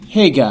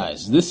Hey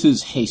guys, this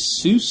is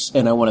Jesus,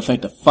 and I want to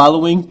thank the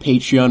following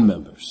Patreon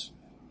members.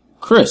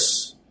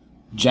 Chris,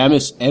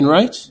 Jamis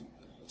Enright,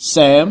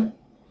 Sam,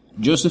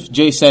 Joseph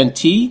J.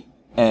 Santee,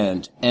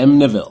 and M.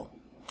 Neville.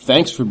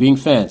 Thanks for being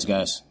fans,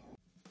 guys.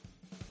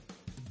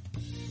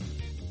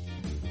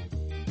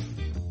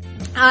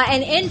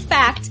 And in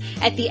fact,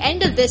 at the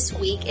end of this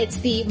week, it's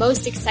the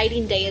most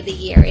exciting day of the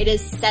year. It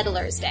is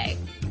Settlers Day.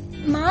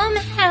 Mom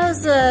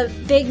has a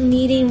big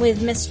meeting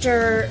with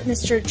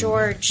Mr.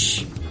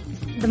 George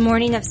the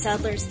morning of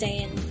Settlers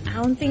Day, and I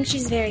don't think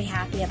she's very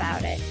happy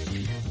about it.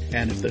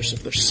 And if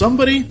there's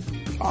somebody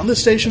on the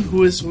station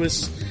who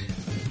is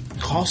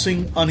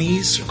causing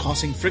unease or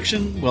causing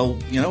friction, well,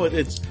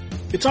 it's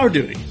our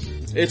duty.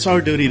 It's our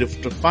duty to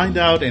find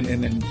out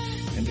and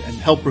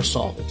help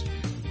resolve it.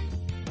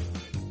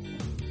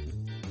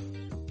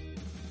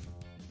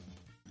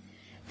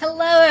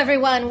 Hello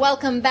everyone,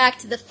 welcome back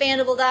to the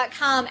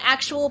Fandible.com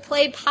actual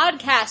play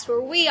podcast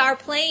where we are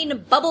playing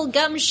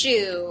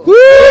Bubblegumshoe.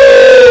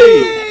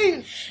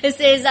 Whee! This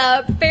is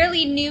a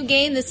fairly new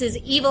game. This is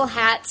Evil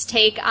Hat's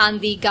take on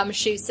the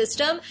Gumshoe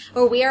system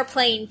where we are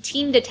playing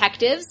teen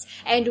detectives,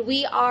 and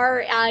we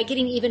are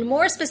getting even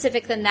more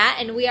specific than that,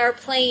 and we are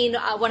playing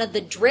one of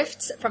the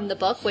drifts from the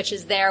book, which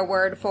is their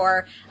word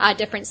for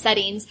different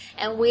settings,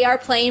 and we are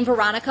playing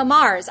Veronica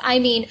Mars. I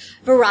mean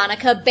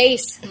Veronica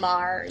Base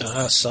Mars.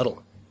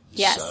 Subtle.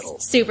 Yes, subtle.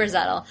 Super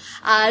subtle.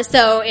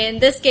 So in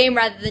this game,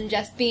 rather than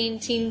just being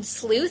teen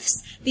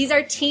sleuths, these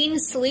are teen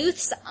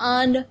sleuths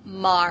on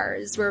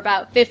Mars. We're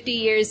about 50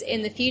 years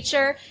in the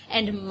future,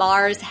 and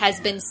Mars has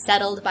been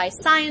settled by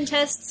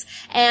scientists,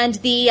 and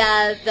the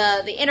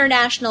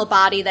international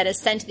body that has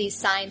sent these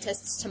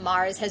scientists to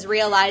Mars has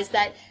realized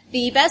that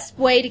the best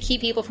way to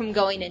keep people from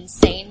going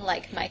insane,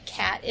 like my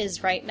cat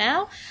is right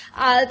now,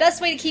 the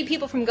best way to keep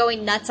people from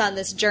going nuts on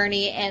this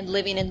journey and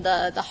living in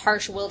the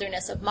harsh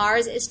wilderness of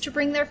Mars is to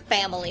bring their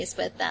families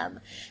with them.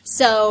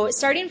 So,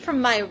 starting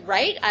from my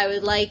right, I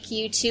would like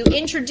you to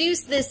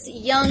introduce this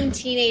young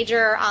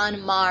teenager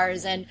on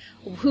Mars, and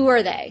who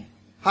are they?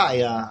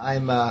 Hi,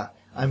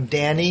 I'm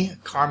Danny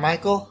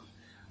Carmichael.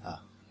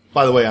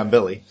 By the way, I'm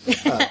Billy.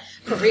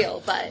 For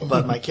real,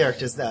 but my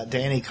character's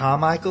Danny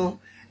Carmichael.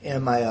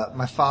 And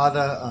my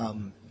father,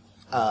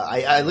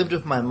 I lived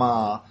with my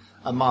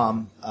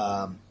mom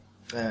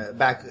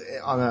back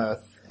on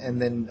Earth,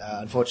 and then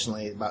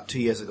unfortunately about 2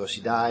 years ago she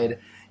died,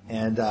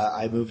 and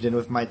I moved in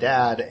with my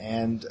dad.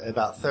 And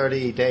about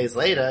 30 days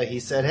later,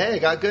 he said, "Hey, I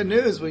got good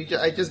news.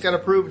 I just got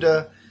approved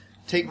to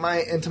take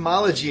my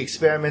entomology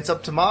experiments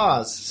up to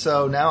Mars.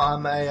 So now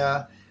I'm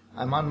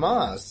on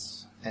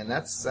Mars, and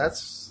that's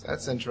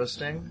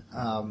interesting."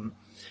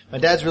 My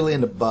dad's really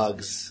into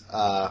bugs.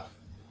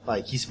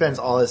 Like, he spends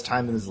all his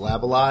time in his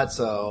lab a lot,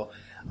 so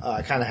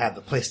I kind of have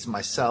the place to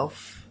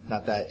myself.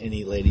 Not that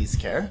any ladies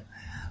care.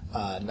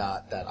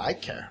 Not that I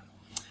care.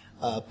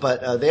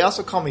 But they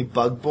also call me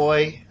Bug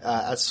Boy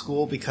at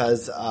school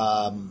because,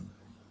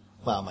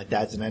 my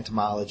dad's an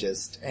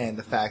entomologist, and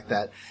the fact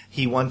that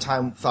he one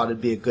time thought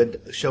it'd be a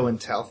good show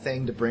and tell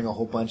thing to bring a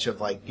whole bunch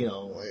of,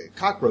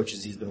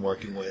 cockroaches he's been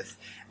working with.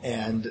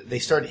 And they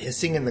started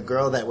hissing, and the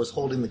girl that was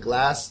holding the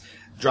glass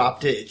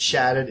dropped it, it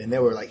shattered, and they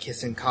were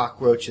hissing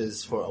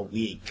cockroaches for a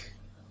week.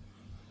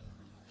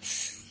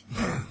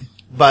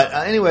 But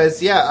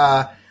anyways,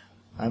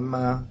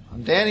 I'm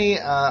Danny.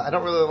 I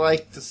don't really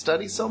like to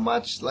study so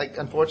much,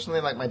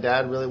 unfortunately, my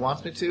dad really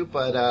wants me to,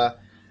 but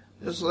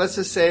let's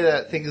just say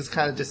that things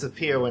kind of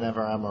disappear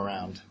whenever I'm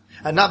around.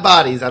 Not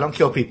bodies, I don't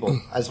kill people.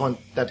 I just want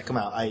that to come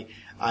out.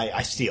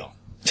 I steal.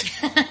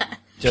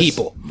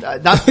 People.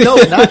 Not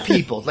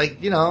people.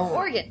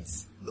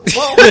 organs.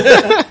 Well,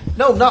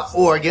 no, not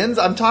organs.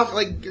 I'm talking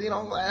I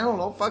don't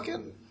know,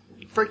 fucking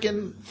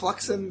freaking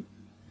fluxing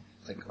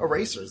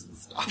erasers and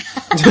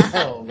stuff.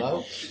 I don't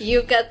know.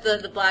 You've got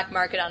the black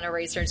market on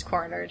erasers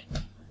cornered.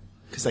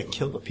 Because I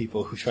killed the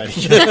people who tried to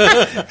kill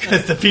it.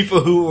 Because the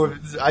people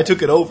I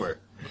took it over.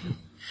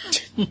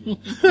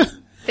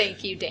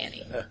 Thank you,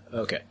 Danny.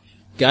 Okay.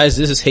 Guys,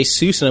 this is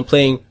Jesus, and I'm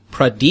playing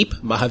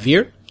Pradeep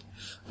Mahavir.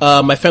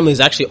 My family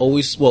is actually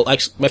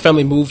my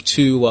family moved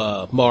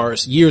to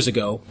Mars years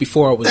ago,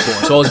 before I was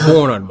born. So I was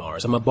born on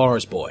Mars. I'm a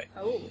Mars boy.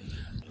 Oh.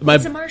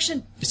 It's a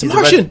Martian. It's a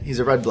Martian. He's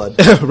a red blood.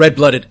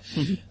 Red-blooded.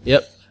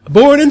 Yep.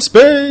 Born in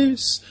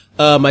space.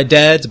 My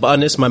dad's a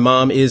botanist. My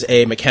mom is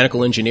a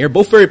mechanical engineer.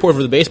 Both very important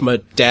for the base. My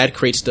dad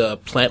creates the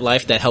plant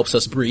life that helps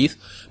us breathe.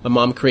 My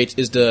mom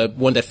is the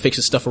one that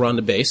fixes stuff around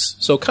the base.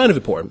 So kind of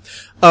important.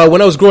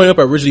 When I was growing up,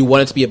 I originally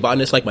wanted to be a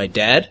botanist like my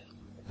dad.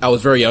 I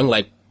was very young,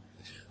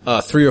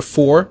 3 or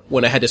 4,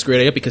 when I had this great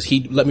idea, because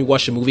he let me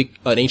watch an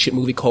ancient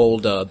movie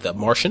called The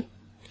Martian.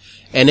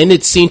 And in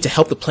its scene, to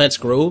help the plants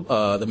grow,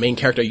 the main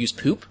character used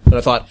poop. And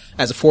I thought,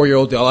 as a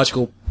 4-year-old, the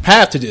logical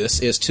path to do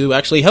this is to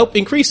actually help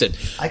increase it.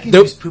 I can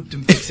use poop to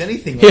fix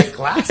anything, like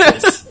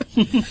glasses.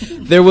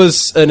 There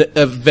was an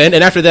event,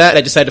 and after that,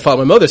 I decided to follow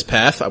my mother's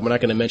path. We're not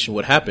going to mention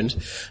what happened.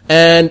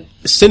 And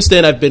since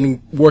then, I've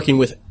been working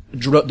with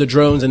the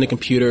drones and the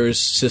computers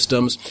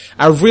systems.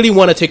 I really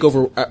want to take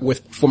over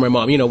for my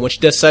mom. When she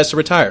decides to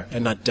retire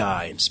and not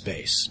die in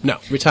space. No,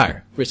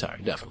 retire,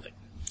 definitely.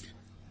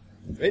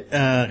 Great. You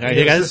have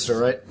a sister,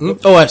 right?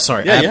 Oh, I'm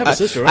sorry. Yeah, you have a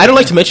sister, right? I don't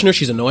like to mention her.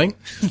 She's annoying.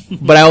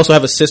 But I also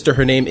have a sister.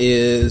 Her name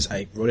is,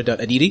 I wrote it down,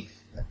 Aditi.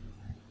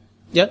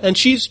 Yeah, and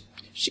she's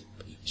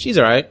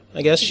all right,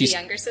 I guess. She's a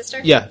younger sister?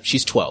 Yeah,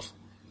 she's 12.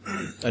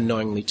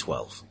 Annoyingly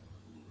 12.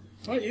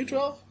 Are you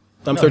 12?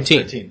 I'm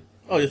 13.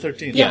 Oh, you're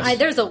 13. Yes.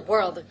 There's a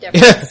world of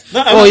difference. No,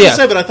 I was going to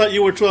say, but I thought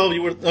you were 12.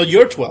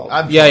 You're 12.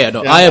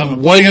 No. I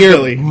am 1 year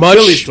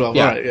Billy's 12.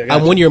 Yeah, All right,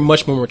 I'm 1 year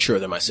much more mature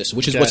than my sister,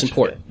 which is what's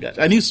important.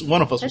 Gotcha. I knew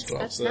one of us was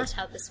 12. That's not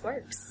how this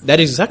works. That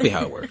is exactly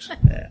how it works.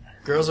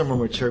 Girls are more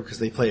mature because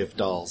they play with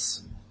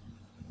dolls.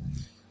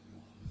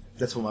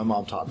 That's what my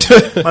mom taught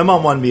me. My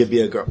mom wanted me to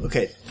be a girl.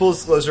 Okay, full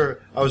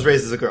disclosure, I was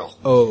raised as a girl.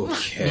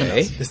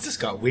 Okay. This just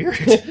got weird.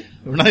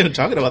 We're not even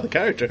talking about the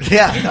character.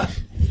 Yeah.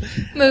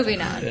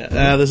 Moving on.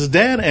 This is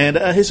Dan, and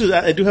Jesus,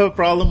 I do have a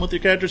problem with your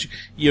characters.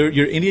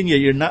 You're Indian, yet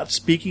you're not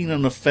speaking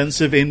an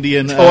offensive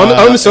Indian.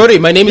 I'm sorry.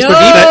 My name is No!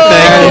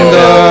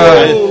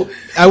 Pradeep. And,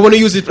 I want to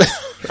use it.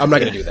 I'm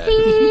not going to do that.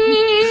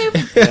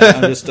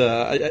 I'm just,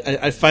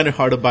 I find it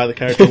hard to buy the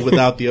character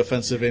without the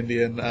offensive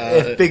Indian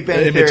If Big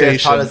Bang Theory has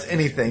imitation. taught us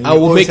anything, I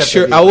will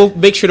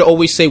make sure to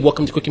always say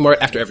 "Welcome to Quickie Mart"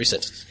 after every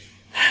sentence.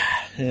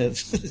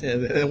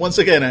 And once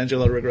again,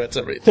 Angela regrets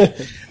everything.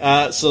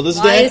 So this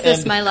is Why Dan, is this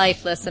and- my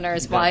life,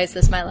 listeners? Why is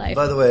this my life?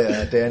 By the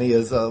way, Danny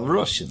is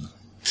Russian.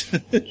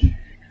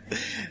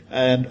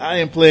 and I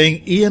am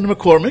playing Ian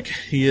McCormick.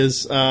 He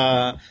is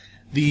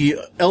the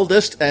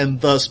eldest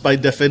and thus, by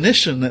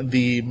definition,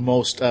 the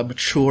most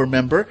mature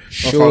member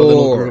of our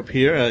little group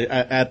here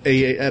at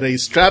a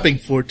strapping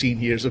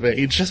 14 years of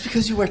age. Just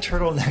because you wear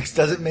turtlenecks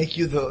doesn't make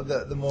you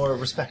the more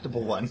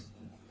respectable one.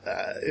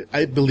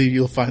 I believe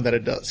you'll find that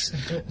it does.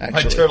 My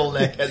Actually.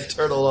 turtleneck has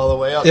turtle all the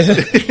way up.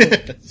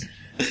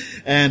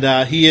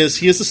 And he is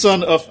the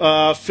son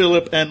of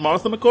Philip and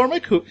Martha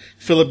McCormick.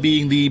 Philip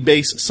being the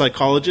base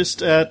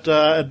psychologist at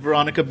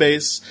Veronica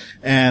Base,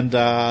 and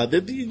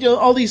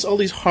all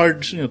these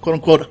hard, quote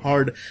unquote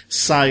hard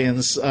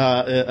science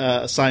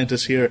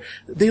scientists here.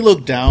 They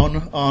look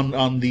down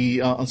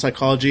on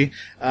psychology.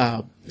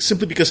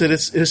 Simply because it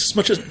is as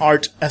much as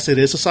art as it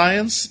is a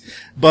science,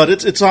 but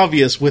it's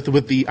obvious with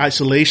the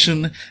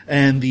isolation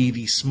and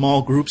the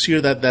small groups here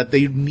that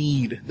they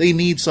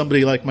need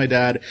somebody like my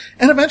dad,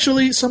 and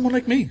eventually someone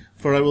like me,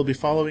 for I will be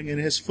following in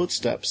his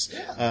footsteps.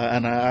 Yeah.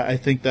 And I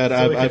think that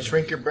So we could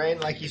shrink your brain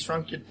like you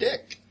shrunk your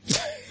dick.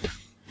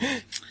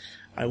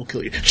 I will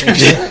kill you.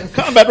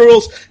 Combat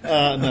rules.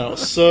 No.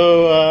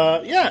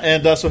 So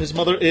so his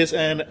mother is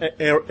an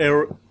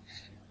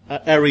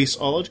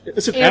Aries-ologist.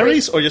 Is it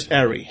Aries or just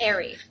Airy?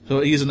 Airy.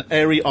 So he's an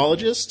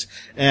Aries-ologist,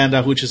 and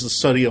which is the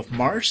study of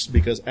Mars,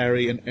 because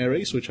Airy and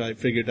Aries, which I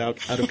figured out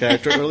of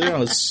character earlier. I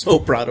was so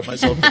proud of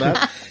myself for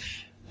that.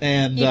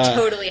 And You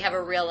totally have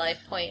a real life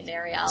point in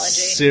areology.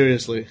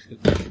 seriously,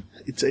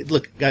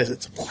 look, guys,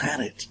 it's a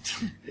planet.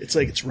 It's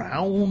it's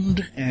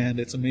round and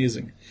it's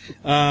amazing.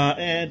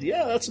 And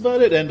yeah, that's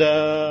about it. And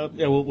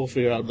we'll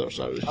figure out those.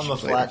 I'm a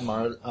flat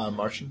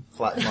Martian.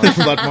 Flat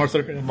Flat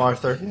Martha.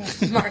 Martha.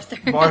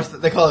 Martha. Martha.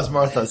 They call us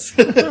Marthas.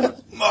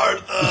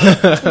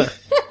 Martha.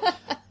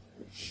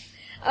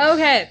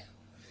 Okay.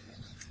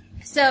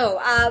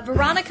 So,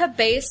 Veronica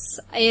Base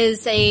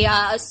is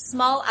a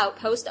small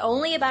outpost,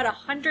 only about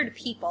 100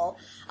 people,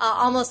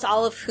 almost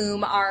all of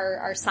whom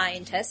are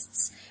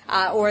scientists,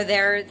 or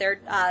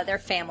their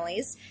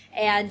families.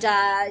 And,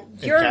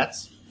 you're...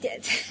 cats?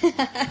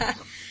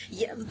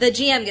 Yeah, the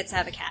GM gets to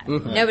have a cat.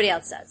 Mm-hmm. Nobody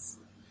else does.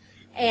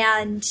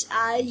 And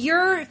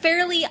you're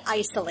fairly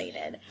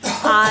isolated.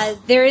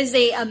 There is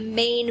a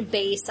main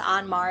base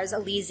on Mars,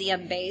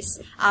 Elysium Base,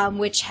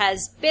 which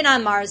has been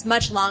on Mars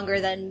much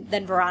longer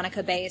than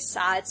Veronica Base.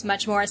 It's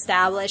much more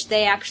established.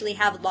 They actually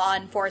have law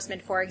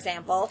enforcement, for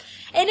example.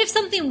 And if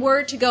something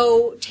were to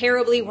go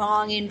terribly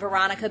wrong in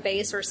Veronica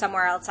Base or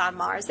somewhere else on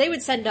Mars, they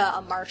would send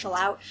a marshal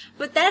out.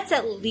 But that's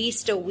at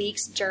least a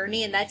week's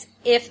journey, and that's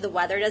if the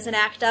weather doesn't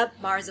act up.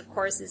 Mars, of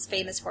course, is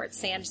famous for its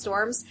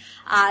sandstorms.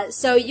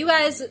 So you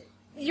guys...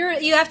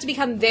 You have to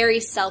become very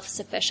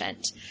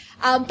self-sufficient.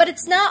 But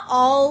it's not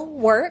all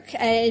work.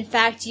 In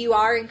fact, you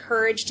are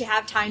encouraged to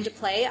have time to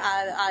play.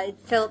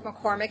 Philip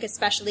McCormick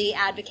especially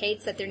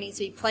advocates that there needs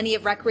to be plenty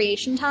of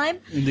recreation time.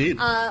 Indeed.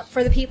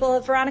 For the people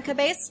of Veronica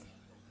Base.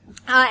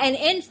 And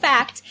in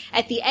fact,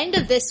 at the end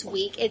of this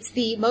week, it's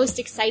the most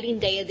exciting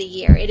day of the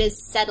year. It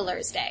is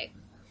Settlers Day.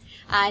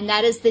 And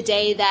that is the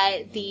day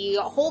that the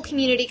whole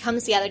community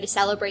comes together to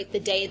celebrate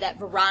the day that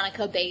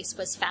Veronica Base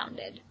was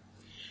founded.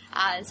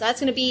 So that's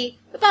going to be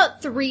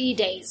about 3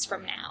 days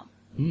from now.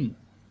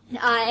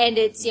 And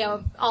it's,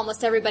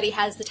 almost everybody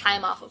has the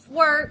time off of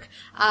work.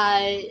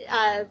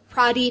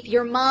 Pradeep,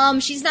 your mom,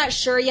 she's not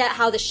sure yet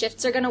how the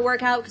shifts are going to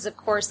work out because, of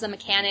course, the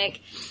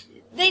mechanic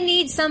they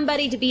need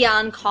somebody to be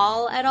on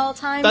call at all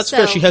times. That's so.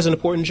 fair. She has an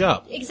important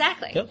job.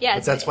 Exactly. Yep. Yeah.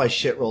 But that's why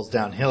shit rolls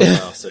downhill,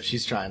 though. So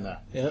she's trying to.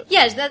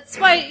 Yeah, that's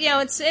why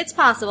it's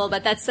possible,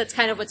 but that's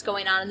kind of what's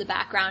going on in the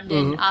background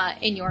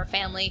in your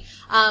family.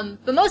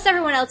 But most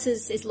everyone else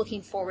is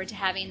looking forward to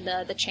having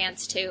the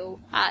chance to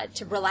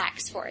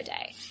relax for a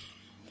day.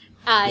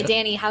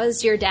 Danny, how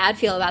does your dad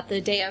feel about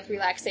the day of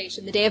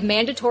relaxation, the day of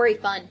mandatory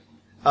fun?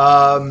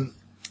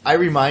 I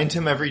remind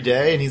him every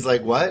day, and he's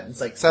like, what? It's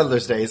like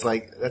Settlers Day. He's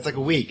like, that's like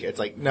a week. It's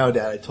like, no,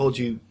 Dad, I told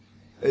you.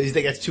 He's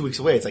like, that's 2 weeks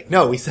away. It's like,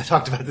 no, we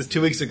talked about this 2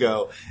 weeks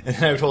ago, and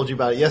then I told you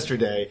about it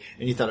yesterday,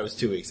 and you thought it was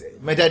 2 weeks.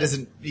 My dad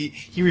doesn't,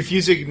 he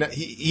refuses,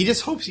 he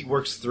just hopes he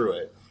works through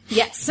it.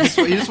 Yes.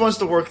 He just wants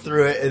to work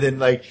through it, and then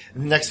like,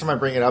 the next time I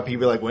bring it up, he'd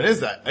be like, when is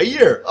that? A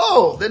year.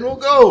 Oh, then we'll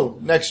go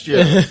next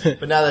year.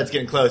 But now that it's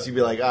getting close, he'd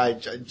be like,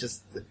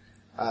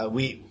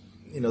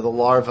 the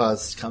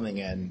larva's coming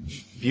in.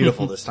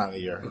 Beautiful this time of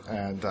year.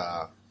 And,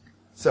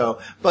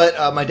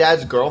 but my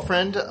dad's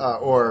girlfriend,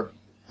 or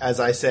as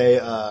I say,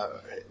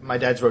 my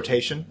dad's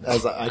rotation,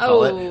 as I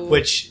call it,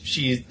 which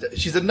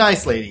she's a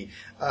nice lady.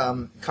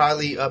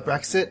 Carly,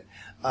 Brexit,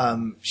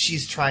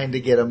 she's trying to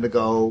get him to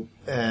go,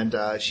 and,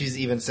 she's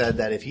even said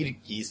that if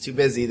he's too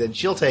busy, then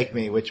she'll take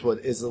me, which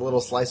is a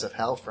little slice of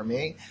hell for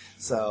me.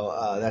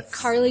 So, that's...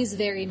 Carly's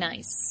very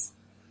nice.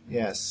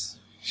 Yes.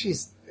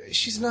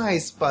 She's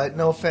nice, but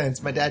no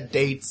offense, my dad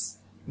dates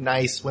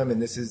nice women.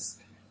 This is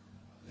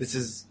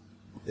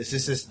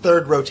his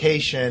third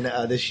rotation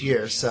this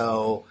year,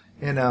 so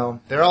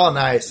they're all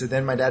nice. And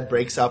then my dad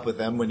breaks up with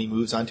them when he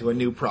moves on to a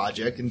new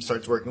project and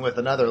starts working with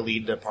another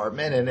lead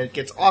department, and it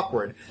gets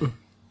awkward.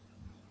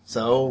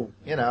 So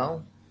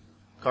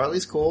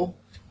Carly's cool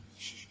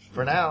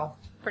for now.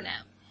 For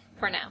now.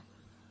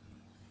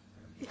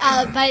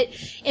 But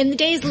in the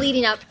days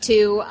leading up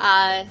to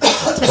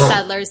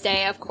Settlers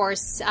Day, of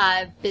course,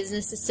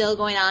 business is still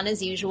going on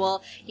as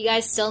usual. You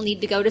guys still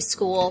need to go to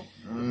school.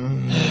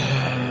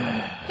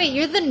 Wait,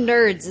 you're the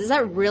nerds. Is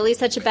that really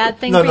such a bad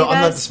thing for you guys? No,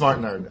 I'm not the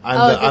smart nerd.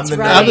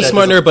 I'm the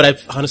smart nerd,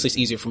 but honestly, it's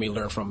easier for me to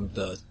learn from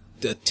the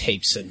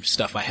tapes and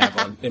stuff I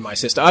have in my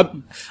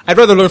system. I'd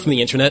rather learn from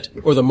the internet,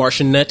 or the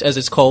Martian net, as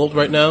it's called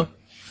right now.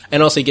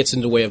 And also it gets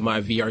in the way of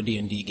my VR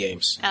D&D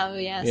games. Oh,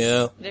 yes.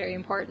 Yeah. Very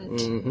important.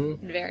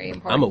 Mm-hmm. Very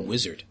important. I'm a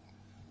wizard.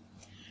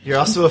 You're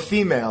also a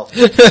female.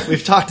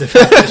 We've talked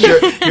about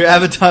this. Your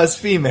avatar's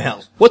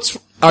female.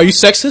 Are you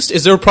sexist?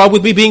 Is there a problem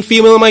with me being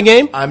female in my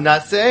game? I'm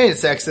not saying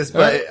it's sexist,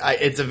 but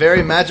it's a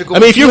very magical...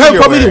 if you have a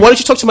problem, why don't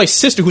you talk to my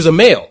sister who's a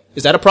male?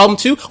 Is that a problem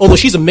too? Although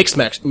she's a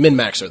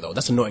min-maxer though.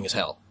 That's annoying as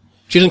hell.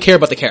 She doesn't care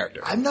about the character.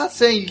 I'm not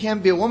saying you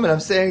can't be a woman. I'm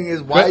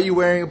saying why are you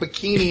wearing a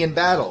bikini in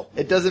battle?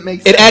 It doesn't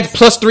make sense. It adds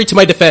 +3 to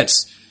my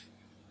defense.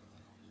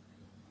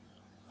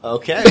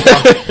 Okay.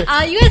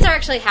 You guys are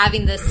actually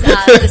having this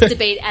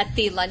debate at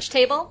the lunch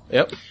table.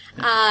 Yep.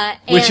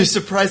 Which is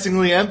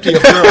surprisingly empty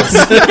of girls.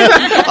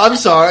 I'm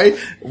sorry.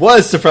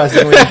 Was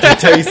surprisingly empty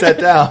until you sat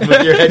down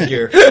with your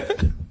headgear.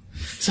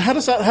 So how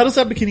does that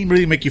bikini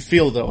really make you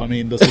feel, though? I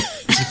mean, does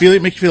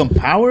it make you feel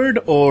empowered,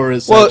 or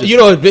is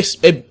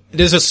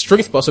there's a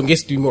strength buff, so it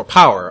gives you more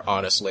power,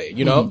 honestly,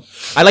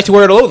 Mm-hmm. I like to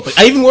wear it all over the place.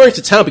 I even wear it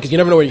to town because you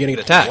never know when you're going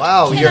to get attacked.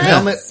 Wow, your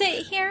helmet...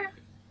 sit here?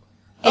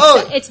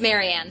 It's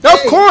Marianne. No, of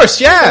course,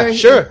 yeah,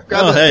 sure.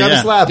 Grab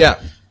a slab. Yeah.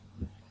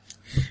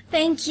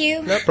 Thank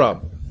you. No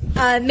problem.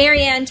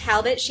 Marianne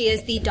Talbot, she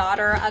is the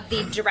daughter of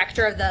the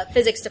director of the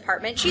physics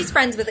department. She's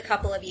friends with a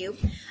couple of you.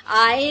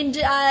 And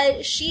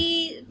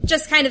she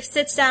just kind of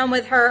sits down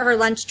with her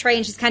lunch tray,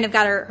 and she's kind of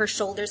got her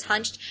shoulders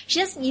hunched.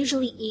 She doesn't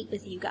usually eat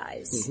with you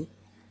guys. Mm-hmm.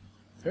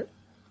 Sure.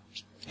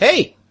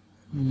 Hey!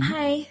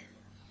 Hi.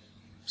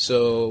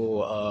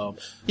 So,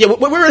 we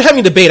were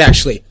having a debate,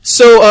 actually.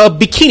 So,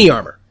 bikini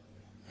armor.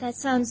 That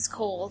sounds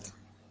cold.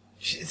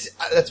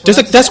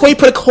 That's why you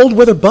put a cold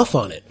weather buff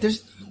on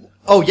it.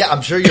 Oh yeah,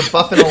 I'm sure you're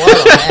buffing a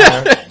lot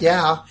on there.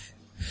 Yeah.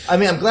 I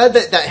mean, I'm glad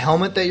that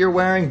helmet that you're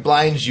wearing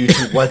blinds you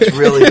to what's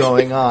really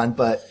going on,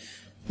 but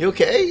you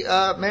okay?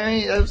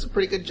 Mary, that was a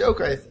pretty good joke,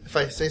 if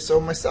I say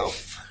so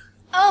myself.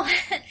 Oh,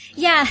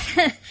 yeah.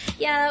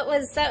 Yeah,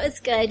 that was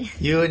good.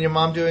 You and your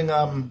mom doing,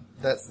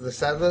 that's the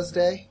Settlers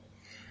Day?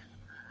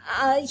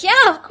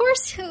 Yeah, of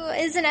course. Who,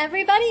 isn't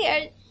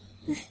everybody?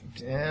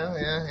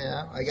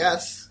 Yeah, I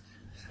guess.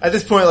 At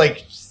this point,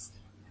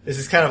 this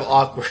is kind of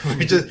awkward.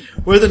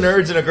 We're the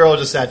nerds and a girl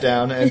just sat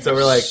down, and so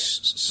we're like...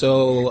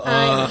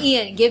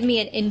 Ian, give me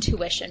an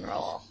intuition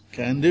roll.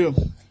 Can do.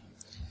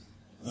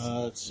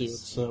 Let's see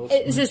what's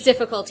this is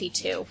difficulty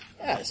 2.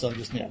 Yeah, so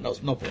just,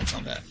 no points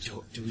on that.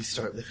 Do we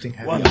start lifting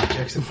heavy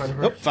objects in front of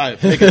her? Nope, 5.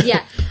 Take it.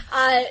 Yeah.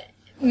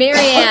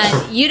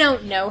 Marianne, you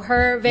don't know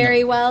her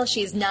very well.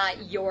 She's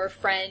not your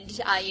friend.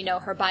 You know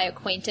her by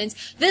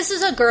acquaintance. This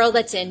is a girl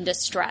that's in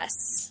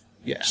distress.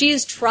 Yeah. She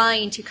is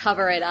trying to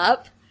cover it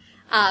up.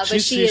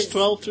 But she's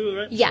 12 too,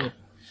 right? Yeah.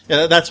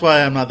 Yeah, that's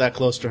why I'm not that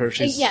close to her.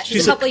 She's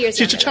a couple years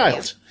She's a younger than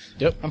child.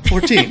 Yep. I'm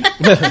 14.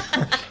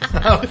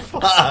 Oh,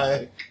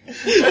 fuck.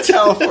 That's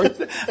how I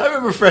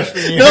remember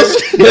freshman year.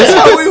 That's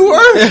how we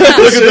were.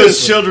 Look at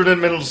those children in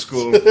middle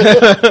school.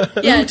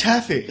 Yeah, Ooh,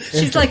 Taffy.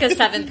 she's like a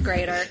 7th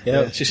grader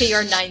to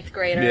your 9th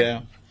grader.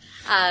 Yeah.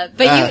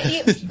 But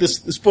you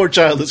This poor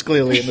child is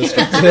clearly in this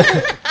one.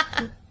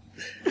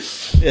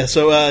 Yeah,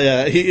 so,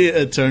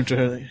 he turned to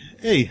her like,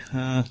 hey,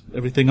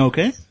 everything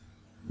okay?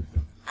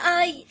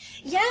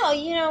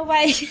 Yeah,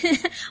 why,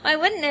 why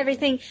wouldn't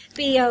everything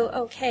be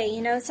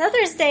okay?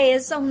 Southern's Day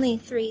is only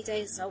 3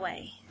 days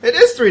away. It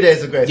is 3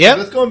 days ago. Yep.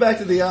 Let's go back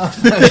to the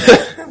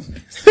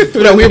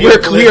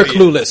we're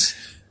clueless.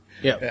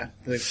 Yeah.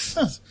 Like,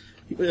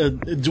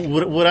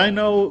 would I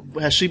know?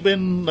 Has she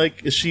been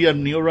is she a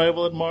new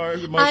arrival at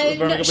Mars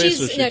Veronica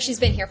Base? She's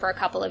been here for a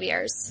couple of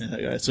years.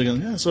 Yeah,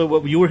 so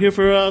what, you were here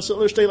for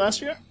Settlers Day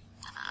last year?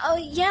 Oh,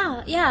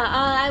 yeah.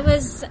 I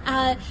was,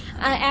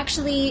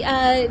 actually,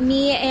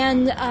 me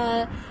and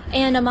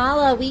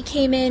Amala, we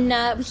came in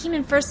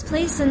first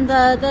place in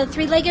the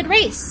three-legged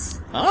race.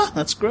 Ah,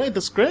 that's great.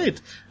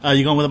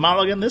 You going with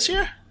Amaro again this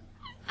year?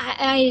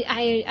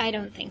 I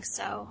don't think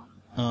so.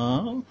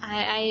 Oh.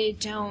 I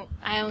don't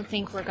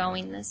think we're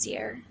going this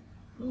year.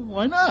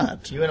 Why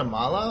not? You and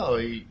Amala,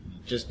 or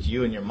just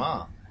you and your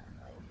mom?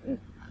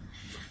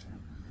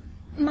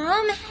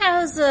 Mom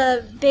has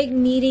a big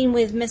meeting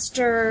with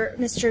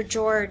Mr.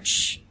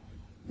 George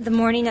the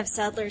morning of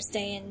Settlers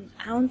Day, and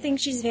I don't think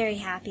she's very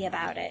happy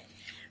about it.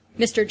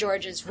 Mr.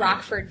 George is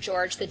Rockford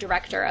George, the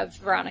director of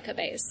Veronica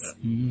Base.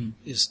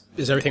 Is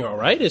everything all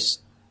right?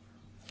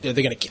 Are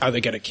they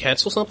gonna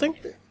cancel something?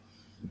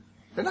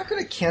 They're not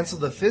going to cancel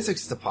the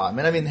physics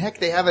department. I mean, heck,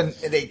 they have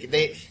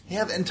they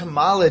have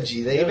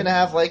entomology. They even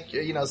have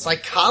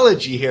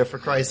psychology here, for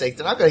Christ's sake.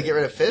 They're not going to get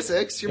rid of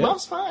physics. Your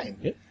mom's fine.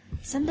 Yeah.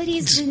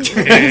 Somebody's been.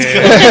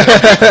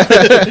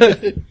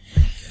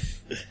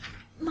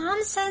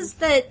 Mom says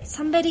that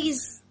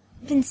somebody's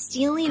been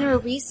stealing her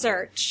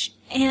research,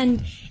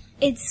 and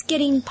it's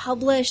getting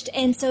published,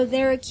 and so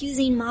they're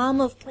accusing Mom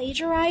of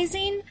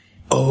plagiarizing.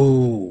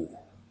 Oh.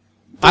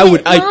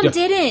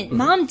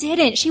 Mom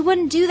didn't. She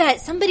wouldn't do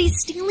that. Somebody's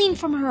stealing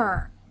from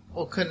her.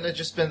 Well, couldn't it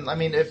just been? I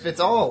mean, if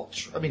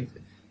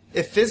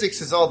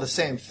physics is all the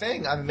same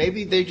thing, I mean,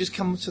 maybe they just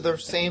come to the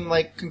same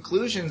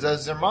conclusions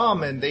as their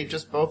mom, and they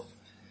just both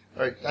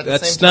are at the same time.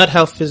 That's not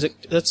how physics.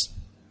 That's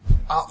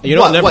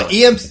what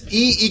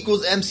E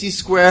equals MC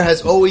square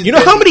has always. You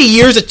know how many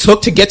years it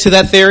took to get to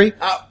that theory?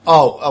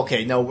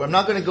 Okay. No, I'm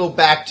not going to go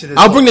back to this.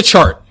 I'll bring the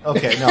chart.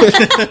 Okay,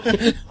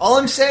 no. All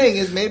I'm saying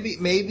is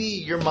maybe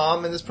your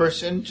mom and this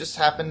person just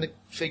happened to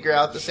figure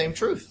out the same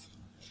truth.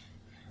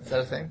 Is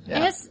that a thing? Yeah. I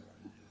guess,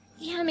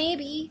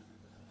 maybe.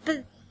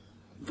 But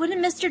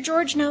wouldn't Mr.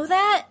 George know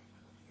that?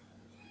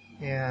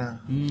 Yeah.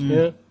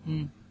 Yeah.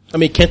 I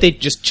mean, can't they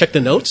just check the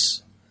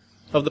notes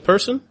of the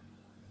person?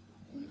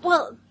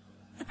 Well,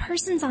 the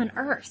person's on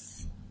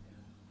Earth.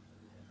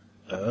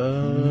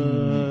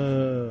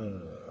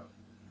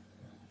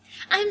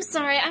 I'm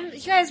sorry. You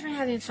guys were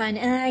having fun,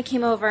 and then I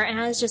came over, and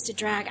I was just a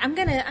drag. I'm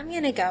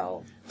gonna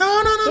go.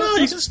 No.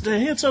 You can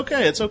stay. It's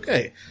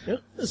okay. Yeah.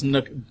 Listen,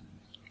 look,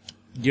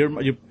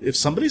 if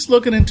somebody's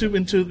looking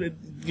into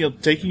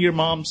taking your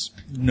mom's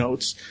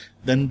notes,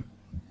 then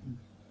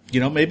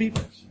maybe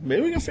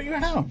we can figure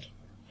it out.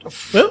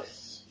 Well,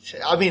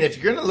 I mean, if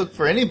you're gonna look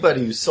for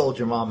anybody who sold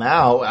your mom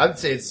out, I'd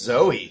say it's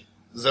Zoe.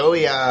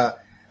 Zoe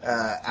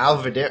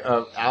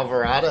Alvarado.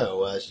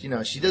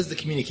 She does the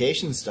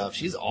communication stuff.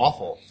 She's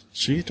awful.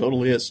 She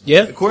totally is.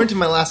 Yeah. According to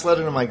my last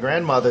letter to my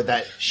grandmother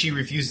that she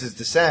refuses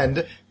to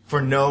send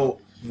for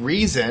no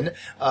reason,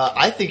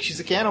 I think she's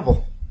a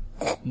cannibal.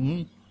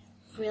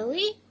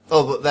 Really?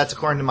 Oh, but that's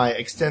according to my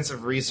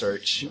extensive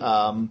research.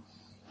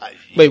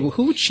 Wait,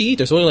 who would she eat?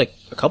 There's only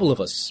a couple of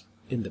us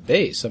in the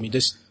base. I mean,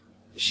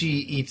 She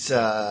eats,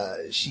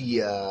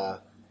 yeah,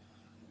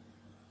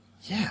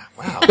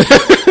 wow.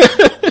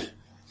 I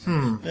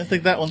didn't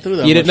think that one through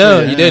that You much, didn't know,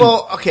 yeah. you didn't.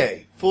 Well,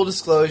 okay, full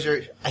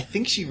disclosure, I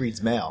think she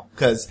reads mail,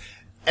 because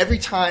every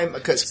time,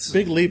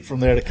 Big leap from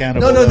there to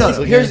cannibal.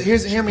 No.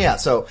 Hear me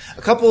out. So,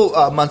 a couple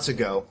months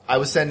ago, I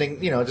was sending,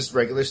 just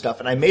regular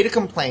stuff, and I made a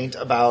complaint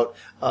about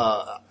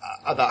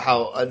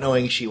how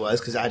annoying she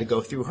was, because I had to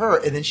go through her,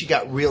 and then she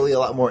got really a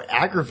lot more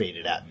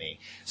aggravated at me.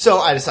 So,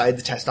 I decided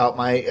to test out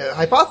my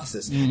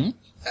hypothesis. Mm-hmm.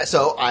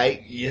 So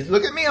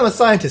look at me, I'm a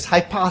scientist,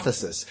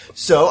 hypothesis.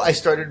 So I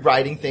started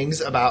writing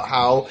things about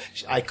how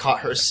I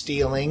caught her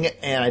stealing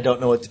and I don't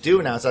know what to do.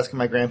 And I was asking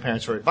my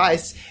grandparents for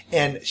advice.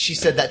 And she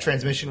said that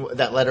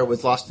letter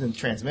was lost in the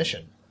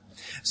transmission.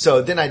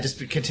 So then I just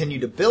continued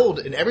to build.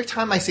 And every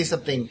time I say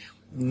something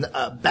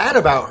bad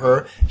about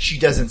her, she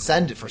doesn't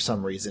send it for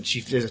some reason.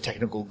 There's a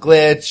technical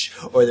glitch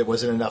or there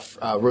wasn't enough,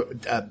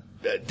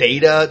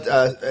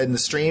 data in the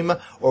stream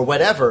or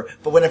whatever,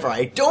 but whenever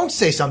I don't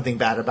say something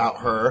bad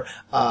about her,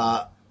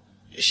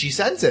 she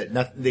sends it.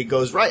 Nothing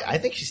goes right. I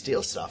think she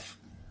steals stuff.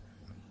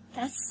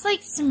 That's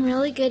some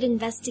really good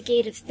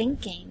investigative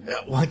thinking.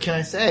 What can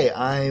I say?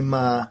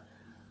 I'm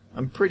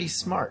pretty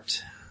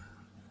smart.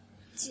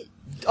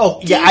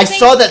 I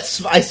saw that.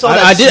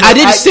 I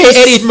didn't say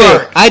anything.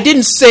 Smart. I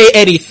didn't say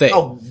anything.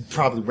 Oh,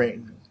 probably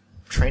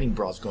training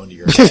bras going to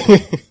your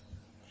head.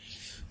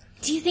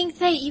 Do you think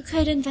that you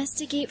could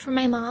investigate for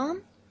my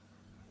mom?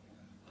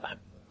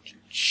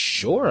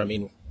 Sure. I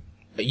mean,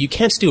 you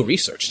can't steal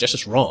research. That's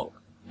just wrong.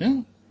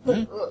 Yeah.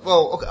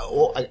 Well, okay.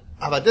 Well,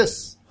 how about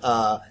this?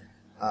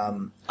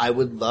 I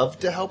would love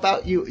to help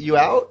you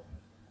out,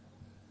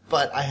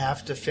 but I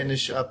have to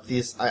finish up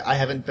these. I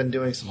haven't been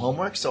doing some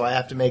homework, so I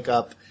have to make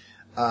up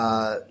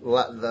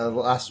the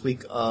last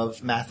week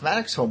of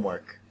mathematics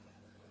homework.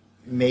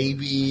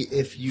 Maybe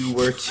if you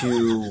were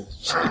to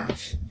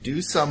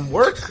do some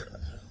work,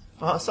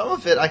 some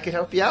of it, I could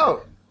help you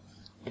out.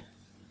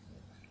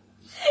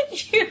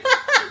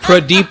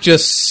 Pradeep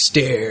just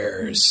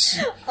stares.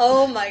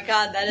 Oh my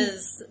god, that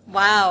is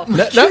wow.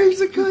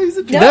 He's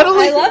a No,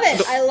 I love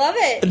it. I love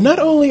it. Not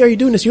only are you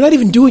doing this, you're not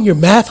even doing your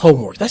math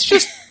homework. That's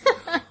just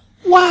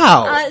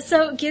wow.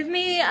 So give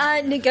me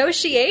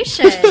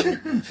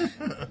negotiation.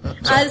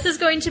 This is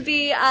going to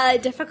be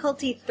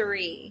difficulty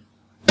 3.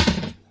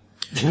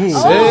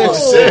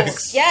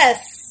 Six.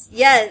 Yes.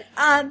 Yes.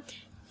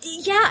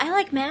 Yeah, I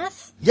like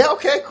math. Yeah,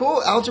 okay,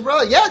 cool.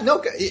 Algebra. Yeah,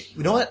 no,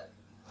 you know what?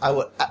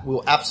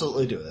 We'll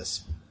absolutely do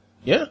this.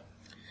 Yeah.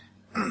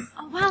 Oh,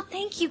 wow,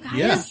 thank you, guys.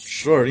 Yeah,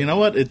 sure. You know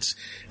what? It's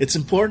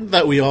important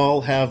that we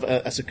all have,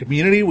 as a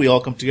community, we all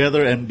come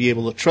together and be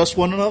able to trust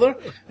one another.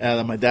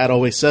 My dad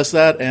always says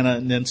that,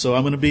 and so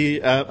I'm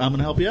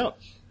gonna help you out.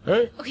 All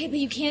right. Okay, but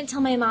you can't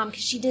tell my mom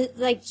because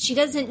she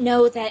doesn't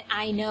know that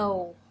I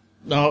know.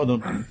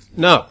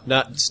 No,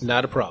 it's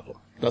not a problem.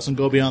 Doesn't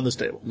go beyond this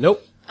table.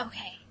 Nope.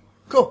 Okay.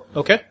 Cool.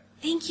 Okay.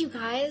 Thank you,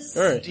 guys.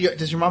 All right.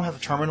 Does your mom have a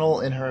terminal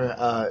in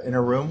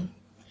her room?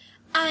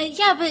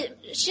 Yeah,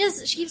 but she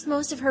keeps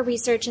most of her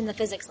research in the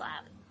physics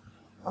lab.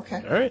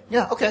 Okay. All right.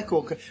 Yeah. Okay.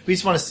 Cool. We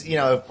just want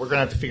to, we're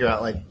gonna have to figure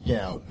out,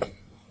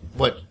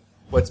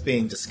 what's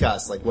being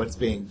discussed, like what's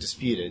being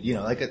disputed.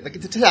 Like the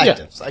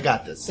detectives. Yeah. I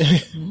got this.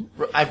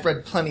 I've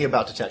read plenty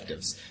about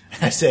detectives.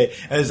 I say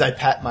as I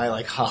pat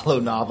my hollow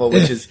novel,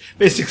 which is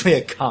basically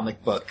a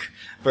comic book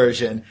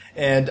version,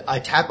 and I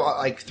tap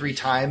 3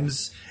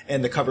 times,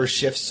 and the cover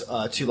shifts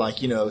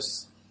to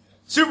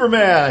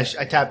Superman.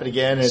 I tap it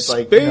again, and it's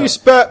Space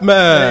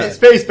Batman.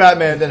 Space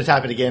Batman. Then I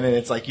tap it again, and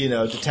it's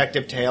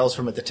Detective Tales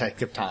from a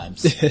Detective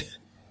Times.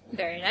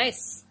 Very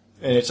nice.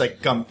 And it's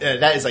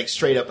that is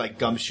straight up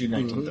Gumshoe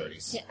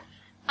 1930s. Yeah.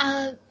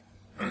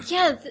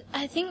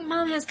 I think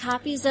Mom has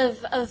copies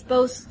of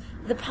both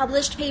the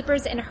published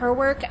papers and her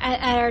work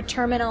at our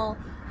terminal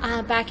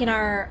back in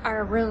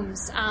our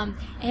rooms.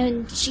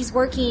 And she's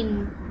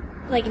working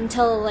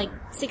until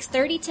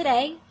 6:30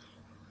 today.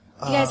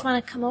 Do you guys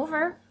want to come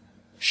over?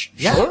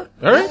 Yeah. Sure.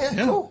 All right.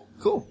 Yeah.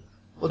 Cool.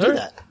 We'll do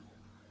that.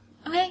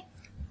 Okay.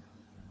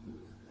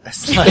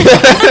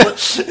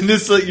 And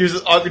this you're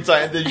just awkward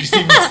side, and then you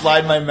see me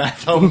slide my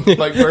math home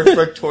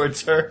work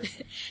towards her.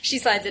 She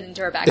slides it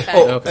into her backpack.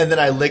 Oh, and then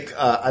I lick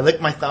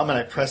my thumb, and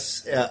I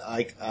press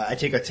I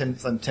take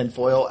some tin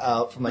foil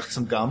out from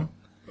some gum,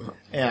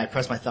 and I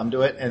press my thumb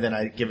to it, and then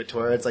I give it to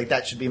her. It's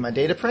that should be my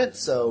data print,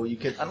 so you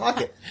can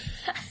unlock it.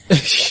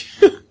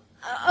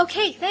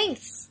 Okay,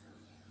 thanks.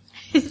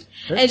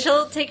 And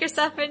she'll take her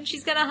stuff and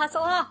she's gonna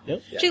hustle off.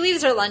 Yep. She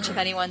leaves her lunch if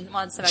anyone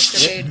wants some extra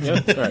food.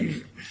 Yeah. All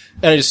right.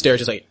 And I just stare,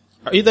 just are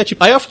you that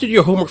cheap? I offered you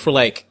your homework for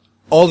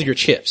all your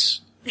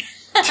chips.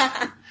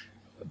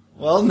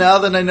 Well, now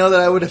that I know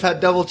that I would have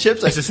had double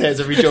chips, I should say, as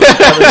a reach over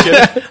another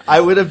chip,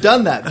 I would have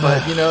done that.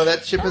 But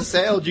that ship has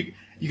sailed. You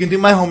can do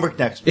my homework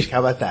next week. How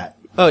about that?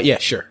 Oh yeah,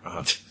 sure.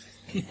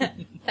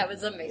 That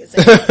was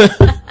amazing.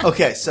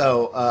 Okay,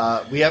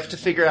 so we have to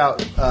figure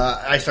out.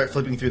 I start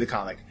flipping through the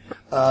comic.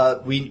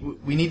 We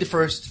need to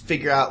first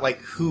figure out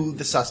who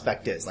the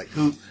suspect is,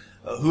 who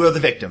are the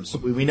victims.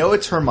 We know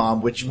it's her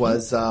mom, which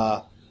was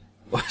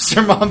what's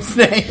her mom's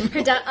name?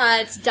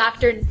 It's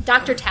Dr.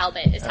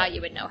 Talbot is how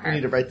you would know her. We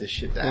need to write this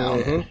shit down.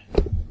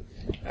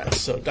 Mm-hmm.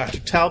 So Dr.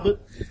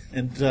 Talbot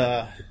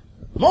and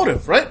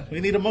motive, right? We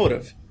need a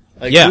motive.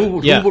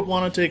 Who would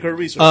want to take her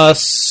research?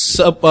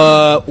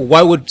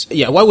 Why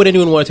would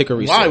anyone want to take her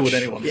research? Why would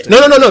anyone?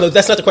 No,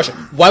 that's not the question.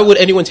 Why would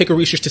anyone take her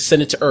research to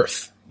send it to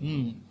Earth?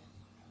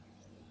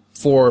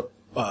 For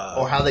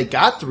or how they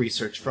got the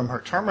research from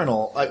her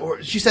terminal.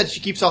 Or she said she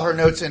keeps all her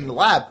notes in the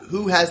lab.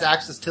 Who has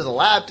access to the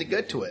lab to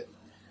get to it?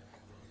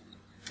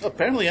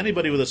 Apparently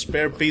anybody with a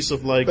spare piece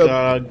of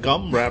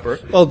gum wrapper.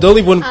 Well, the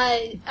only one.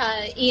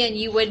 Ian,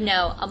 you would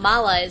know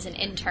Amala is an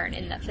intern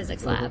in the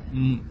physics lab.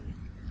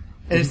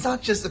 And it's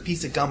not just a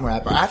piece of gum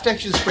wrapper. I have to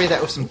actually spray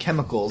that with some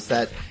chemicals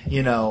that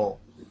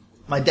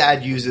my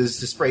dad uses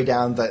to spray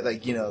down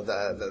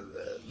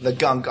the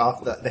gunk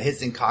off the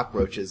hissing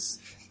cockroaches.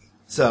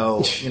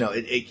 So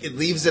it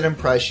leaves an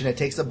impression. It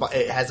has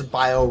a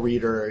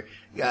bioreader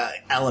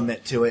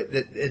element to it.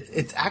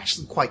 It's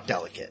actually quite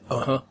delicate.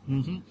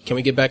 Mm-hmm. Can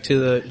we get back to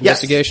the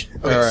investigation?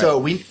 Okay, right. so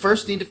we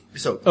first need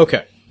to.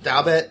 Okay.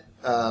 Talbot,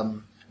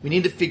 we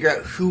need to figure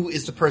out who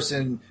is the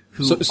person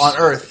on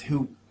Earth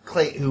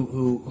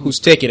who's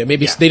taking it.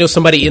 Maybe they know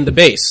somebody in the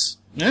base.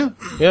 Yeah.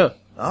 Yeah.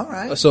 All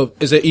right. So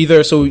is it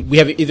either? So we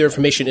have either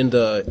information in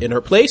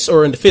her place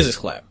or in the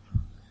physics lab.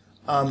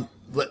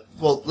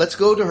 well, let's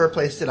go to her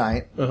place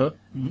tonight. Uh-huh.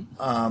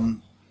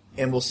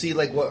 And we'll see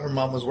like what her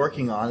mom was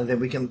working on, and then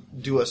we can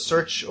do a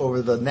search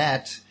over the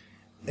net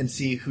and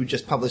see who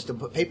just published a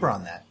paper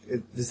on that.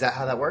 Is that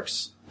how that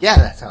works? Yeah,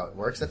 that's how it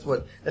works. That's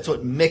what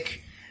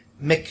Mick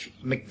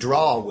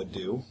McDraw would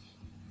do.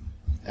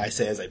 I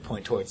say as I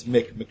point towards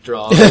Mick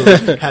McDraw,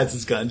 who has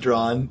his gun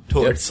drawn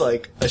towards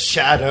like a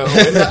shadow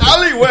in the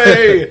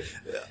alleyway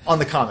on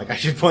the comic. I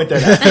should point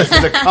that out. This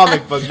is a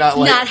comic book, not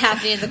like Not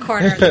happening in the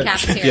corner of the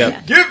cafeteria.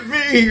 Yep. give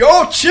me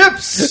your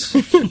chips.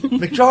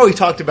 McDraw, we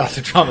talked about the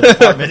drama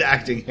department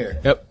acting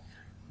here. Yep.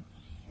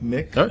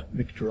 Mick All right.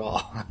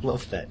 McDraw. I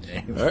love that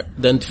name. All right.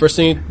 Then the first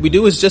thing we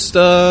do is just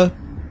go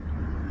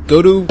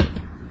to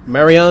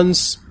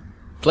Marion's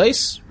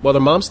place while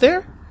their mom's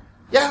there.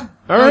 Yeah.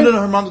 All right. No,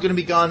 her mom's going to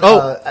be gone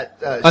at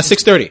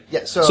 6:30.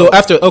 Yeah, So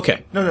after,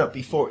 okay. No,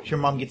 before your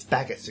mom gets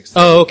back at 6:30.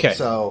 Oh, okay.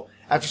 So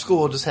after school,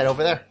 we'll just head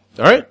over there.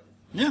 All right.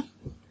 Yeah.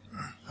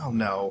 Oh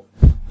no,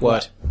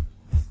 What?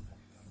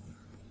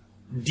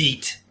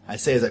 Deet. I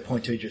say as I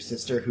point to your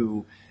sister,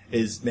 who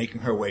is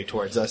making her way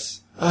towards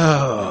us.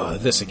 Oh,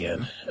 this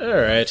again. All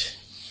right.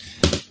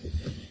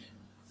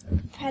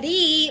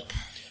 Pradeep,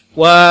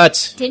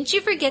 What? didn't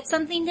you forget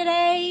something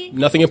today?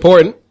 Nothing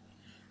important.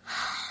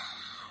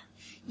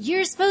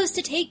 You're supposed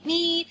to take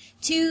me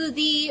to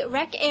the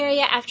rec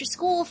area after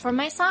school for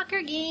my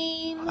soccer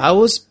game. I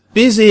was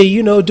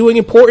busy, doing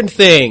important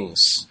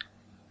things.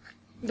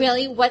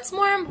 Really, what's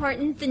more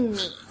important than me?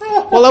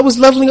 Well, I was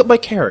leveling up my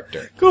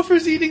character.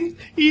 Gopher's eating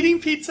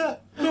pizza.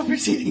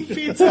 Gopher's eating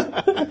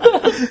pizza.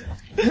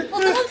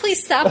 Will someone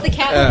please stop the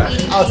cat from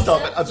eating I'll pizza?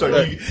 stop it. I'm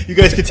sorry. You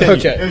guys continue.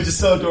 Okay. It was just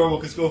so adorable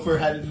because Gopher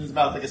had it in his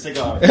mouth like a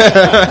cigar.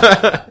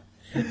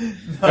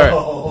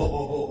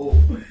 No.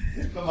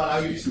 Come on,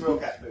 I'll give you some real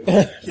cat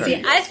food.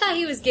 See, I thought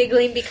he was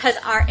giggling because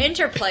our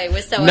interplay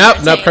was so Nope,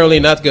 entertaining. apparently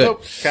not good.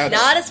 Nope. Cats.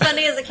 Not as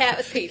funny as a cat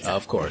with pizza,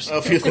 Of course.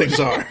 A few things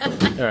are. All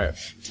right.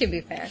 to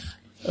be fair.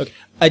 Okay.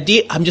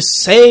 I'm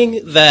just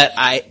saying that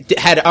I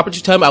had an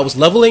opportune time. I was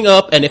leveling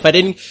up, and if I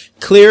didn't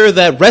clear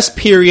that rest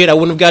period, I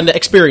wouldn't have gotten the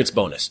experience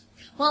bonus.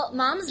 Well,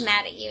 Mom's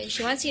mad at you, and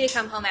she wants you to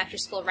come home after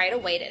school right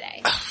away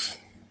today.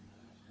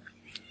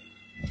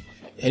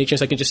 Any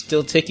chance I can just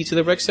still take you to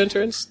the rec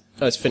center?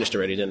 Oh, it's finished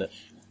already, didn't it?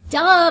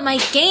 Duh, my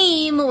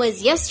game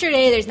was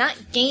yesterday. There's not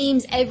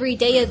games every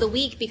day of the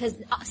week because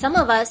some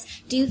of us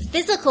do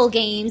physical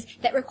games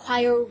that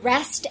require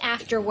rest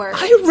afterwards.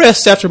 I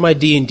rest after my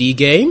D&D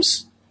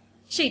games.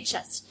 She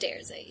just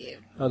stares at you.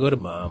 I'll go to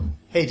Mom.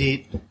 Hey,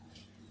 Deet.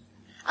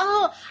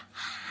 Oh,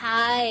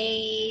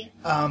 hi.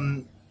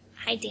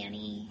 Hi,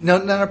 Danny.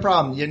 No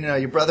problem.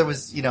 Your brother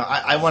was,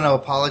 I want to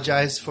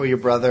apologize for your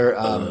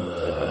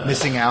brother,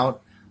 missing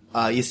out.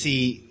 You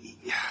see,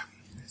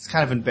 it's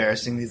kind of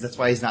embarrassing. That's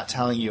why he's not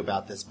telling you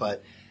about this,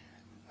 but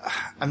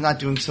I'm not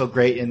doing so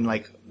great in,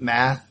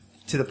 math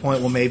to the point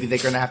where maybe they're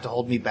going to have to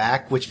hold me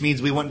back, which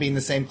means we wouldn't be in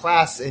the same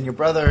class. And your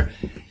brother,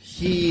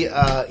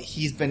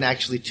 he's been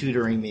actually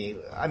tutoring me.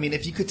 I mean,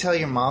 if you could tell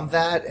your mom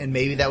that, and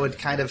maybe that would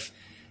kind of,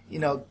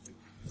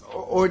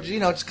 or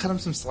just cut him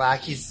some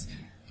slack.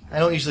 I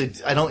don't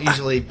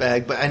usually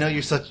beg, but I know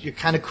you're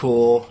kind of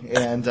cool,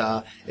 and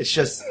it's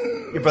just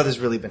your brother's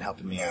really been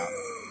helping me out.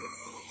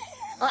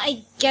 Well,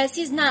 I guess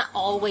he's not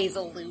always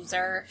a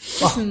loser.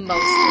 Just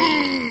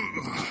mostly.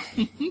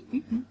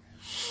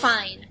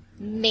 Fine.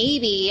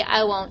 Maybe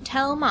I won't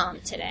tell Mom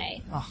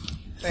today. Oh,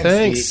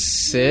 Thanks, Deet.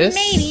 sis.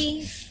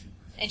 Maybe.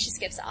 And she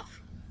skips off.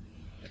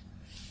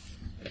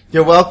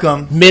 You're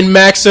welcome.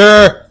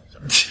 Min-maxer!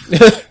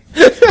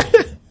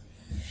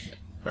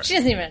 She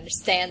doesn't even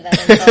understand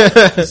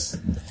that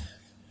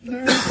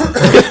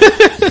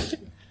insult.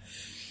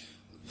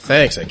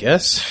 Thanks, I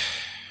guess.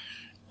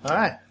 All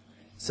right.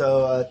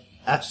 So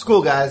after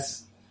school,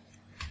 guys,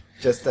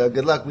 just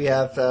good luck. We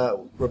have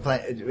we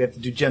have to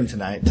do gym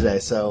today.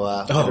 So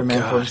every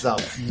man for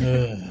himself.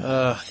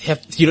 They're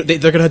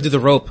gonna do the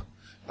rope.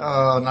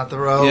 Oh, not the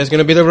rope. Yeah, it's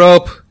gonna be the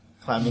rope.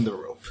 Climbing the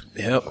rope.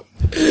 Yep.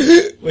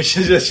 Which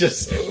is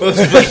just most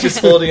of us just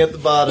holding at the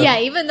bottom. Yeah,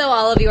 even though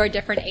all of you are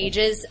different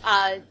ages,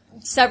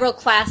 several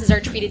classes are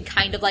treated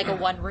kind of like a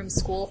one-room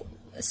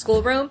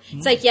schoolroom.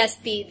 It's like, yes,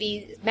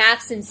 the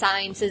maths and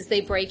sciences,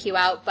 they break you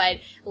out, but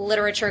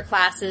literature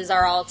classes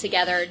are all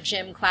together.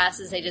 Gym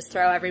classes, they just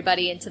throw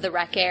everybody into the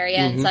rec area.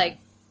 And it's like,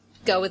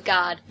 go with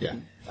God. Yeah.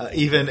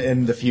 Even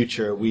in the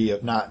future, we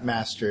have not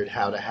mastered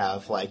how to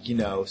have,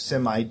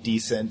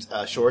 semi-decent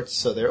shorts,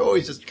 so they're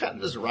always just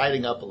kind of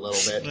riding up a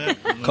little bit.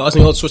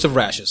 Causing all sorts of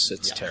rashes.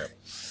 It's terrible.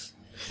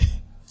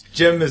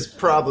 Gym is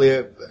probably,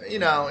 right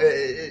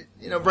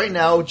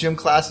now gym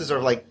classes are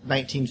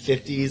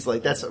 1950s.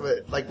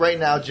 Right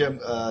now gym,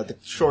 the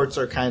shorts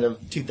are kind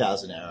of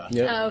 2000 era.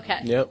 Yep. Oh, okay.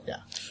 Yep. Yeah.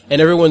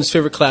 And everyone's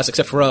favorite class,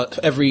 except for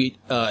every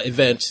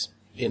event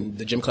in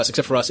the gym class,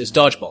 except for us, is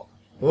dodgeball.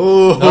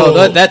 Ooh.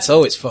 Oh, that's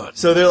always fun.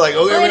 So they're like,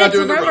 okay, Well, we're not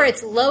doing remember, the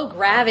it's low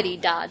gravity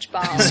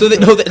dodgeball. So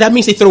that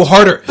means they throw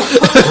harder.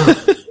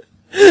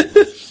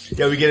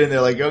 Yeah, we get in there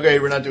like, okay,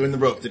 we're not doing the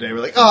rope today. We're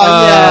like,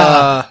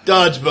 yeah,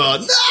 dodgeball.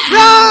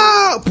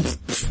 No!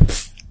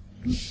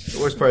 The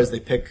worst part is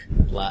they pick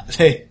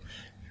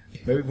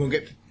Maybe we'll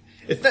get.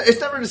 It's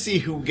never to see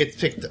who gets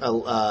picked.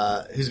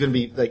 Who's going to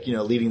be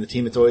leading the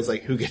team. It's always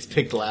like who gets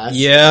picked last.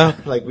 Yeah.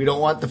 Like we don't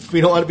want to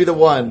be the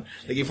one.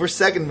 Like if we're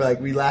second,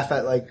 we laugh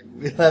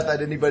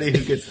at anybody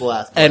who gets the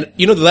last. And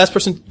the last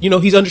person,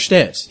 he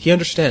understands. He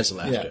understands the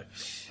laughter. Yeah.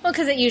 Well,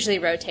 because it usually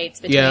rotates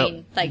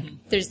between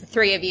there's the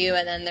three of you,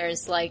 and then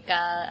there's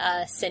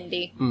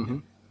Cindy. Mm-hmm.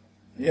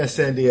 Yeah,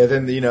 Cindy, and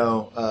then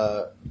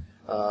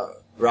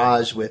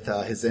Raj with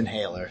his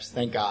inhalers.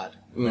 Thank God.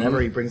 Whenever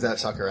he brings that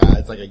sucker out,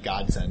 it's like a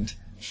godsend.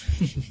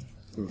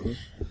 All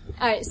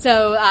right.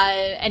 So,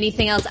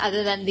 anything else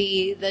other than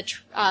the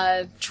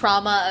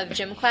trauma of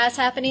gym class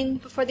happening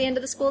before the end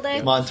of the school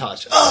day?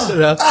 Montage.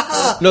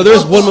 No, there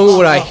was one moment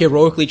where I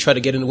heroically tried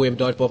to get in the way of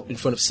dodgeball in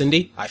front of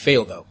Cindy. I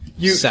failed though.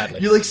 Sadly.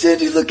 You're like,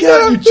 Cindy, look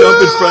out! You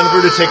jump in front of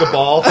her to take a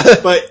ball,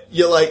 but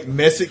you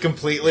miss it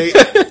completely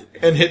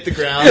and hit the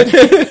ground, and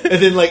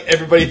then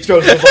everybody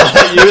throws the ball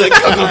at you,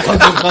 clunk,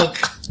 clunk, clunk, clunk.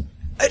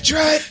 I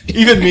tried.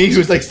 Even me,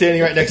 who's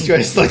standing right next to you, I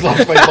just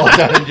locked my ball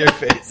down into your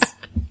face.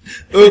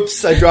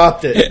 Oops, I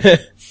dropped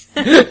it.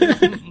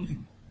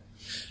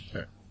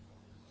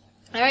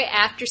 All right.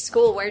 After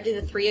school, where do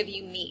the three of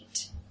you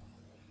meet?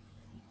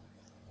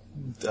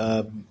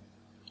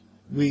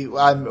 We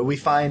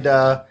find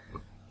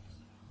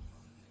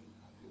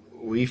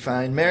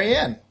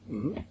Marianne.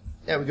 Mm-hmm.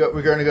 Yeah,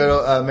 we're going to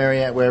go to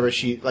Marianne wherever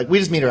she we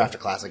just meet her after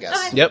class, I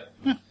guess. Okay. Yep.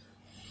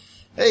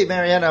 Hey,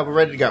 Marianne, we're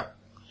ready to go.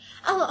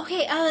 Oh,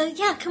 okay.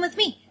 Yeah, come with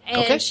me.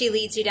 And Okay. she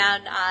leads you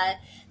down.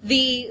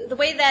 The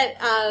way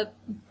that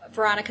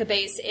Veronica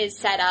Base is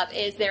set up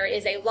is there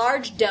is a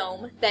large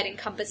dome that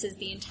encompasses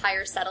the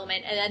entire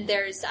settlement, and then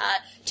there's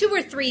 2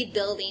 or 3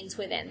 buildings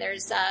within.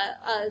 There's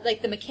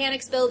the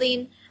mechanics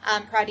building.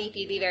 Pradeep,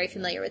 you'd be very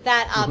familiar with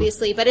that,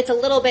 obviously, but it's a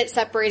little bit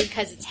separated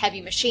because it's heavy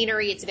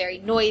machinery. It's very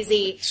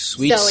noisy.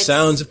 Sweet so it's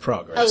sounds of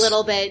progress. A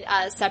little bit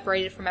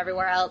separated from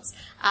everywhere else.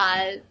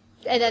 And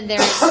then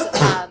there's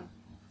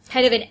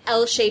kind of an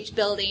L-shaped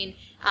building.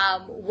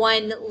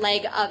 One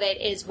leg of it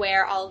is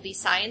where all of the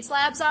science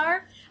labs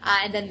are,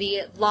 and then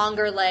the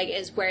longer leg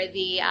is where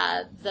the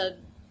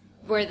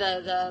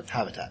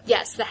Habitat.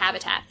 Yes, the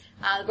habitat,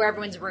 where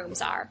everyone's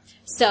rooms are.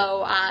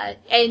 So,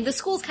 and the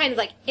school's kind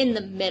of in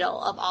the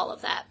middle of all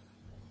of that.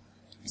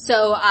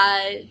 So,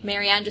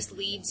 Marianne just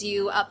leads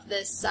you up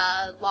this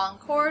long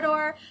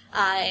corridor,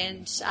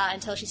 and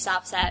until she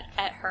stops at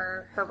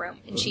her room,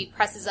 and she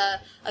presses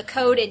a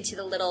code into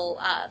the little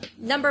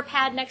number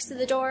pad next to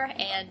the door,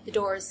 and the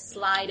doors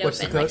slide What's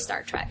the open code? like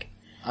Star Trek.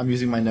 I'm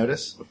using my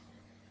notice.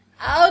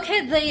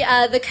 Okay,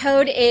 the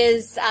code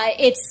is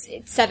it's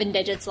 7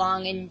 digits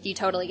long, and you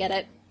totally get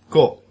it.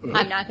 Cool.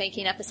 I'm not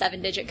making up a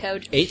 7-digit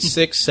code.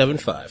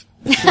 8675.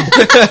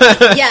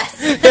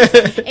 Yes.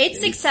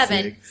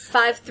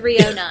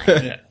 867-5309.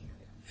 Yeah.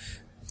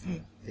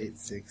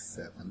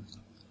 867.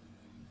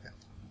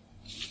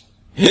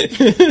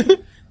 Yeah.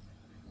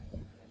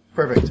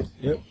 Perfect.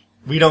 Yep.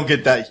 We don't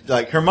get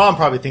that. Her mom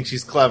probably thinks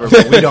she's clever,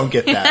 but we don't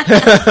get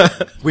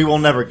that. We will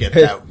never get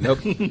that.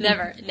 Nope.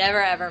 Never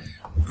ever.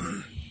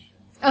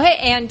 Okay,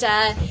 and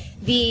that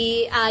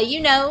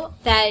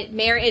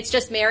it's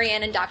just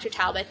Marianne and Dr.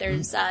 Talbot.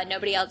 There's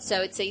nobody else,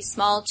 so it's a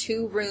small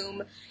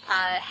 2-room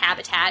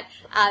habitat.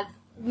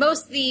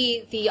 Most of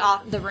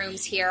the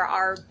rooms here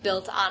are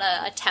built on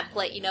a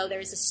template.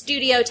 There's a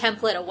studio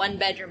template, a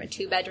 1-bedroom, a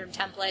 2-bedroom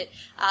template,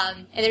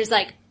 and there's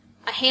a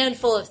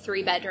handful of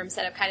 3 bedrooms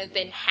that have kind of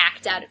been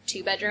hacked out of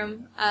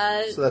 2-bedroom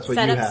So that's what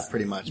setups. you have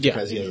pretty much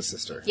because he has a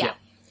sister. Yeah.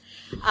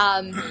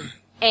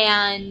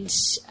 And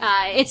it's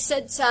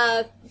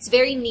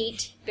very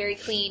neat, very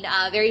clean,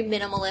 very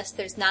minimalist.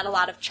 There's not a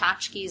lot of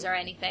tchotchkes or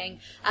anything.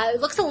 It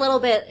looks a little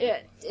bit.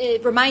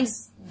 It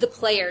reminds the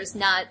players,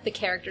 not the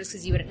characters,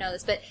 because you wouldn't know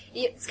this, but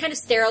it's kind of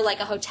sterile, like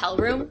a hotel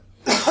room.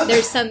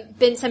 There's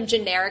been some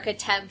generic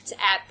attempt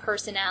at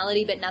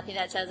personality, but nothing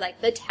that says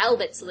the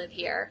Talbots live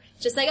here.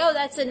 Just oh,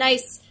 that's a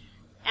nice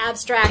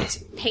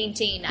abstract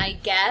painting, I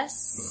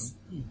guess.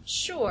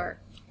 Sure.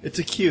 It's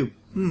a cube.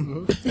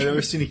 I've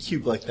never seen a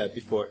cube like that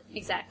before.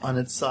 Exactly. On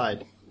its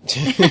side.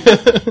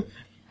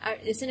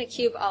 Isn't a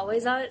cube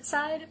always on its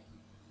side?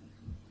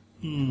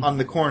 On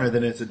the corner,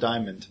 then it's a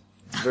diamond.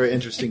 Very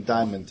interesting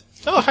diamond.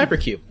 Oh,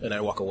 hypercube. And I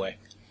walk away.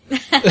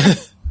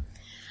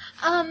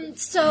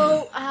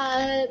 So,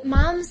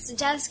 Mom's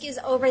desk is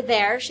over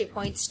there. She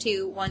points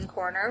to one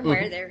corner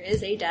where there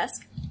is a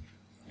desk.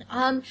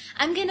 I'm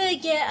gonna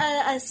get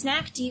a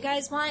snack. Do you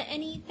guys want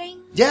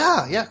anything?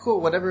 Yeah, cool.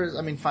 Whatever.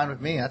 Fine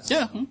with me. That's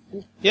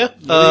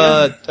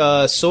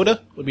Yeah.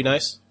 Soda would be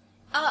nice.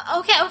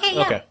 Okay,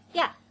 yeah. Okay.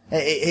 Yeah.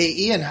 Hey,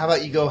 Ian, how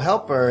about you go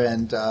help her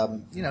and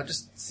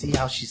just see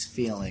how she's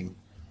feeling.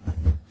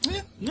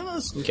 Yeah, no,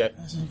 that's Okay.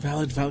 a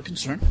valid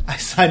concern.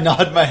 I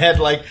nod my head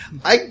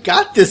I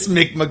got this,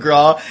 Mick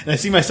McGraw, and I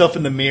see myself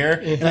in the mirror,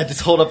 and I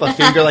just hold up a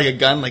finger like a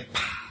gun,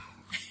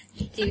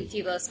 Do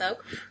you blow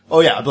smoke?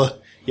 oh yeah,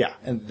 yeah,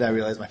 and then I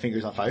realize my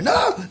finger's on fire.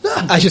 No!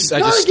 I just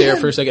stare again.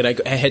 for a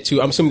second. I head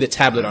to, I'm assuming the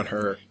tablet on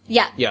her.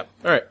 Yeah. Yeah.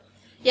 All right.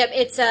 Yep,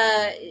 it's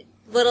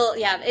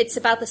it's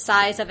about the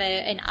size of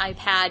an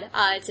iPad.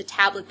 It's a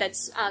tablet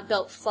that's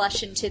built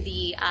flush into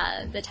the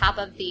top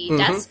of the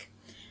desk.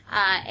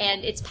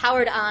 And it's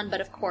powered on,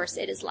 but of course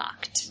it is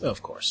locked.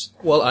 Of course.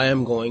 Well, I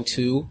am going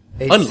to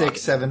unlock it.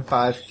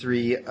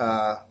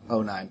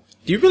 8675309.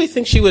 Do you really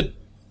think she would...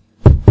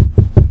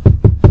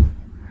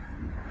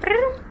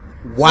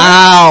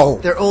 Wow!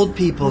 They're old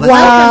people. Wow!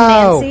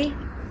 Welcome, Nancy.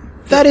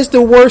 That is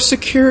the worst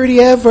security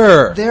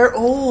ever. They're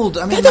old.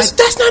 I mean, That's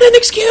not an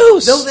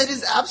excuse. No, that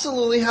is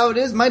absolutely how it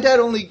is. My dad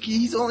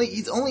he's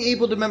only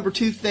able to remember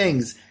two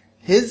things.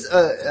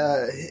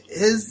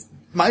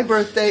 My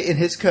birthday and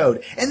his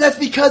code. And that's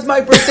because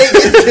my birthday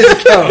is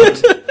his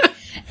code.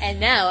 And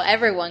now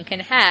everyone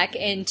can hack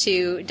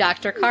into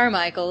Dr.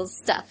 Carmichael's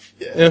stuff.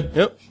 Yeah,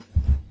 yep.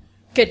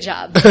 Good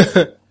job.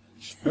 All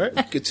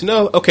right, good to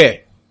know.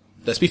 Okay,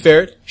 let's be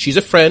fair. She's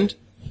a friend.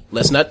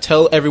 Let's not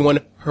tell everyone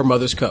her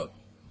mother's code.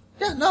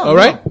 Yeah, no. All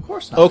right? No, of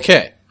course not.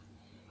 Okay.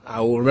 I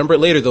will remember it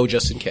later, though,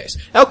 just in case.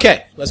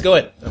 Okay, let's go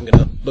in. I'm going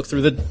to look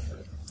through the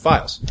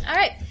files. All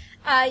right.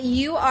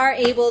 You are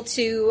able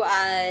to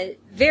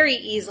very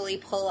easily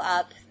pull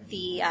up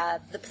the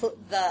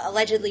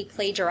allegedly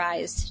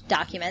plagiarized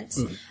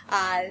documents.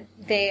 And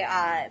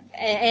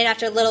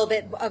after a little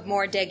bit of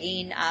more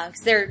digging, because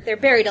they're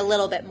buried a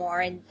little bit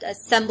more in a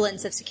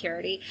semblance of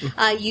security,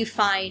 you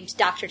find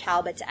Dr.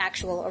 Talbot's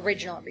actual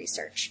original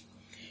research.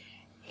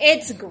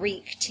 It's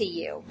Greek to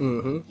you.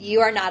 Mm-hmm.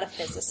 You are not a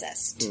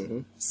physicist.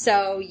 Mm-hmm.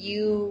 So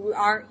you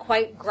aren't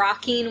quite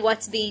grokking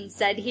what's being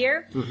said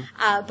here.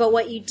 Mm-hmm. But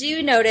what you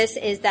do notice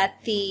is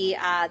that the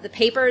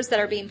papers that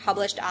are being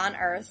published on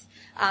Earth,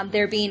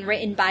 they're being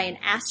written by an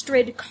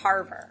Astrid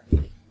Carver.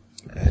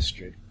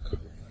 Astrid Carver.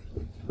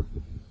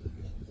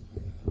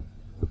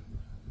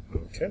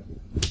 Okay.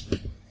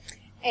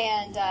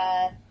 And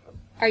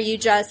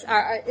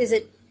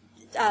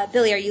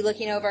Billy, are you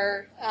looking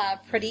over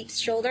Pradeep's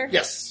shoulder?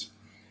 Yes.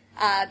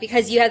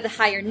 Because you have the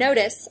higher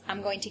notice,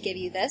 I'm going to give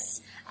you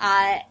this.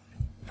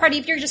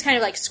 Pradeep, you're just kind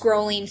of like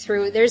scrolling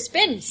through. There's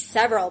been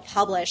several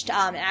published.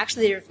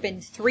 Actually, there have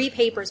been 3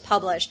 papers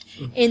published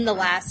in the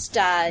last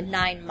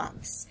 9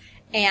 months.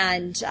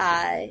 And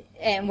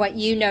what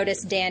you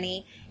notice,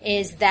 Danny,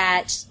 is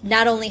that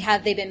not only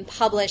have they been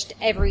published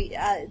 3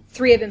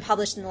 have been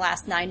published in the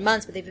last 9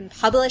 months, but they've been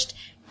published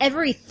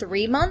every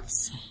 3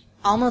 months,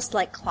 almost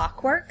like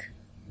clockwork.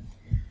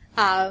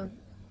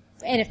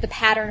 And if the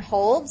pattern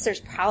holds,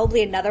 there's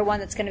probably another one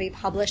that's going to be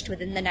published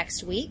within the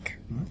next week.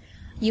 Mm-hmm.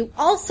 You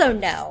also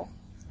know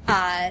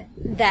that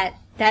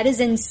is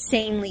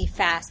insanely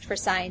fast for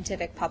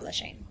scientific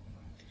publishing.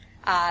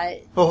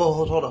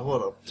 Hold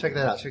on. Check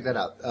that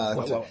out.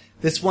 What?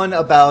 This one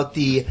about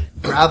the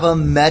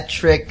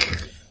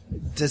gravimetric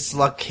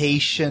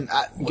dislocation.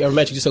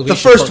 The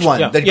first one,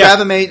 yeah. the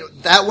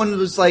gravimetric. That one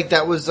was 9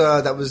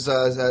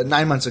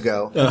 months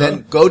ago. And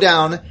then go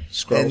down,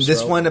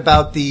 this one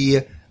about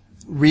the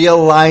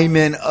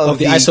realignment of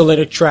the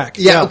isolated track.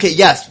 Yeah, okay,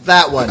 yes,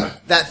 that one.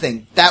 That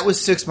thing. That was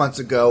 6 months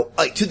ago.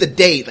 Like, to the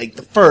date, like,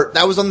 the first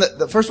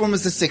one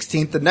was the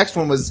 16th, the next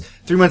one was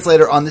 3 months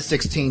later on the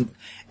 16th,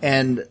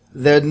 and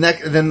then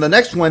the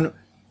next one,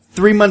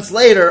 3 months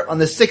later on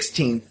the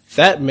 16th.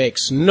 That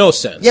makes no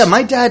sense. Yeah,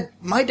 my dad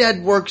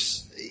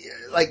works,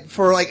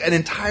 for an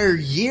entire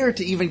year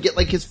to even get,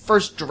 his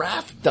first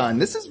draft done.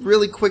 This is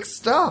really quick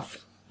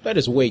stuff. That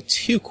is way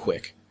too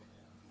quick.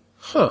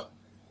 Huh.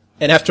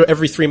 And after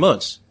every 3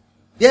 months.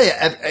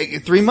 Yeah,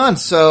 3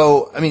 months.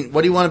 So, I mean,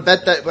 what do you want to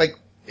bet that,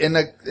 in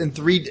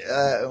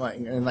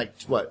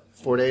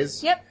 4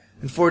 days? Yep.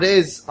 In 4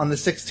 days, on the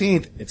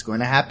 16th, it's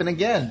going to happen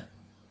again.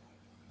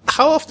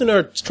 How often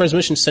are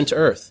transmissions sent to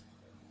Earth?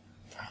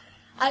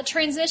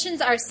 Transmissions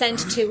are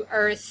sent to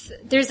Earth.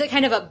 There's a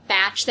kind of a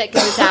batch that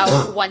goes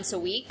out once a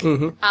week.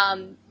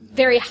 Mm-hmm.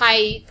 Very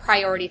high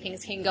priority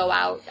things can go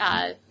out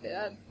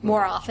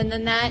more often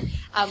than that.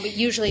 But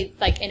usually,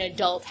 an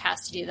adult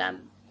has to do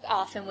them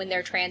often when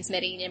they're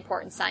transmitting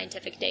important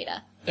scientific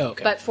data.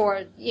 Okay. But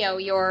for,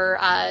 your,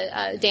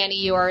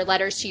 Danny, your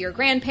letters to your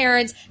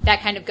grandparents, that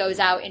kind of goes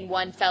out in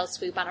one fell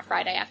swoop on a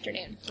Friday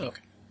afternoon.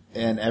 Okay.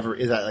 And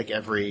is that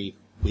every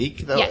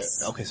week though?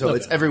 Yes. Okay, so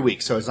it's every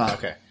week, so it's not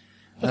okay.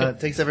 It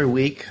takes every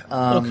week.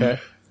 Okay.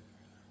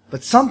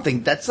 But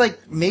something, that's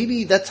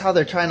maybe that's how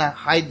they're trying to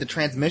hide the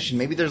transmission.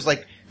 Maybe there's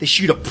they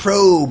shoot a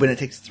probe and it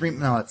takes 3,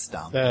 no, it's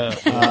dumb.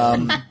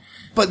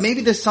 But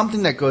maybe there's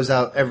something that goes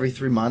out every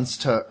 3 months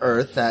to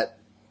Earth that...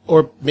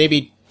 Or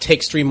maybe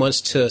takes 3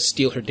 months to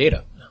steal her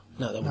data.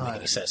 No, that wouldn't make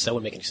any sense. That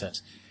wouldn't make any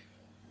sense.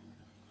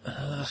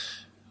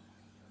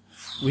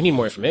 We need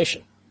more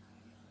information.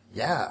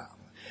 Yeah.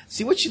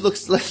 See what she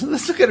looks like.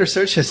 Let's look at her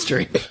search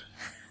history.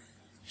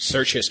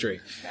 Search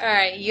history. All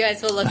right, you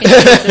guys will look into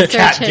the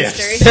search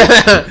history.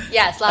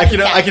 Yes, lots of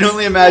cats. I can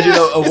only imagine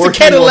a working it's a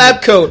cat in woman.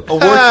 Lab coat. A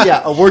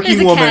working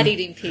There's a woman. cat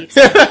eating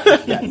pizza.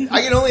 Yeah,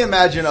 I can only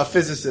imagine a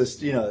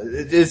physicist.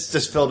 It's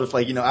just filled with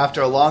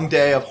after a long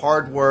day of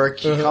hard work,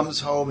 he comes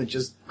home and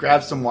just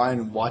grabs some wine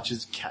and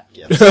watches cat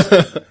gifts,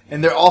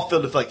 and they're all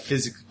filled with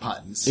physics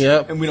puns.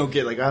 Yeah, and we don't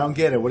get I don't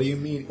get it. What do you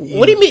mean?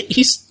 What do you mean?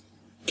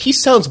 He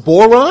sounds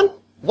boron?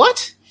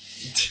 What?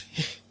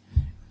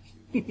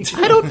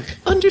 I don't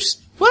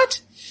understand.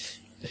 What?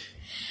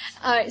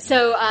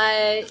 So,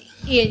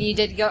 Ian, you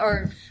did go,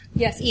 or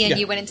yes, Ian, Yeah.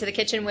 you went into the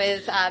kitchen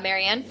with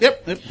Marianne.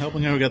 Yep,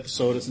 helping her get the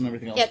sodas and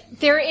everything else. Yep,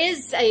 there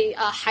is a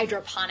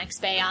hydroponics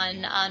bay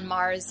on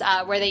Mars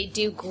where they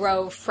do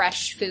grow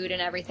fresh food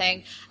and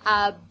everything.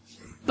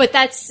 But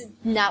that's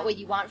not what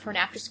you want for an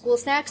after-school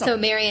snack. So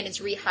Marianne is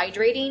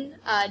rehydrating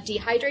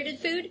dehydrated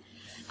food.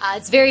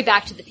 It's very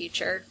Back to the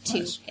Future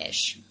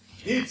 2-ish.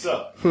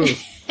 Pizza.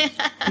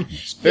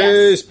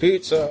 Space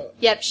pizza.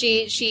 Yep,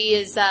 she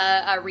is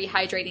a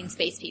rehydrating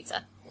space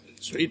pizza.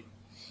 Sweet.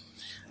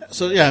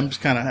 So yeah, I'm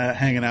just kind of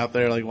hanging out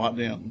there, like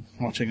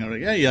watching her.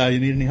 Like, yeah. You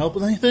need any help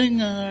with anything?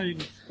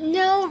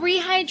 No,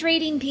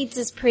 rehydrating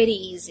pizza's pretty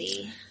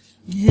easy.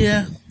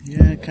 Yeah,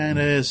 kind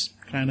of is.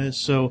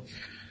 So,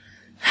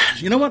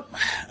 you know what?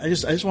 I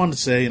just wanted to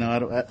say, I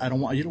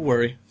don't want you to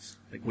worry.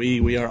 Like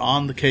we are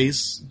on the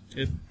case,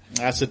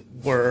 as it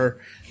were.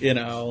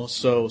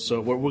 So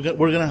we're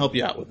gonna help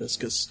you out with this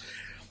because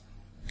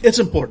it's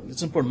important.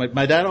 It's important.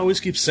 My dad always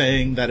keeps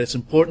saying that it's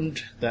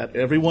important that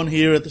everyone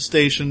here at the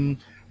station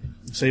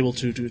is able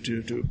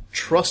to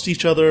trust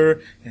each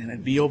other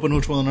and be open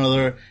with one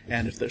another.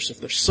 And if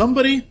there's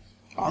somebody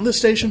on the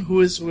station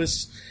who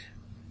is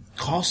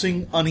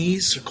causing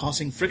unease or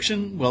causing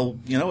friction, well,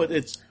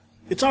 it's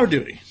our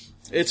duty.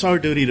 It's our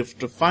duty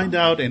to find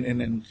out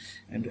and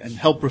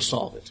help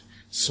resolve it.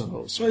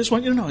 So I just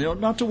want you to know,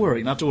 not to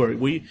worry.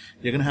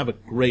 You're gonna have a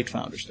great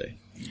Founders Day.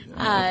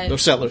 Or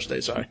Settlers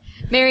Day, sorry.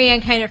 Marianne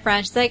kind of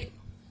frowned. She's like,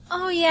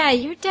 Oh yeah,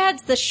 your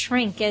dad's the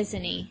shrink,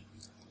 isn't he?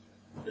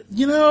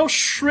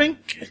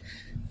 Shrink.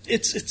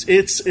 It's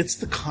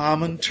the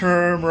common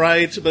term,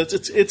 right? But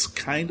it's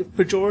kind of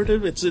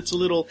pejorative. It's a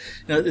little,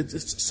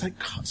 it's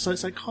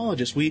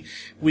psychologists. We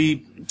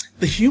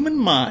the human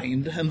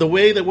mind and the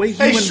way humans.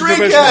 Hey,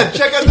 shrinkhead!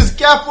 Check out this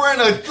Gap wearing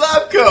a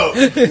lab coat.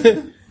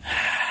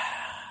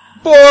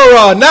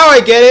 Boron, now I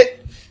get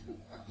it.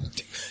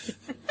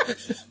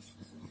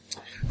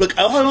 Look,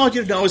 all I want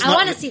you to know is I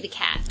want to see the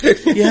cat.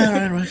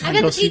 Yeah, right. I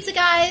got the pizza,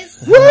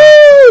 guys.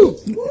 Woo!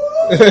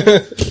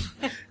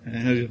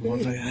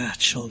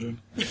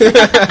 Children.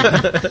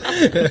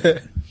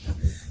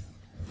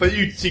 But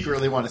you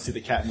secretly want to see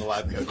the cat in the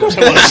lab coat. Of course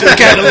I want to see the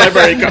cat in the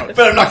library coat.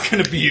 But I'm not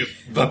going to be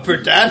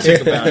pedantic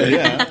about it.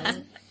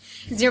 Yeah.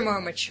 because you're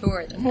more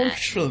mature than that.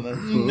 Sure,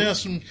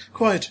 yes,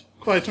 quite.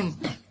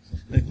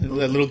 That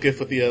little gif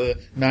with the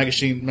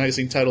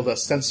magazine titled "A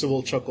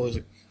Sensible Chuckle" is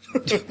like.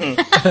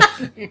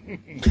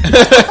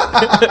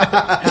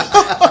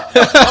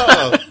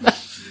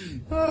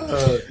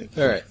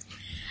 All right.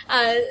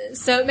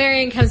 So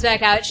Marion comes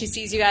back out. She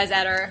sees you guys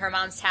at her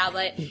mom's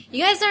tablet.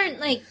 You guys aren't,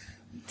 like,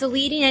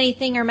 deleting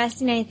anything or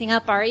messing anything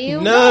up, are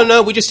you?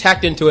 No, we just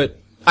hacked into it.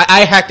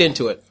 I hacked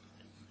into it.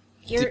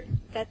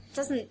 That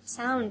doesn't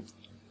sound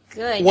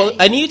good. Well,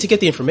 I needed to get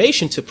the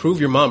information to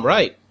prove your mom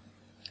right.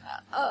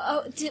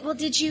 Did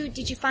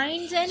you find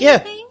anything?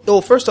 Yeah.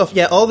 Well, first off,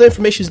 all the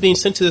information is being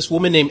sent to this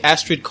woman named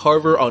Astrid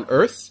Carver on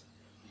Earth.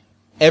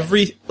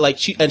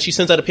 She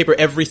sends out a paper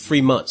every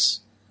 3 months.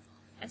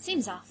 That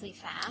seems awfully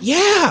fast.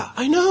 Yeah,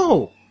 I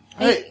know.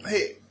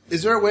 Hey,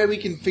 is there a way we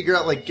can figure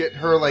out, like, get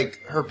her, like,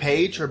 her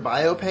page, her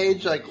bio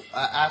page, like,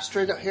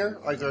 Astrid here?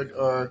 Like,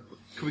 or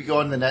could we go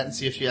on the net and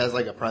see if she has,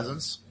 like, a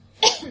presence?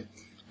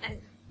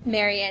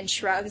 Marianne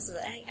shrugs.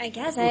 I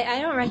guess.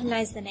 I don't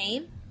recognize the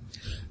name.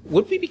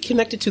 Would we be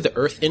connected to the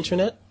Earth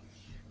internet?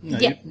 No,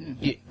 Yeah.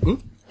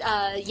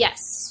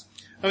 Yes.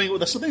 I mean,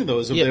 that's the thing, though,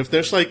 is if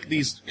there's, like,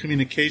 these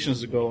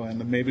communications to go in,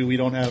 then maybe we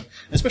don't have,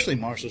 especially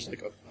Mars, there's,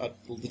 like, a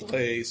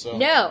delay, so...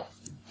 No,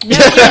 you're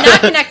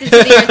not connected to the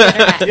Earth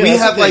internet. Yeah, We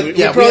that's have, the thing. like-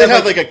 we yeah, probably we have,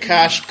 have, like, a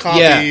cached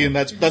copy, and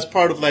that's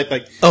part of, like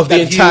of the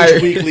that entire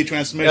huge weekly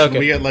transmission. Okay.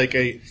 We get, like,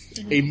 a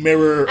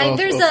mirror of...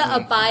 There's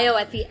a bio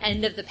at the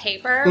end of the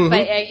paper,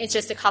 but it's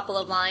just a couple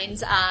of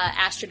lines.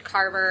 Astrid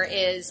Carver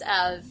is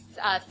a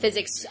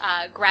physics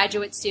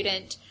graduate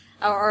student,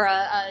 or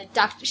a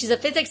doctor. She's a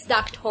physics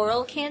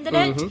doctoral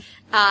candidate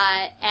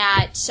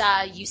at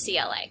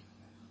UCLA.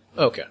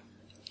 Okay.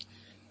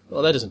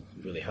 Well, that doesn't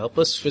really help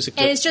us. Physics.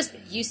 And it's just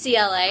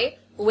UCLA,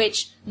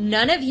 which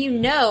none of you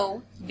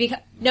know.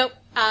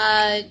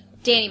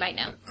 Danny might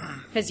know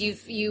because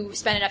you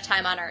spent enough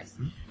time on Earth.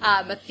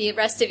 But the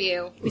rest of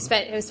you who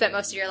spent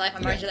most of your life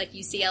on Mars, you're like,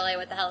 UCLA.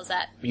 What the hell is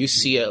that?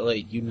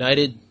 UCLA,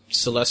 United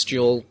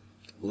Celestial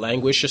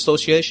Language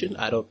Association.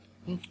 I don't.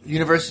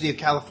 University of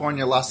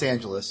California, Los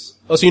Angeles.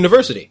 Oh, it's a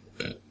university.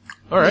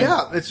 All right.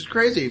 Yeah, it's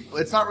crazy.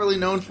 It's not really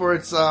known for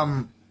its,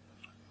 I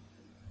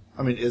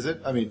mean, is it?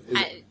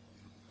 It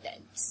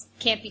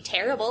can't be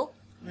terrible.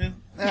 Yeah.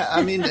 Yeah,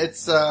 I mean,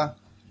 it's, Do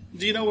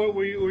you know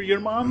where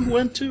your mom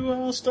went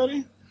to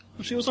study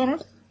when she was on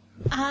Earth?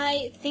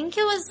 I think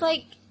it was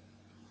like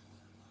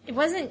it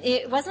wasn't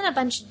a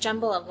bunch of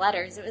jumble of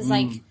letters. It was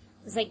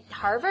like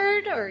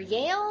Harvard or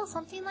Yale,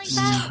 something like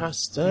that.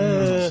 Trust.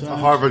 a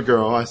Harvard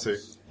girl, I see.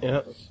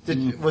 Yeah. Did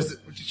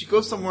you go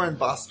somewhere in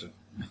Boston?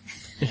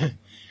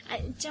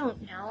 I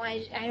don't know.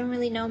 I don't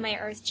really know my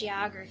Earth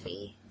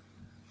geography.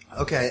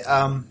 Okay,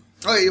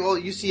 Okay, well,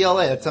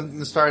 UCLA, that's something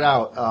to start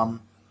out.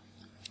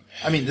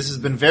 I mean, this has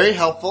been very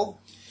helpful.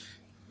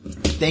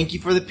 Thank you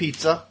for the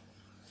pizza.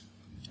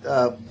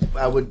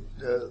 I would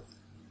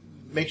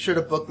make sure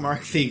to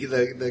bookmark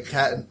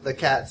the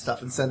cat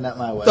stuff and send that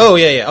my way. Oh,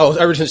 yeah. Oh,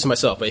 I returned it to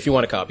myself, but if you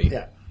want a copy.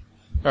 Yeah.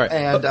 All right.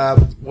 And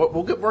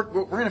we're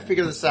going to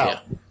figure this out.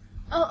 Yeah.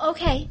 Oh,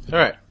 okay. All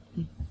right.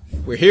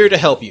 We're here to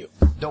help you.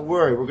 Don't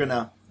worry, we're going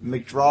to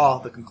draw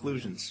the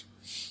conclusions.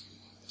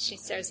 She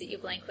stares at you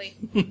blankly.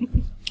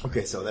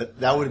 Okay, so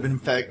that would have been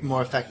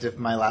more effective if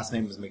my last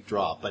name was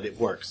McDraw, but it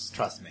works.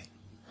 Trust me.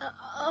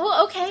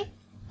 Oh, okay.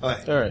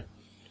 Okay. All right.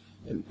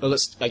 And, well,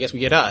 I guess we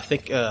get out. I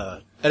think,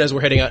 and as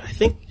we're heading out, I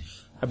think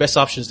our best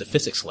option is the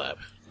physics lab.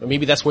 Or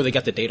maybe that's where they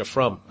got the data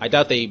from. I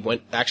doubt they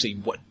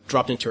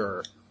dropped into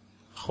her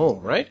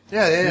home, right?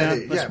 Yeah.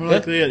 That's more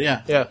likely it,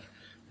 yeah. Yeah.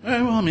 All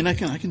right, well, I mean, I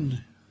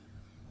can...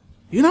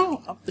 You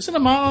know, isn't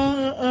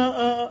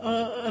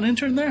Amala an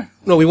intern there?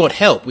 No, we want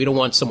help. We don't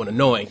want someone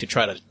annoying to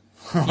try to,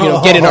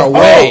 get in our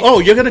way. Oh,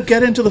 you're going to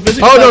get into the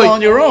physics Oh, lab no.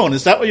 on your own.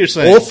 Is that what you're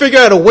saying? We'll figure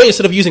out a way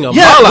instead of using a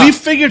Yeah, mala. we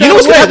figured you know out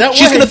what's a way, gonna that happen?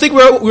 She's way. going to think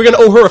we're going to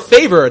owe her a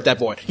favor at that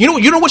point. You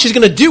know what she's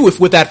going to do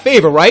with that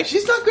favor, right?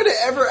 She's not going to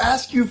ever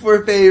ask you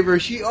for a favor.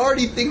 She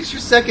already thinks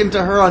you're second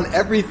to her on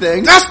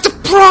everything. That's the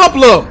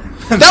problem.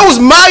 That was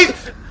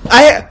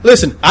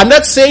listen, I'm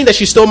not saying that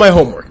she stole my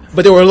homework,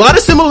 but there were a lot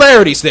of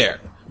similarities there.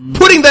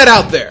 Putting that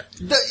out there.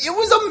 It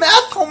was a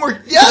math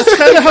homework. Yes, That's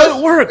kind of how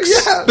it works.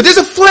 Yeah. But there's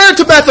a flair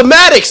to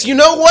mathematics. You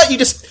know what?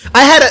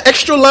 I had an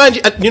extra line.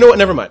 You know what?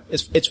 Never mind.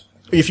 It's,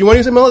 if you want to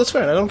use Amala, that's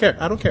fine. I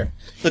don't care.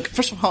 Look,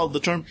 first of all,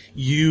 the term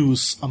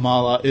use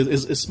Amala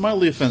is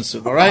mildly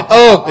offensive, all right?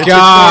 Oh,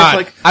 God.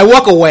 It's like, I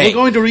walk away. we're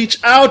going to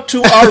reach out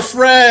to our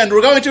friend.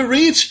 We're going to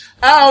reach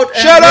out and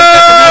Shut make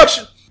up! a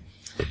connection.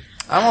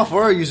 I'm all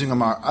for using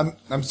Amara.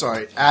 I'm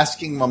sorry,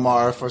 asking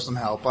Mamara for some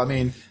help. I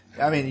mean,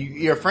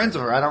 you're friends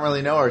with her. I don't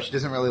really know her. She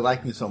doesn't really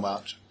like me so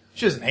much.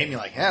 She doesn't hate me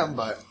like him,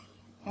 but...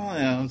 Oh,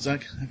 yeah, I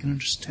can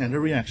understand her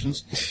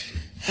reactions.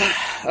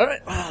 All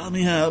right, well,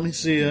 let me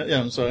see.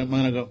 I'm sorry, I'm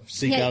going to go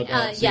seek out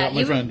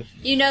my friend.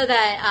 You know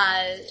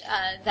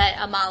that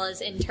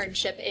Amala's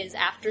internship is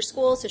after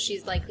school, so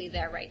she's likely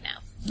there right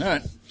now. All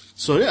right.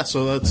 So let's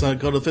go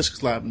to the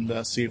physics lab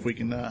and see if we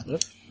can...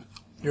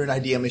 You're an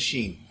idea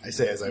machine, I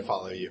say as I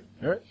follow you.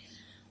 All right.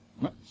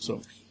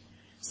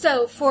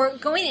 So for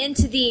going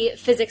into the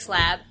physics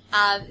lab,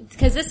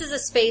 because this is a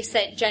space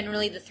that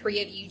generally the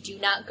three of you do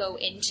not go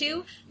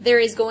into, there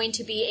is going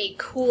to be a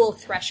cool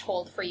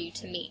threshold for you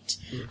to meet.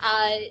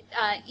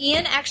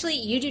 Ian, actually,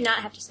 you do not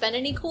have to spend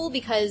any cool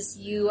because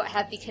you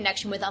have the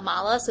connection with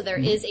Amala, so there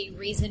is a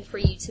reason for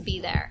you to be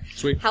there.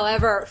 Sweet.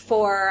 However,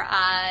 for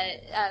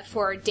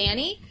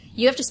Danny,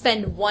 you have to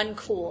spend 1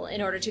 cool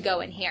in order to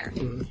go in here.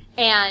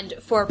 And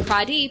for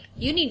Pradeep,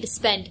 you need to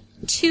spend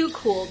 2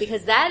 cool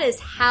because that is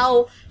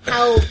how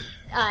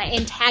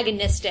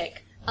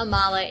antagonistic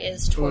Amala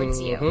is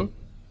towards you.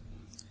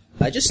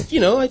 I just,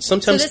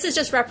 sometimes... So this is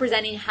just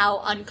representing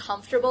how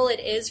uncomfortable it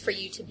is for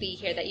you to be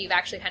here, that you've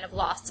actually kind of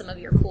lost some of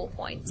your cool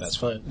points. That's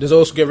fine. Does it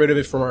also get rid of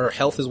it from our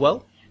health as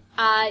well?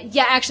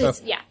 Yeah, actually,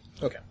 yeah.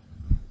 Okay.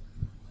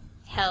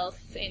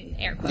 Health in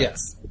air quotes.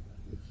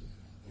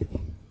 Yeah.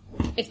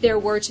 If there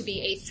were to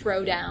be a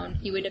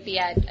throwdown, you would be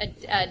at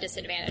a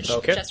disadvantage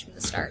just from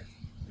the start.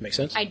 Makes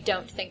sense. I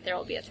don't think there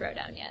will be a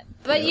throwdown yet.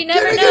 But you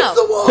never know.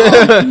 The wall!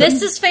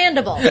 This is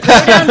fandible.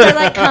 Throwdowns are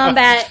like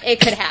combat.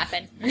 It could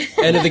happen.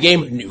 End of the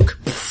game, nuke.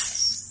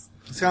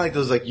 It's kind of like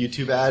those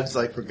YouTube ads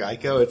for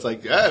Geico. It's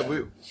like,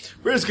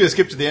 we're just going to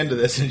skip to the end of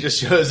this, and it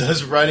just shows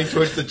us running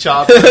towards the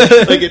chopper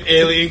like an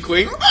alien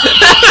queen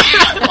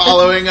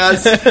following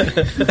us.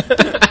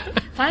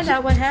 Find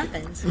out what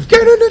happens.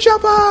 Get in the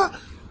chopper!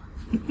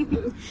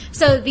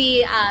 So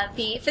the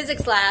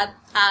physics lab,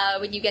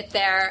 when you get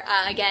there,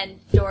 again,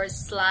 doors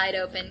slide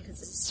open because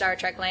this is Star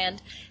Trek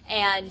land,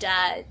 and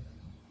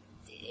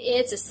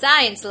it's a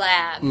science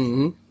lab.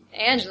 Mm-hmm.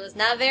 Angela's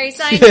not very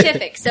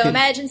scientific, so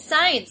imagine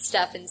science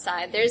stuff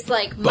inside. There's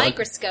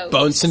microscopes,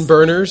 Bunsen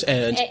burners,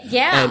 and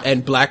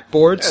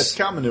blackboards. Yeah, it's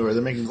cow manure.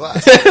 They're making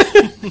glass.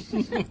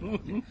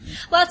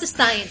 Lots of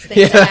science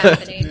things are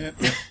happening.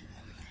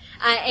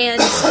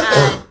 And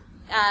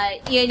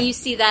you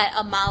see that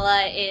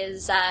Amala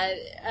is,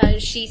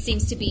 she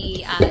seems to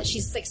be,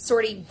 she's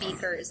sorting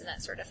beakers and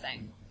that sort of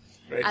thing.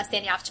 Right.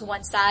 Standing off to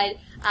one side.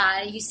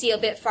 You see a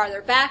bit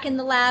farther back in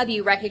the lab,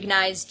 you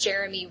recognize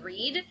Jeremy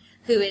Reed,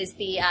 who is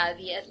the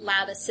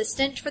lab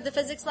assistant for the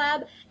physics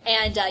lab.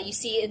 And, you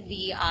see in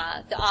the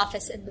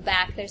office in the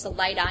back, there's a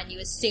light on. You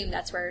assume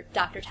that's where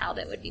Dr.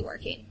 Talbot would be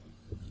working.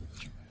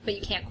 But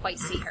you can't quite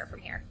see her from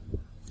here.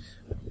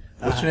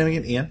 What's your name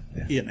again? Ian?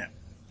 Yeah. Ian.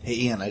 Hey,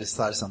 Ian, I just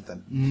thought of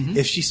something. Mm-hmm.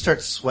 If she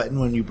starts sweating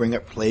when you bring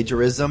up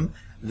plagiarism,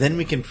 then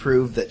we can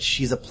prove that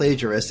she's a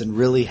plagiarist and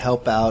really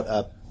help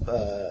out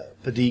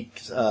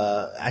Padik's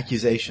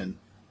accusation.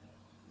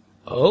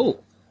 Oh.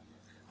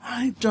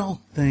 I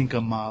don't think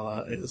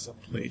Amala is a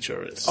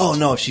plagiarist. Oh,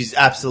 no, she's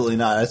absolutely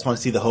not. I just want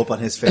to see the hope on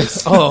his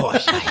face. Oh, I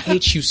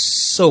hate you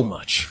so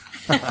much.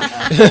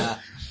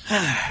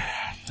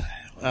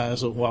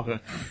 So Walker,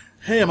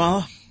 hey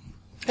Amala,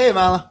 Hey,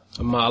 Mala.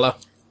 Amala.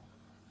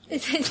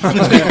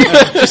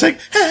 She's like,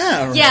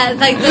 ah. Yeah,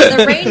 like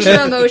the range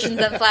of emotions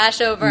that flash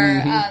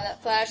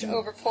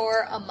over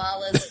poor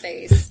Amala's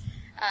face.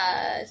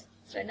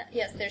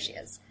 Yes, there she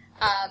is.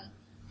 Hi.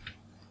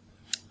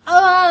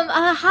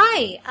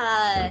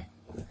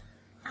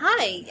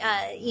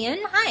 Hi, Ian.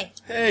 Hi.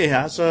 Hey,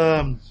 how's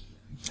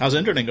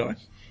interning going?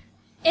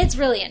 It's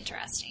really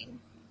interesting.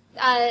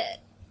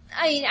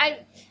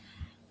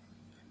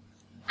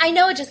 I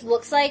know it just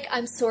looks like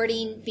I'm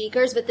sorting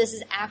beakers, but this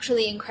is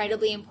actually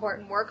incredibly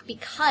important work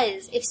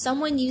because if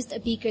someone used a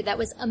beaker that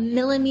was a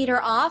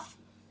millimeter off,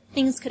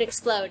 things could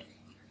explode.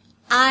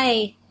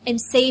 I am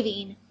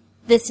saving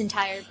this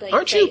entire base.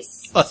 Aren't you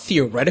a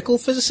theoretical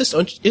physicist?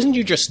 Isn't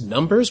you just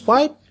numbers?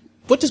 What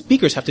does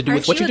beakers have to do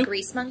with what you do? Aren't you a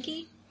grease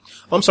monkey?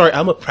 Oh, I'm sorry,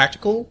 I'm a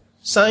practical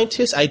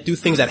scientist. I do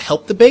things that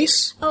help the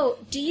base. Oh,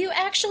 do you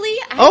actually?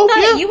 I Oh, thought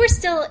yeah. you were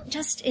still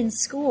just in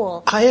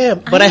school. I am,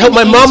 but I'm I help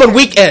my an mom on intern.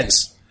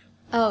 weekends.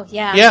 Oh,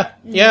 yeah.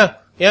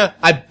 Yeah.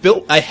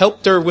 I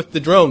helped her with the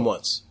drone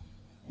once.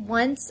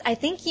 Once, I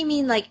think you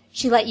mean like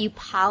she let you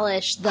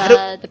polish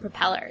I the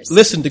propellers.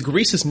 Listen, the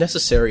grease is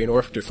necessary in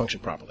order for it to function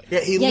properly.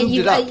 Yeah, he Yeah, lubed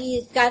it up.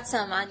 you got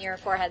some on your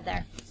forehead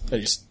there. I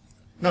just,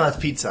 No, that's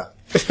pizza.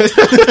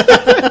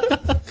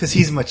 Because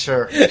he's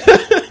mature.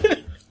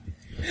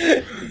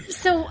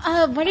 So,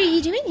 what are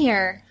you doing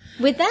here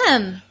with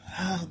them?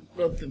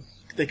 Well,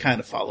 they kind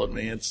of followed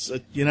me. It's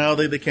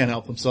they can't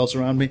help themselves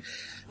around me.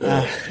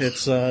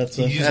 It's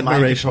He used mind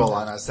admiration. control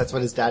on us. That's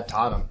what his dad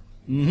taught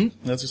him.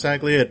 That's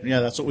exactly it. Yeah,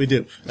 that's what we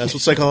do. That's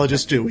what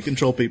psychologists do. We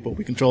control people.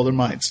 We control their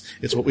minds.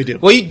 It's what we do.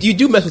 well, you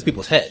do mess with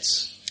people's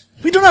heads.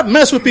 We do not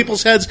mess with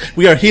people's heads.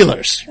 We are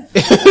healers.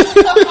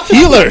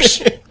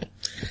 Healers.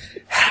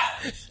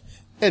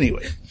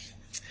 Anyway.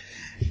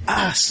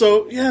 I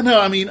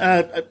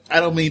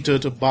don't mean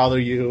to bother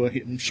you.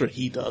 I'm sure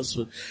he does,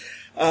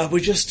 but we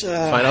just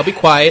Fine, I'll be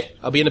quiet.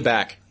 I'll be in the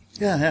back.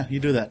 Yeah, you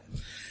do that.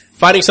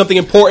 Finding something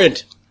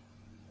important.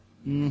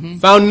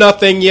 Found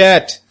nothing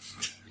yet.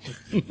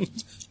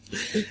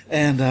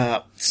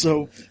 And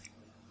so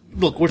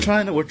look, we're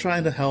trying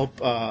to help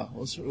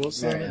what's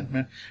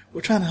that?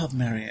 We're trying to help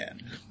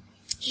Marianne.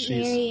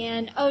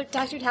 Marianne. Oh,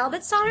 Dr.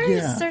 Talbot's daughter?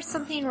 Yeah. Is there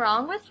something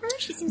wrong with her?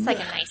 She seems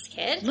like a nice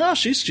kid. No,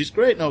 she's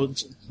great. No,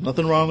 it's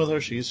nothing wrong with her.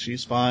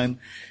 She's fine.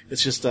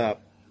 It's just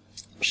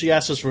she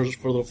asked us for a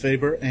little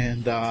favor,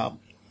 and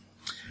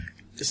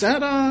is that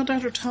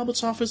Dr.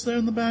 Talbot's office there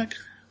in the back?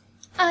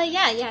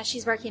 Yeah,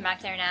 she's working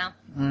back there now.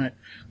 All right.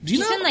 Do you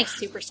She's know? been, like,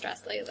 super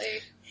stressed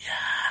lately.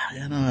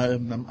 Yeah,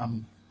 no,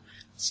 I'm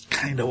it's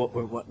kind of what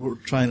we're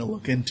trying to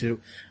look into.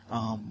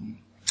 I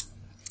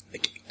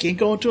can't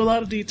go into a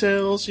lot of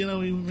details.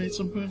 We made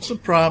some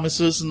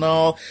promises and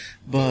all,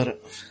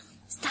 but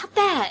Stop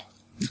that!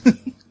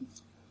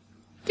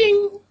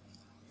 Ding.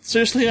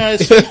 seriously,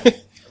 guys,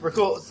 We're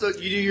cool. So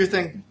you do your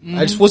thing.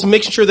 I just wasn't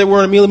making sure they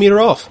weren't a millimeter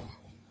off.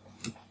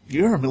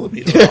 you're a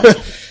millimeter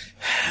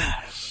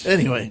off.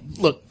 Anyway,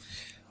 look,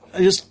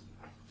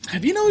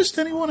 have you noticed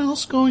anyone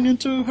else going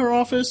into her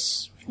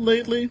office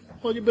lately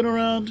while you've been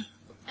around?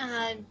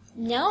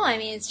 No, I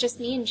mean, it's just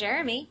me and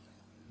Jeremy.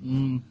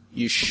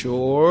 You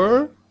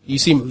sure? You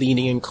seem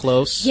leaning in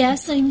close.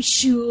 Yes, I'm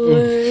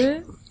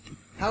sure.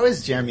 How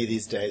is Jeremy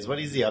these days? What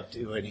is he up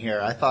to in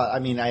here? I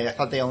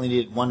thought they only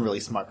needed one really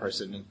smart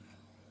person.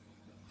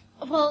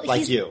 Well,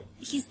 Like you.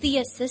 He's the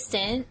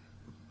assistant.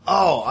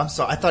 Oh, I'm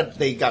sorry. I thought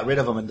they got rid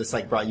of him and just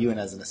brought you in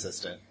as an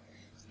assistant.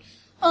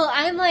 Well,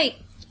 I'm,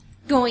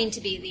 going to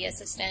be the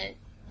assistant,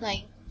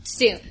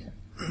 soon.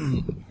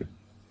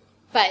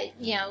 But,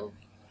 yeah,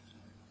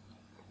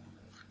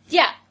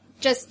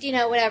 just,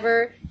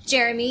 whatever.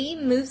 Jeremy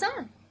moves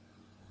on.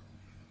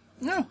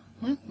 Yeah,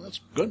 well, that's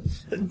good.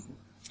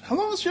 How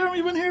long has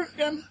Jeremy been here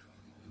again?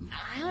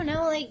 I don't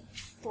know,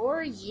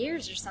 4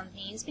 years or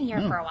something. He's been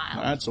here for a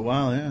while. That's a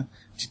while, yeah.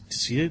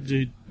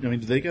 Do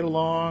they get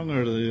along,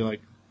 or do they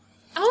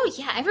Oh,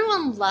 yeah,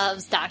 everyone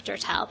loves Dr.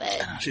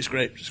 Talbot. She's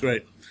great.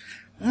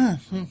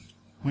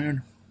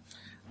 Weird.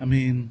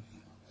 Kind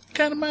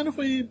of mind if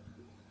we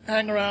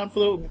hang around for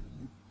the...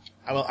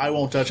 I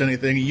won't touch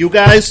anything. You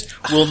guys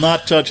will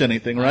not touch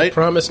anything, right?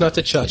 Promise not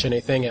to touch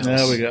anything else.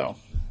 There we go.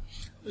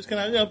 Just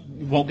gonna,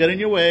 won't get in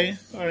your way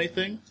or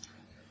anything.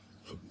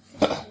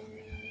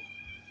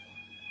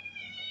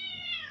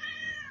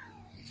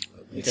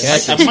 The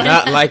cat is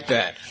not like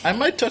that. I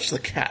might touch the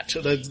cat.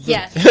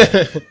 Yeah.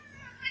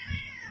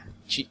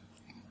 She,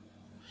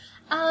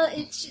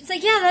 It's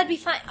yeah, that'd be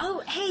fine.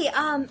 Oh, hey,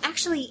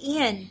 actually,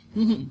 Ian.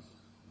 Mm-hmm.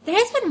 There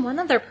has been one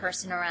other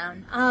person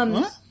around.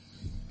 What?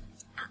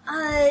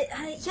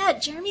 Yeah,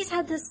 Jeremy's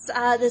had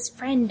this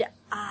friend,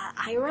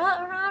 Ira,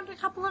 around a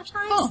couple of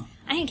times. Oh.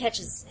 I didn't catch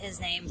his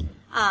name.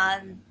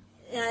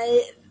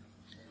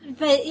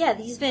 But yeah,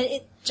 he's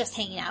been just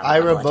hanging out.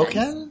 Ira a couple of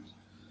times.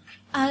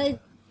 Bocan?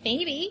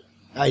 Maybe.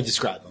 I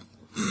describe him.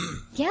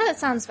 Yeah, that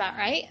sounds about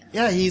right.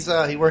 Yeah,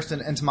 he works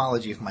in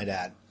entomology for my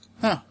dad.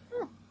 Huh.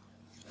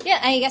 Yeah,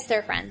 I guess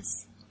they're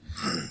friends.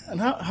 And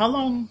how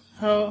long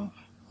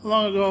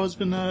ago has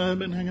been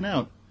hanging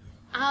out?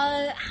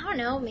 I don't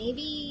know,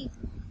 maybe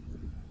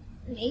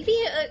maybe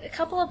a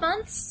couple of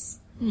months.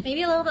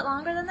 Maybe a little bit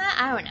longer than that.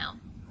 I don't know.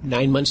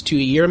 9 months to a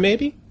year,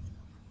 maybe?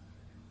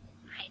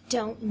 I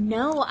don't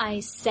know,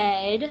 I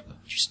said.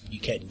 You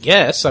can't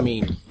guess. I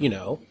mean,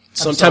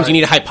 sometimes sorry. you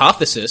need a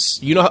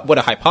hypothesis. You know what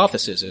a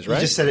hypothesis is, You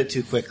right? just said it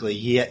too quickly.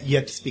 You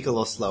have to speak a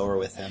little slower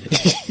with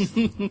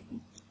him.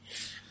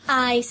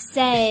 I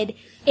said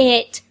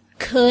it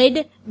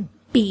could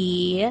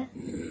be.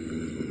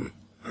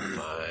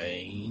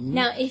 Fine.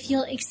 Now, if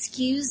you'll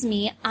excuse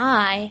me,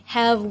 I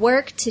have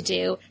work to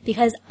do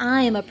because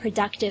I am a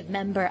productive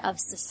member of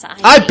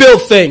society. I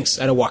build things!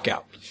 And I walk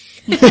out.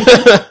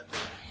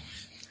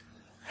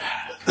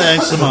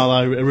 Thanks, Amal.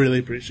 I really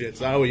appreciate it.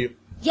 How are you?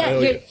 Yeah, How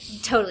are you you?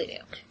 totally do.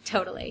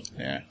 Totally.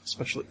 Yeah,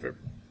 especially for...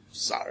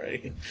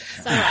 Sorry.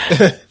 Sorry.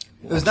 It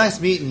was nice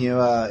meeting you.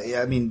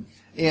 I mean,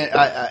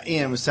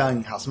 Ian was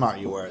telling how smart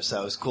you were,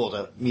 so it was cool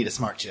to meet a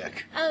smart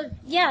chick.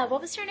 Yeah, what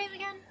was her name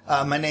again?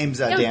 My name's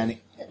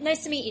Danny.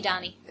 Nice to meet you,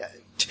 Donnie.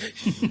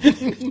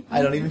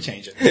 I don't even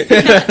change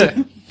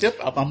it. Yep,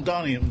 I'm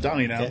Donnie. I'm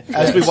Donnie now.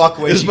 As we walk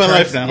away, This is she my turns-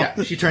 life now.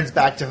 Yeah, she turns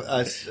back to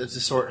us to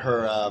sort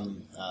her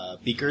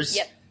beakers.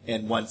 Yep.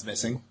 And one's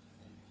missing.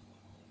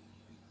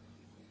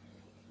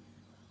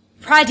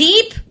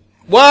 Pradeep,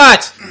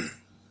 What?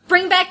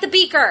 bring back the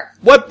beaker.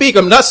 What beaker?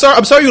 I'm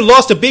sorry you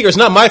lost a beaker. It's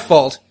not my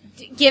fault.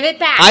 Give it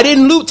back. I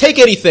didn't take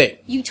anything.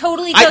 You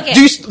totally took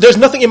it. There's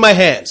nothing in my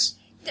hands.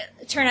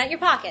 Turn out your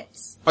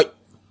pockets.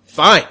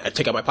 Fine. I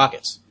take out my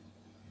pockets.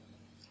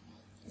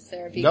 Is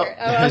there a beaker? Nope.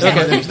 Oh,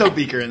 okay. There's no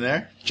beaker in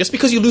there. Just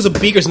because you lose a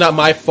beaker is not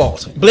my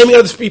fault. Blaming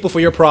other people for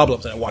your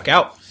problems. And I walk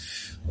out.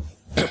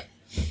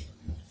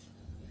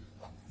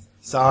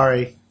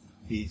 Sorry.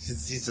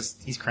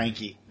 He's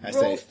cranky. I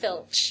Roll say.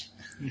 filch.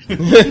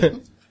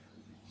 This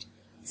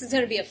is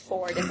going to be a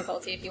 4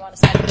 difficulty if you want to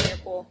sign up in your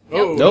pool.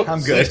 Oh, Nope. I'm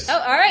good. Oh,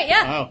 all right,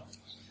 yeah. Wow.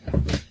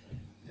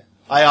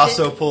 I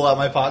also pull out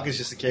my pockets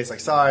just in case,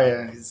 like, sorry,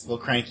 and he's a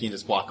little cranky and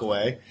just walk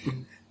away.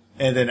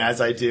 And then as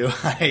I do,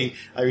 I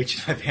reach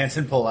in my pants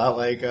and pull out,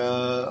 like,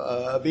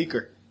 a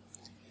beaker.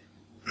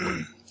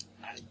 I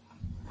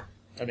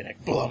mean, I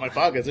can pull out my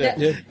pockets. Yeah.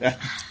 Yeah.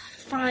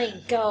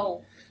 Fine,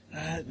 go.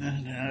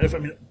 No.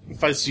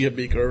 If I see a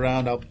beaker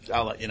around, I'll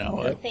let you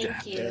know.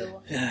 Thank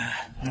you.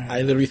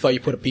 I literally thought you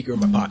put a beaker in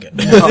my pocket.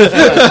 Well,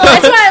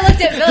 that's why I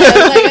looked at Billy.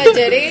 I was like, oh,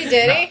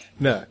 did he?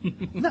 No.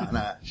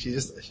 No.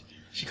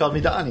 She called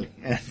me Donnie.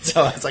 And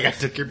so I was like, I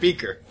took your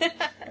beaker.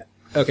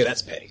 Okay,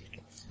 that's petty.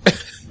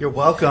 You're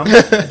welcome.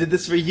 I did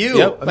this for you.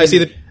 Yep, I see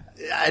the...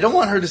 I don't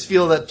want her to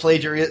feel that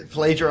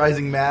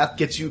plagiarizing math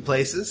gets you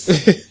places.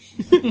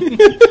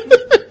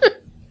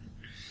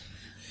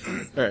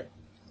 Alright.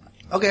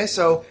 This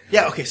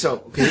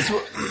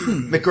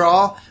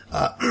McGraw,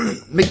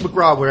 Mick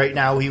McGraw. Right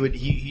now, we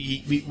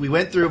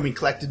went through and we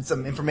collected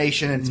some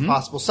information and some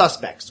possible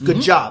suspects.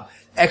 Good job,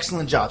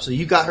 excellent job. So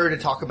you got her to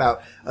talk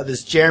about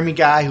this Jeremy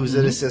guy who's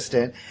an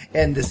assistant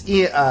and this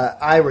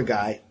Ira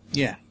guy.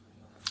 Yeah.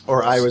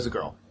 Or Ira's a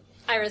girl.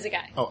 Ira's a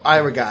guy. Oh,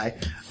 Ira guy.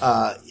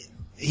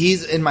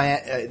 He's in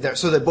my.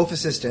 So they're both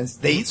assistants.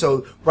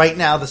 So right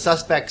now, the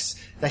suspects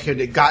that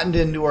could have gotten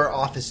into our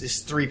office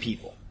is 3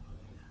 people.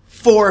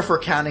 4 if we're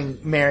counting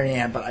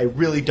Marianne, but I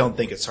really don't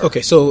think it's her.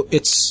 Okay, so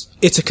it's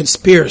a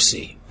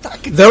conspiracy.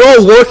 They're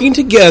all working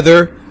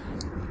together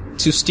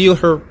to steal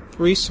her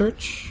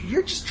research?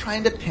 You're just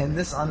trying to pin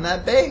this on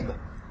that babe,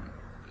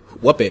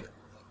 What babe?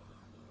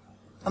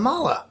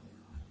 Amala.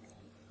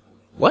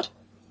 What?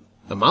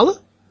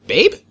 Amala?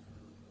 Babe?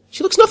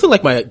 She looks nothing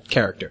like my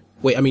character.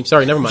 Wait,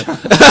 sorry, never mind.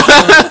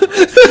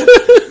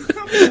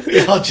 We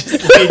all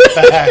just laid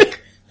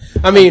back.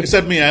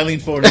 Except me, I lean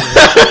forward.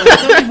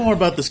 Tell me more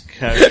about this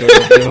character.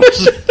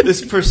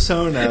 This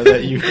persona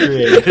that you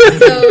created.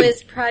 So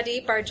is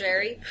Pradeep our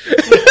Jerry?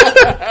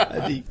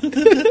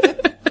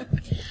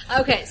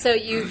 Okay, so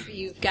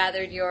you've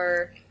gathered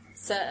your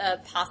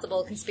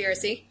possible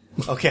conspiracy.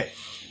 Okay,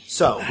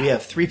 so we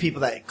have 3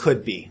 people that it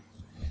could be.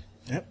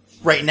 Yep.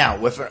 Right now,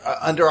 with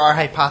under our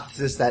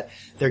hypothesis that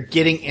they're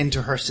getting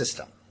into her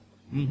system.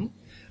 Mm-hmm.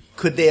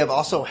 Could they have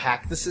also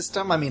hacked the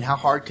system? How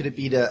hard could it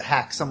be to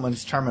hack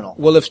someone's terminal?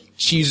 Well, if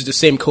she uses the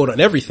same code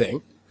on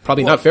everything,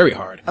 probably not very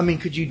hard.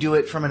 Could you do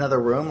it from another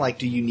room? Like,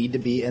 do you need to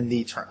be in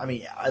the...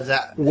 is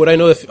that... Would I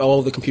know if all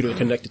of the computers are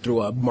connected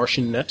through a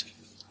Martian net?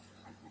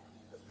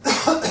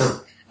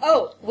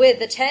 Oh, with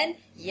the 10?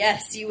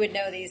 Yes, you would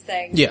know these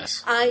things.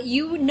 Yes.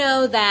 You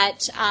know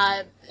that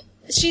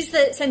since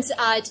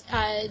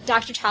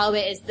Dr.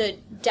 Talbot is the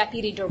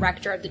deputy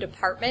director of the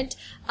department,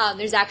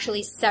 there's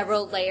actually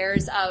several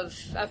layers of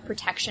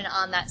protection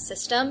on that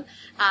system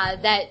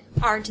that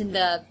aren't in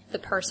the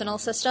personal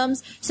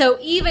systems. So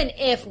even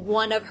if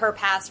one of her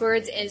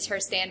passwords is her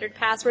standard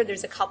password,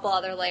 there's a couple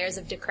other layers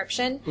of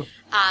decryption.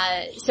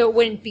 So it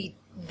wouldn't be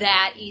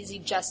that easy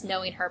just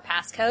knowing her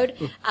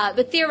passcode.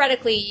 But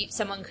theoretically,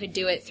 someone could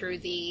do it through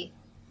the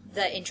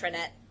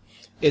intranet.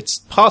 It's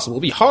possible.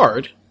 It'll be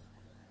hard,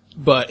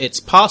 but it's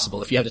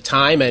possible if you have the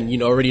time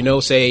and already know,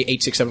 say,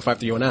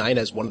 8675309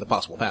 as one of the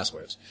possible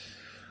passwords.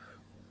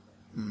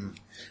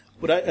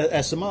 Would I,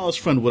 as Samala's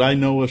friend, would I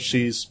know if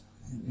she's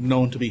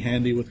known to be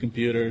handy with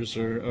computers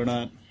or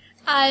not?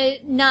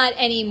 Not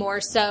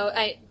anymore. So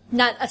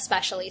not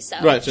especially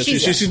so. Right. So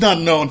she's not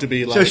known to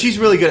be like. So she's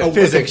really good at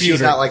physics. She's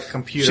not like a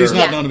computer. She's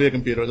not Yeah. known to be a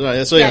computer.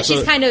 Right. So Yeah,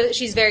 so,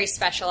 she's very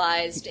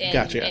specialized in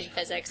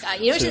physics.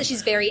 You know,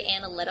 she's very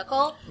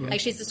analytical. Like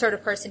she's the sort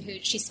of person who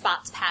she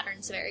spots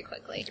patterns very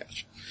quickly.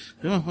 Gotcha.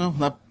 Yeah, well,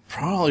 that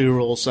probably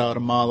rules out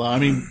Amala. I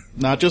mean,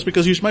 not just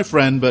because she's my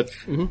friend, but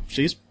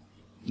she's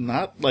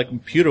not like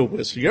computer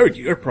whiz.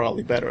 You're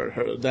probably better at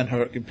her than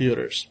her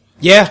computers.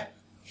 Yeah.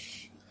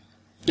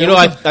 You know,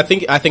 I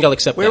think I'll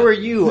accept Where that. were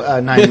you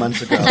 9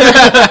 months ago?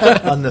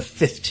 On the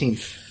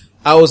 15th.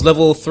 I was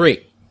level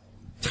 3.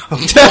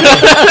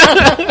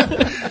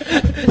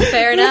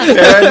 Fair enough.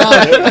 Fair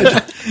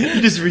enough.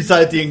 You just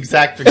recite the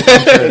exact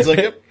It's like,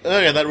 yep,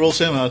 okay, that rules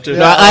him out too.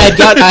 No,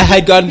 I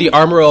had gotten the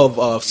armor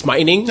of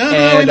smiting.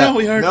 No,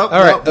 we heard. Nope.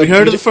 All right, We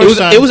heard it the first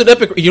time. It was an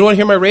epic. You want to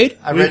hear my raid?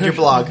 I read your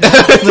blog.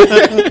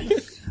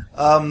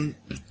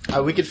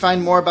 We could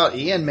find more about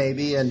Ian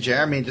maybe and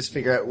Jeremy and just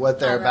figure out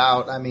what they're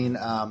about. I mean,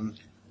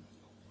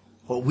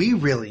 what we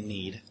really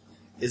need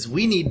is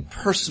we need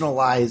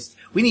personalized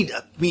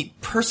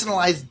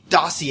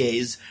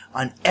dossiers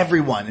on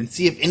everyone and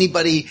see if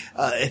anybody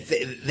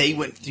if they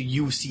went to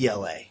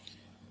UCLA.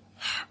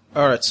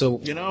 All right, so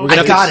You know, we're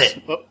gonna I got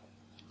it. Oh,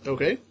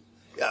 okay.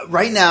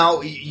 Right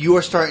now, you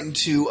are starting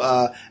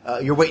to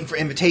you're waiting for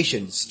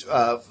invitations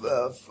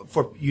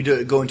for you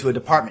to go into a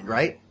department,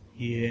 right?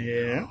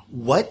 Yeah.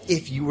 What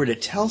if you were to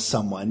tell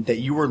someone that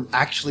you were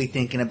actually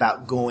thinking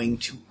about going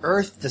to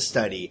Earth to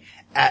study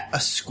at a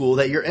school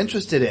that you're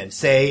interested in,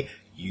 say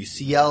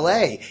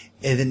UCLA,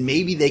 and then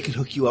maybe they could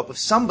hook you up with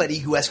somebody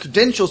who has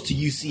credentials to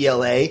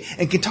UCLA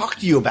and can talk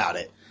to you about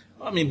it?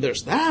 I mean,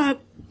 there's that.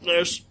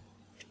 There's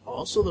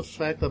also the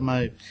fact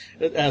that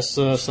as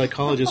a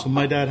psychologist,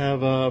 my dad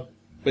have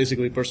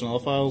basically personnel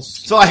files.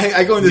 So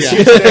I go into this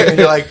today and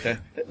you're like, Okay.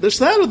 There's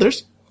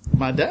that.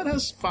 My dad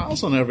has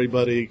files on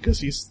everybody because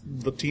he's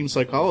the team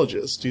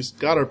psychologist. He's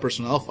got our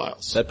personnel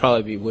files. that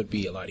probably would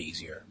be a lot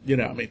easier. You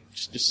know, I mean,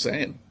 just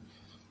saying.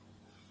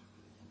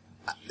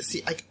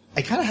 see,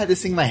 I kind of had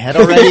this thing in my head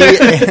already,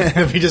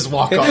 and we just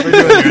walk off. We're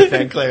doing your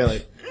thing,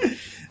 clearly.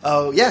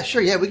 Oh, yeah,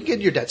 sure, yeah, we can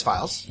get your dad's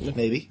files,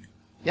 maybe.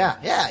 Yeah.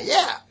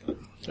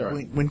 All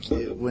right.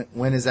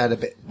 When is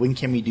that when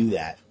can we do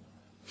that?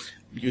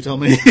 You tell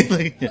me.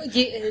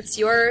 It's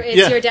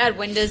your dad.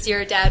 When does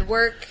your dad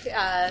work?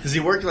 Does he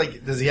work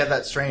does he have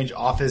that strange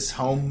office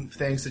home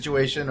thing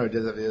situation, or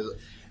does it?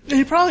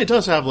 He probably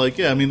does have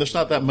I mean, there's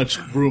not that much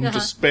room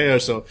to spare,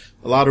 so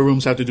a lot of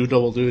rooms have to do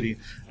double duty.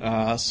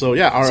 So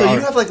you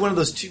have one of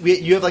those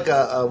you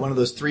have one of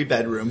those 3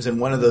 bedrooms,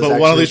 and one of those. But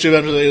one of these 2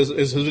 bedrooms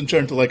is been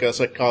turned to a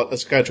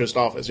psychiatrist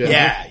office.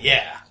 Yeah.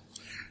 Yeah.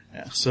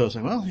 So it's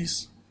well,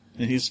 he's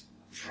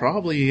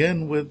probably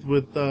in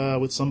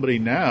with somebody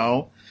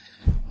now,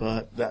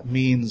 but that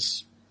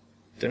means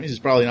he's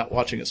probably not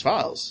watching his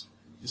files.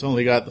 He's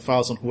only got the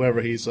files on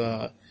whoever he's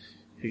with.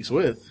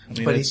 I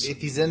mean, but if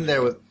he's in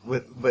there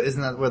but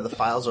isn't that where the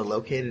files are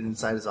located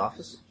inside his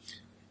office?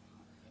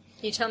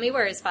 Can you tell me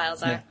where his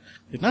files are?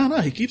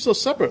 No, he keeps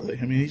those separately.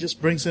 I mean, he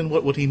just brings in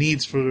what he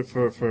needs for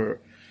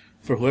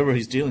whoever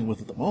he's dealing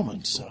with at the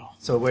moment.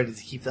 So where does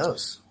he keep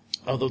those?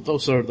 Oh,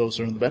 those are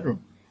in the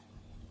bedroom.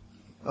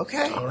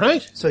 Okay. All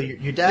right. So your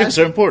Yeah, dad. because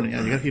they're important.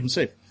 Yeah, you gotta keep them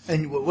safe.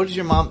 And what does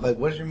your mom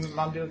What does your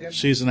mom do again?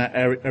 She's an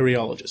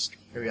areologist.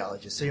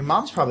 Areologist. So your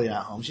mom's probably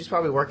not home. She's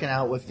probably working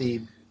out with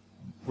the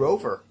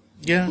rover.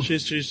 Yeah,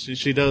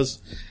 she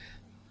does.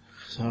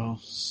 So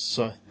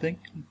I think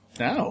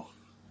now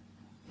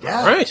Yeah.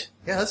 All right.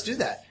 Yeah, let's do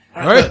that.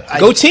 All right.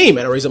 Go team.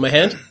 And I raise up my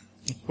hand.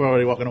 we're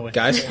already walking away,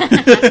 Guys.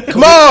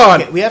 Come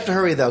on! Okay, we have to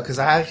hurry though, because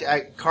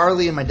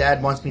Carly and my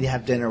dad wants me to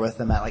have dinner with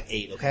them at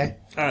 8. Okay.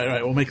 All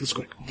right, we'll make this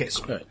quick. Okay.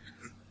 Cool. All right.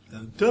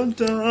 Dun, dun,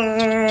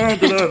 dun,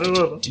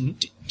 dun, dun.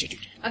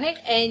 Okay,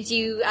 and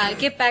you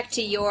get back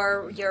to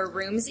your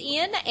rooms,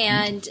 Ian,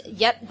 and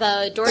yep,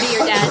 the door to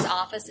your dad's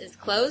office is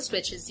closed,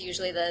 which is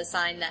usually the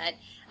sign that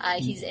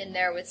he's in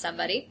there with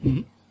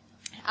somebody.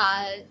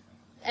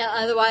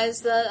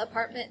 Otherwise, the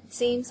apartment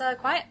seems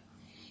quiet.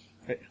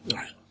 Right. All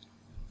right.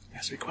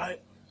 Has to be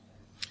quiet.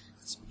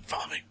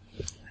 Follow me.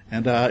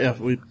 And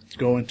we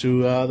go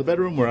into the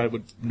bedroom where I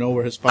would know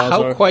where his files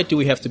are. How quiet do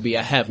we have to be?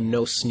 I have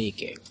no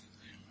sneaking.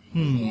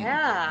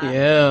 Yeah.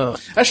 Yeah.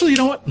 Actually, you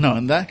know what? No,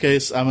 in that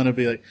case, I'm gonna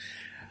be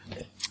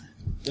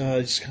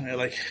just kind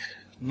of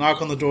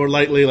knock on the door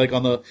lightly,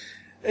 on the,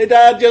 hey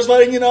Dad, just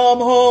letting you know I'm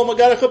home. I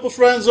got a couple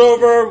friends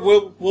over.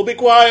 We'll be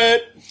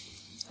quiet.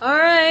 All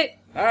right.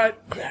 All right.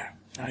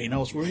 Now he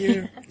knows we're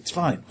here. It's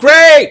fine.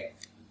 Great!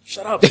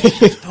 Shut up.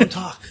 Don't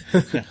talk.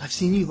 I've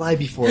seen you lie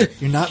before.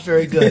 You're not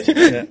very good.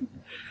 Yeah.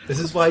 This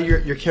is why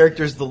your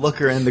character's the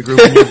looker in the group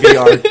in your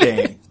VR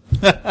game.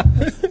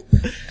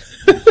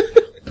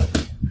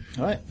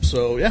 All right.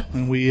 So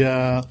and we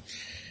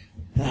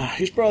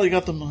he's probably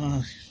got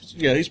them.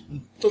 There's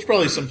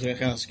probably something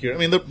kind of secure. I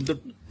mean, they're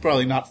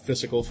probably not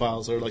physical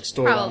files. They're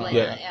stored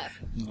Probably on. not,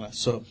 yeah.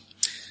 So,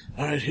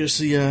 all right. Here's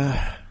the.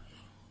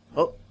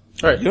 All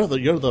right. You're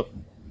the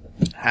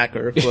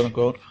hacker, quote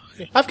unquote.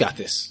 I've got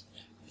this.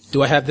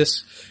 Do I have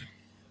this?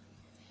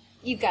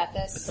 You got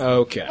this.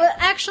 Okay. Well,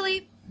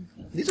 actually,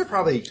 These are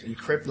probably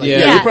encrypted. Like, Yeah.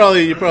 Yeah, you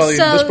probably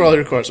So this probably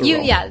requires a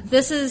roll. yeah,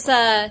 this is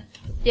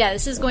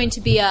going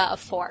to be a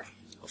 4.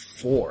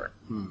 4.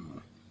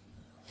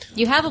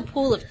 You have a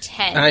pool of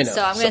 10, I know.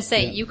 so I'm going to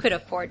say you could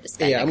afford to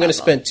spend. Yeah, a I'm going to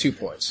couple. spend 2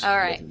 points. All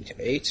right.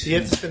 8. Do you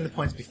have to spend the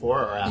points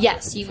before or after?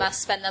 Yes, you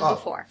must spend them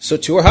before. So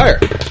 2 or higher.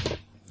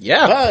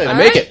 Yeah, Five. I All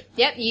make right. it.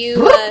 Yep,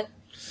 you.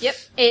 Yep,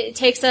 it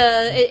takes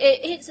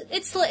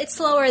it's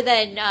slower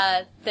than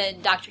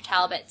Dr.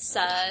 Talbot's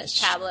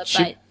tablet,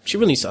 but She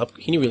really needs to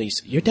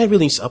your dad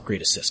really needs to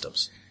upgrade his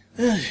systems.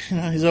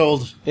 He's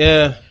old.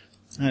 Yeah.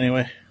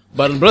 Anyway,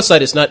 But on the plus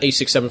side, it's not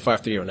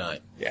 8675309.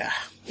 yeah.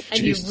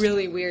 it'd be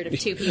really weird if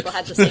 2 people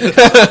had the same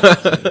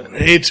color.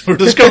 Great, we're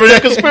discovering a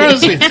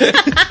conspiracy.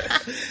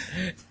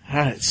 All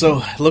right,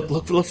 so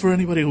look for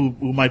anybody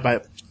who might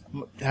buy.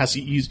 Has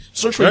to use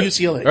search for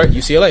UCLA. All right,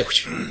 UCLA.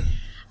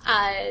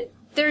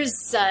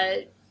 There's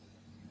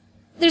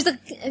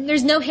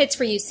no hits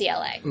for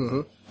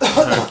UCLA.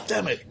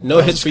 Damn it! No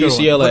hits for Let's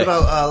go. UCLA.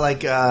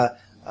 What about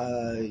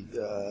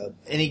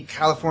any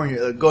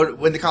California?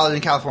 Went to college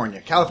in California.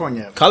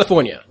 California.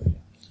 California.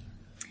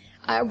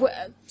 What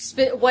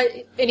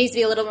it needs to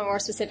be a little bit more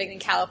specific than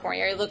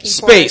California. Are you looking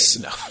Space.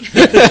 No.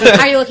 for?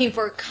 Are you looking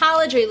for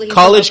college? Or are you looking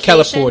College, for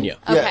location? California.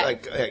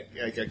 Okay.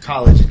 Yeah, like a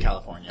college in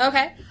California.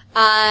 Okay.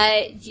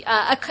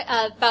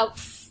 About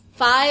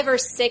 5 or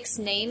 6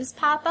 names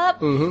pop up,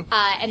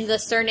 and the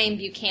surname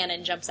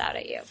Buchanan jumps out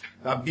at you.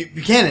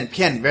 Buchanan.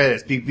 There it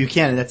is.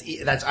 Buchanan.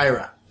 That's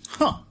Ira.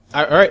 Huh.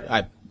 All right,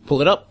 I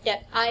pull it up.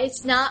 Yeah,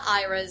 it's not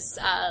Ira's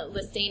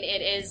listing.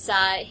 It is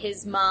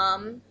his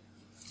mom.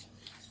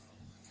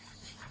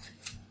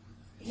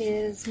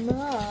 His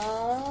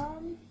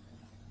mom,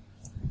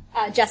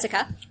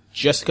 Jessica.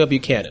 Jessica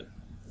Buchanan.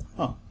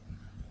 Huh. All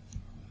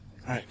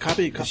right,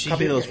 copy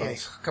those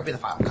files. Copy the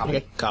file. Copy.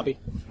 Okay, copy.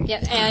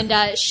 Yep,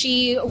 and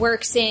she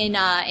works in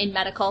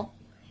medical,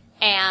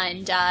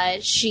 and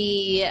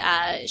she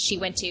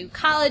went to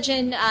college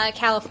in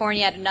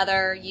California at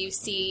another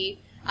UC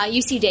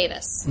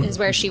Davis is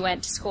where she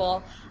went to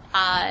school,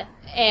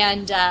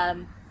 and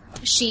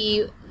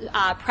she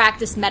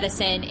practiced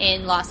medicine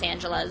in Los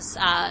Angeles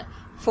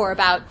for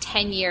about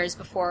 10 years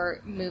before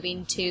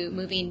moving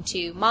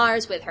to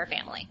Mars with her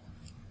family.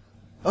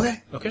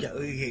 Okay. Okay. Yeah,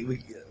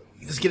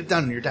 let's get it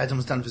done. Your dad's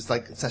almost done with his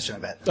session, I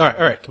bet. All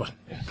right, come on.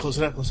 Close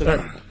it up.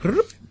 Yeah.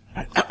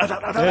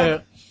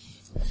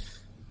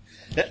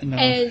 No.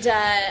 And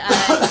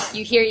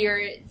you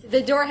hear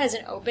the door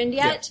hasn't opened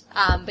yet,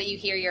 but you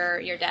hear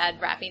your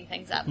dad wrapping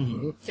things up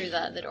through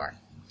the door.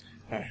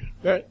 All right.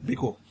 All right. Be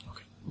cool.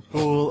 Okay.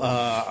 Cool.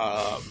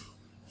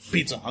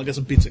 Pizza. I'll get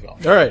some pizza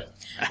going. All right.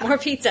 More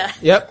pizza.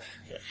 Yep.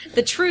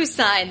 The true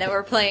sign that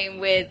we're playing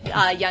with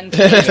young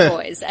teenage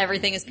boys.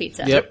 Everything is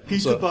pizza. Yep.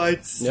 Pizza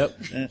bites. Yep.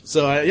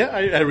 So I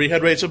had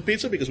raised some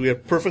pizza because we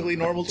have perfectly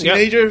normal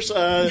teenagers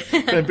and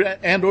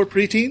or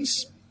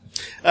preteens.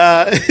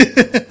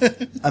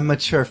 I'm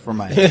mature for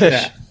my age.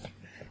 Yeah.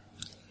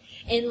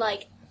 In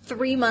like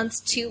 3 months,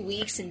 2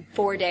 weeks, and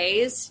 4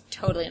 days,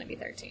 totally gonna be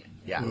 13.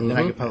 Yeah. Then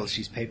I can publish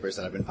these papers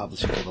that I've been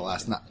publishing for the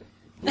last night.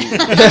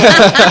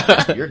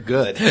 You're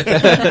good.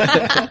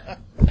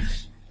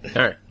 All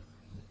right.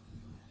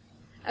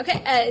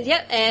 Okay,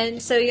 yep,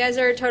 and so you guys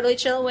are totally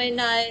chill when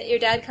your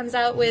dad comes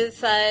out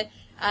with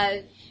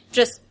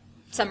just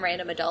some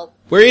random adult.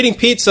 We're eating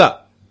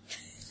pizza.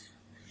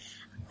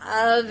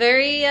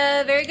 Very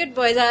good,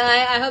 boys.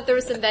 I hope there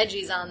was some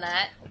veggies on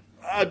that.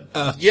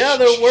 Yeah,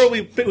 there were.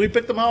 We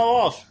picked them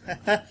all off.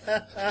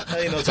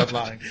 He knows I'm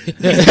lying.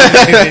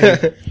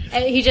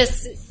 And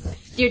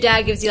your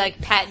dad gives you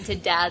like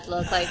patented dad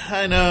look, like.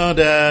 I know,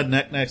 Dad.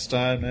 Next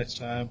time.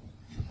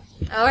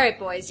 All right,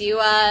 boys, you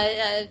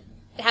have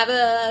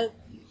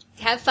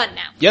fun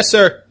now. Yes,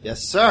 sir.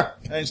 Yes, sir.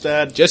 Thanks,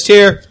 Dad. Just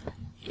here.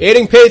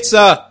 Eating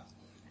pizza.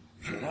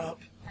 Shut up.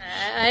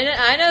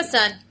 I know,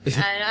 son.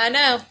 I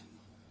know.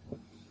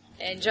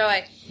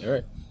 Enjoy. All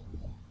right.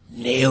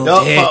 Nailed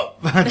No,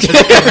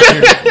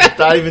 it.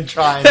 not even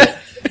trying.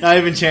 Not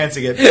even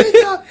chancing it.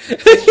 Pizza!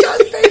 It's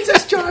just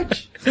pizza,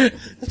 George!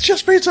 It's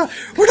just pizza.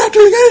 We're not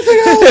doing anything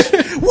else.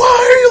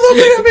 Why are you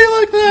looking at me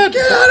like that?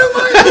 Get out of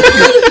my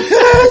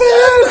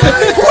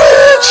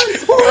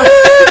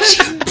head! Witch!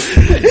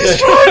 He's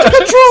trying to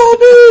control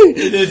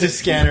me! There's a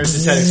scanner,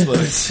 his head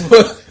explodes.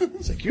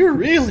 It's like, you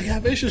really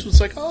have issues with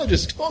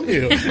psychologists, don't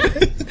you?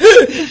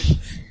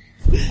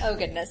 Oh,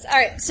 goodness. All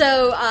right,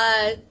 so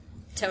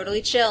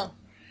totally chill.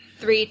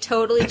 3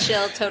 totally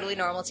chill, totally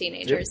normal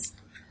teenagers.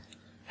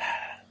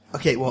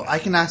 Okay, well, I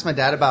can ask my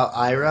dad about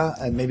Ira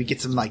and maybe get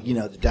some,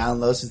 the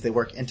down low since they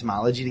work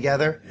entomology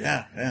together.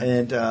 Yeah.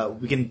 And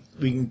we can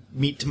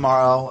meet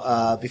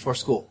tomorrow before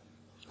school.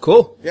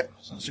 Cool. Yep,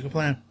 sounds like a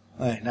plan.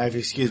 All right, now if you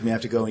excuse me, I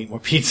have to go eat more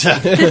pizza.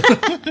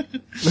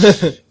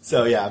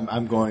 So yeah,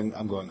 I'm going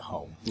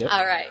home. Yep.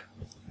 All right.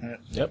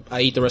 Yep.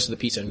 I eat the rest of the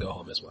pizza and go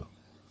home as well.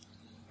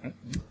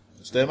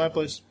 Stay at my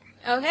place.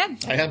 Okay.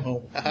 I am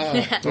home.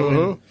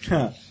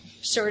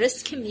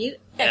 Shortest commute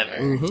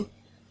ever.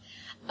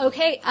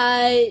 Okay,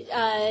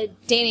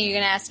 Danny, you're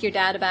gonna ask your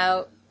dad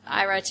about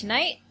Ira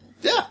tonight?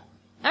 Yeah.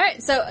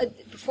 Alright, so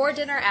before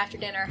dinner, after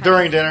dinner?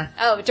 During dinner.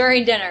 Oh,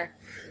 during dinner.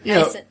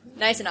 You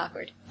Nice and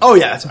awkward. Oh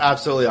yeah, it's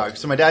absolutely awkward.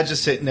 So my dad's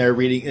just sitting there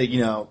reading,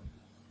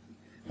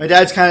 my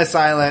dad's kind of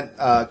silent.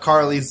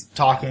 Carly's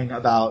talking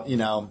about,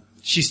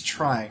 she's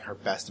trying her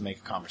best to make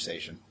a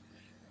conversation.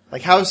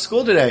 Like, how was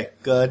school today?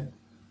 Good.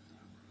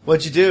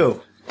 What'd you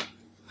do?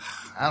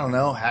 I don't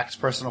know,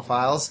 hacked personal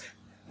files.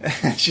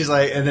 She's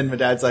like, and then my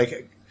dad's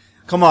like,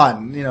 come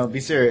on, be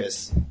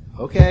serious.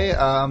 Okay,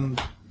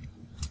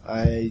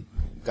 I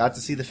got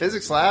to see the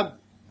physics lab,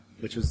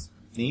 which was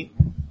neat.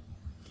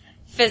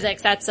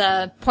 Physics, that's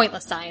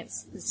pointless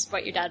science, is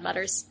what your dad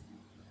mutters.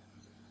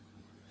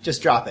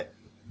 Just drop it.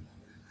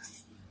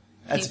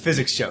 That's a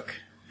physics joke.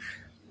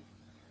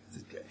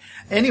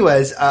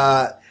 Anyways,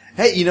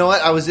 hey, you know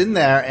what? I was in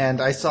there and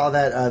I saw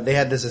that they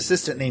had this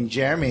assistant named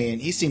Jeremy,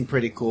 and he seemed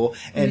pretty cool.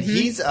 And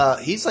he's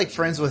like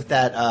friends with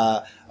that.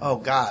 Oh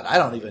God, I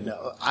don't even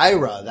know.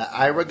 Ira, that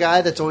Ira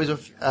guy that's always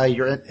with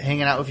you're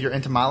hanging out with your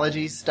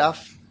entomology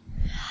stuff.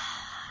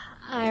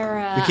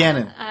 Ira.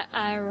 Buchanan.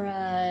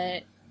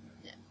 Ira.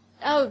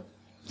 Oh,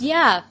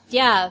 yeah.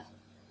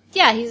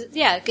 He's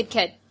good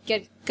kid.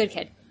 Good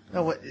kid.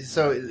 No, what,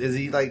 so is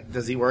he like?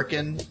 Does he work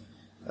in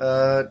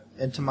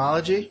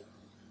entomology?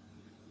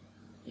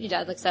 Your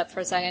dad looks up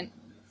for a second.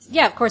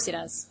 Yeah, of course he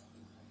does.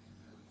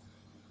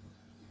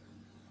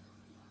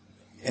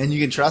 And you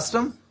can trust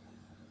him?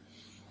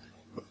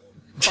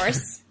 Of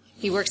course.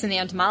 He works in the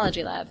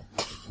entomology lab.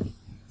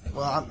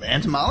 Well,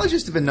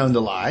 entomologists have been known to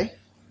lie.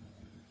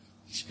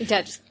 Your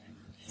dad just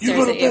You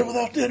stares go to at bed you.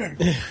 without dinner.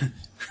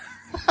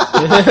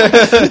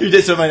 You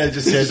did so my dad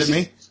just stares at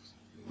me.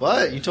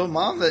 What? You told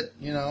Mom that,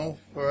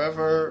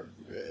 forever...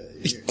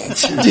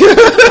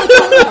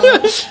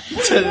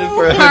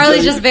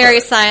 Carly's just very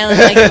silent,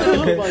 like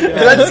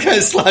That's kind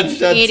of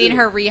slouched out eating too.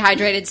 her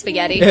rehydrated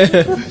spaghetti.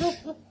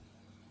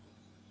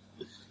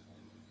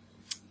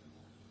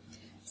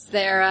 Is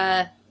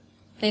there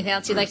anything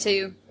else you'd like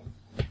to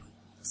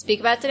speak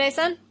about today,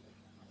 son?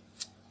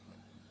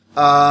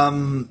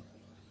 No,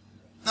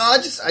 I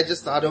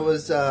just thought it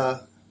was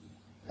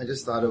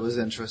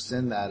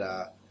interesting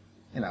that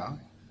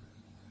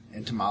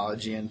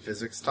entomology and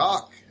physics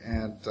talk,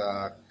 and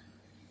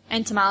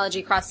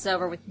Entomology crosses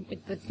over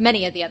with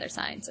many of the other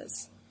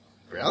sciences.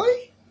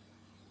 really?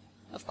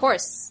 Of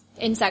course,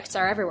 insects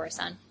are everywhere,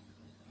 son.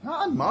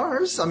 Not on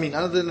Mars. I mean,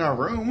 other than our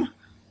room.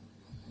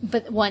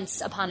 But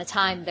once upon a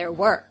time, there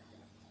were.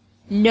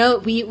 No,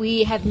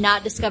 we have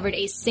not discovered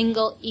a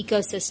single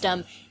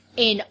ecosystem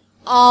in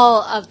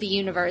all of the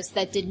universe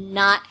that did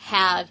not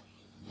have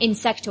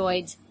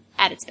insectoids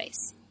at its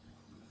base.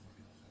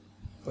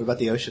 What about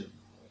the ocean?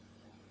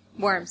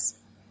 Worms.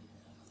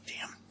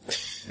 Damn.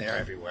 They are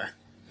everywhere.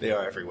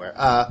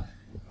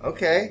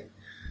 Okay.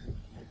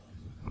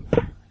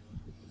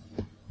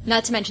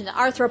 Not to mention the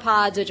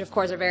arthropods, which of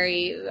course are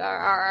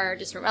a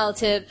distant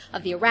relative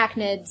of the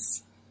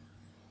arachnids.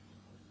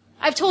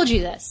 I've told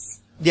you this.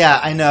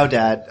 Yeah, I know,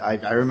 Dad.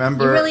 I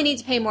remember. You really need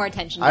to pay more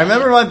attention. I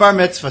remember my bar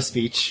mitzvah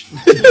speech.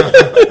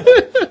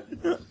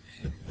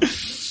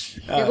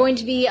 You're going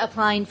to be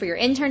applying for your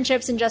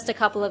internships in just a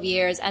couple of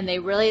years, and they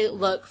really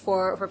look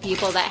for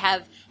people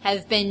that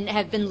have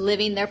been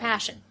living their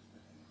passion.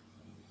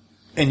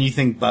 And you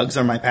think bugs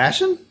are my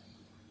passion?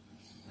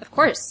 Of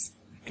course.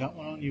 Got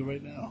one on you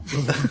right now.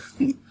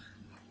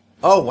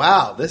 Oh,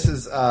 wow. This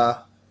is,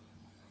 I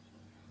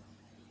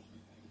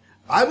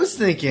was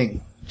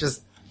thinking,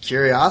 just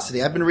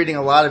curiosity. I've been reading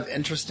a lot of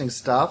interesting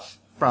stuff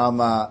from,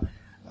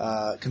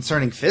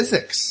 concerning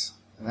physics.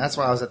 And that's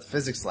why I was at the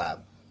physics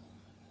lab.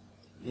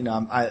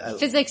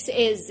 Physics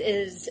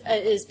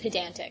is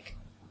pedantic.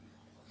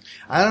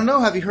 I don't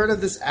know. Have you heard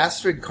of this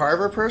Astrid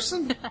Carver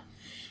person?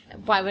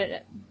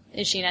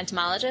 Is she an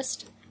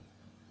entomologist?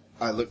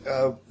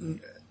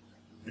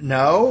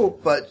 No,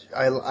 but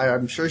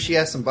I'm sure she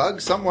has some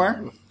bugs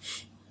somewhere.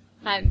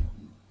 I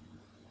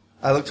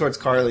look towards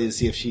Carly to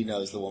see if she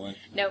knows the woman.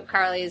 No,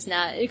 Carly is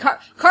not.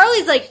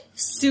 Carly's like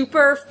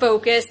super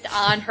focused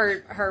on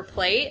her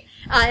plate.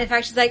 In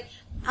fact, she's like,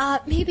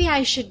 maybe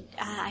I should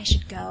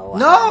go.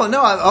 No,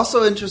 I'm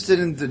also interested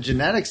in the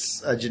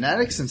genetics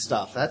and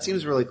stuff. That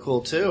seems really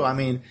cool too. I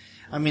mean,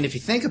 if you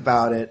think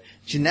about it,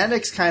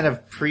 genetics kind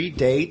of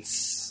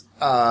predates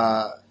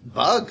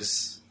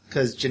bugs,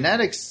 because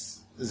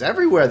genetics is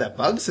everywhere that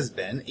bugs has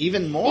been,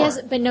 even more.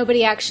 Yes, but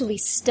nobody actually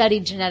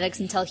studied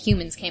genetics until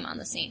humans came on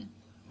the scene.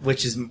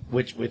 Which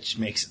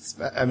makes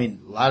it. I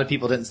mean, a lot of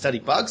people didn't study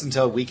bugs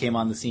until we came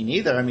on the scene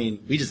either. I mean,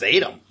 we just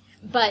ate them.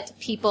 But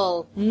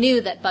people knew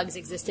that bugs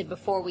existed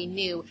before we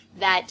knew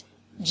that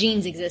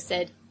genes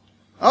existed.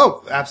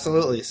 Oh,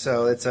 absolutely.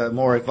 So it's a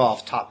more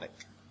evolved topic.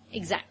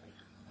 Exactly.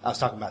 I was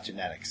talking about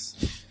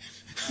genetics.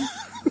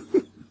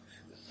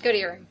 Go to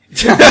your room.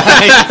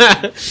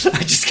 I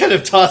just kind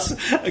of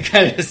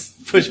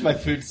pushed my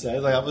food aside.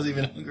 Like I wasn't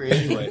even hungry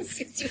anyway.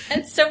 Because you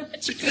had so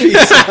much food.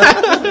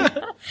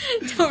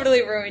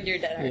 Totally ruined your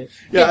dinner.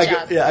 Yeah,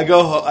 I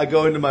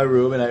go into my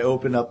room and I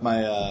open up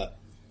my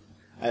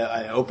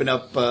I open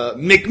up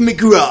Mick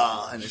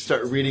McGraw and I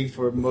start reading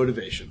for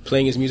motivation.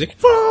 Playing his music.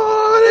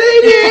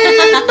 Falling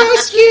in my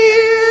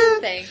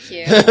skin. Thank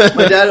you.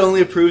 My dad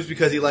only approves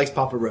because he likes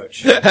Papa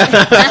Roach. But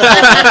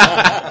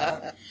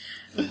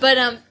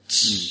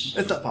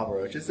That's not Papa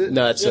Roach, is it?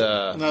 No, it's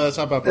No, that's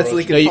not Papa That's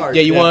Roach. Linkin Park.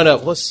 you want to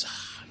what's?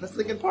 That's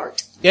Linkin Park.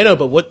 Yeah, no,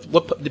 but what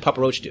did Papa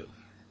Roach do?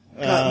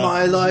 Cut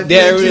my life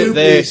There into it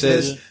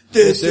pieces. says,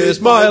 "This is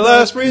my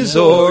last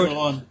resort." Go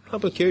on.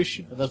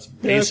 Complication. That's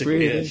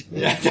basically it.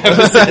 Yeah,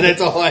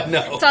 that's all I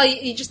know. it's all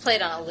you just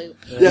played on a loop.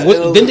 Yeah,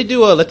 Didn't they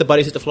do Let the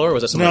Bodies Hit the Floor, or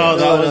was that something No,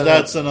 else?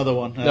 that's another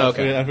one. No,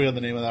 okay. I forget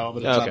the name of that one,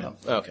 but it's Okay.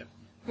 not them. Okay.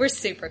 We're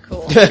super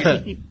cool.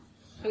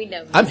 We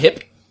know. I'm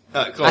hip.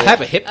 Cool. I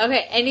have a hip.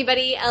 Okay,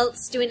 anybody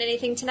else doing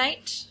anything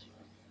tonight?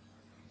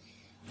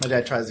 My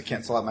dad tries to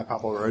cancel out my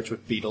Papa Roach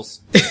with Beatles.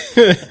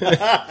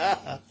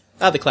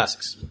 The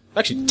classics.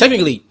 Actually,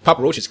 technically,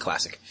 Papa Roach is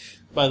classic.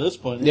 By this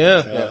point.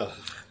 Yeah.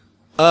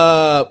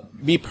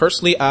 Me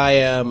personally, I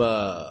am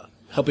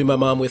helping my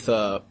mom with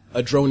a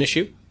drone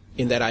issue.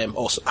 In that, I'm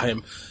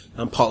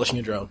polishing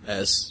a drone,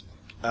 as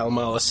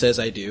Almala says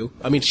I do.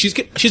 I mean, she's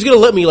gonna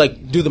let me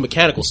do the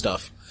mechanical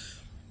stuff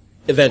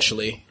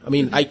eventually. I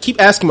mean, I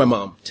keep asking my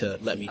mom to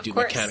let me do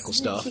course. mechanical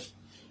stuff.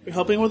 You're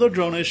helping with a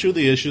drone issue.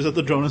 The issue is that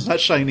the drone is not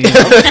shiny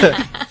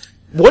enough.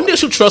 One day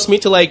she'll trust me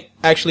to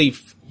actually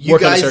You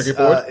work guys, on the circuit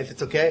board. if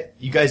it's okay,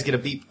 you guys get a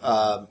beep,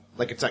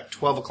 it's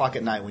 12 o'clock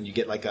at night when you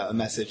get a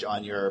message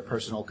on your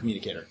personal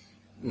communicator.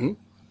 Mm-hmm.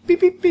 Beep,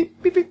 beep,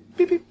 beep, beep, beep, beep,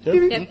 beep, beep,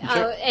 beep.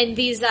 Yep. And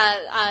these,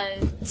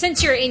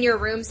 since you're in your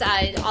rooms,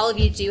 all of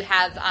you do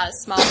have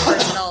small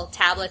personal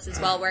tablets as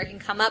well, where it can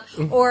come up,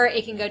 or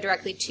it can go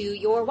directly to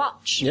your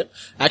watch. Yep.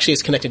 Actually,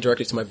 it's connected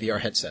directly to my VR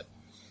headset.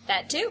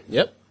 That too.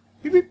 Yep.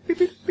 Beep, beep, beep,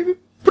 beep, beep, beep.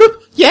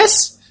 Broop.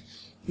 Yes.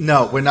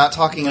 No, we're not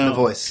talking in the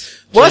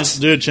voice. What?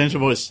 Change the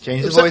voice.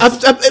 Change the So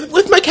voice. I'm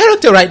with my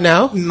character right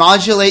now.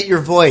 Modulate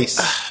your voice.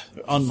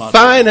 Unmodulated.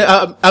 Fine.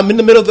 I'm in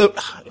the middle of the.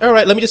 All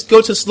right. Let me just go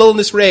to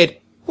slowness raid.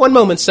 One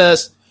moment,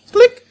 says.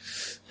 Click.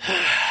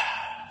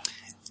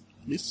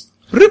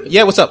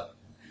 Yeah. What's up?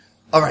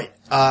 All right.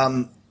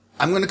 I'm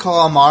going to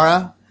call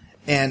Amara,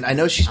 and I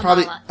know she's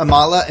probably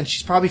Amala, and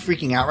she's probably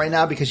freaking out right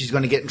now because she's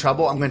going to get in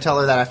trouble. I'm going to tell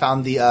her that I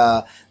found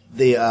the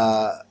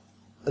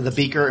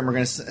beaker, and we're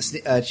going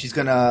to. She's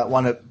going to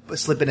want to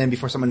slip it in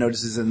before someone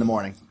notices in the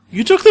morning.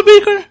 You took the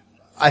beaker?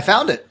 I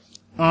found it.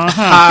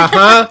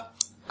 Uh-huh.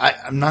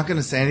 I'm not going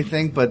to say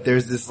anything, but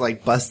there's this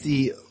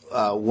busty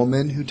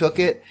woman who took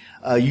it,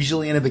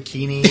 usually in a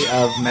bikini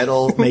of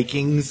metal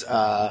makings.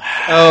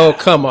 Oh,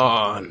 come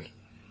on.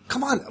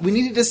 Come on, we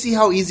needed to see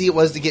how easy it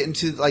was to get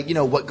into,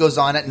 what goes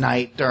on at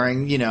night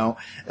during, in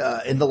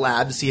the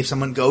lab to see if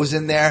someone goes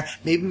in there.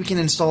 Maybe we can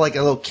install a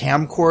little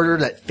camcorder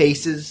that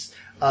faces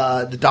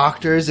the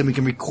doctors, and we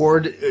can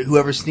record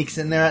whoever sneaks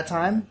in there at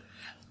time.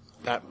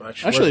 That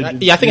much. Actually,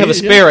 yeah, I think I have a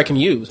spare I can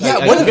use.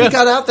 Yeah, what if we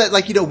got out that,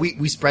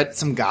 we spread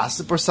some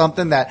gossip or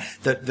something that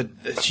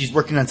she's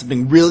working on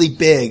something really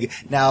big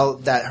now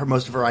that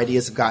most of her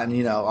ideas have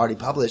gotten, already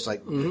published,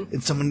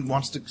 and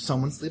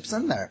someone sleeps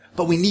in there.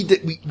 But we need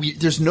to,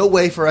 there's no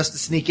way for us to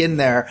sneak in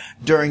there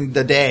during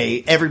the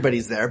day.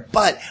 Everybody's there.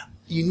 But,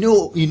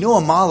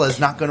 Amala is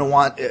not going to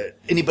want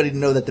anybody to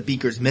know that the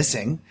beaker's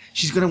missing.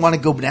 She's going to want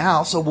to go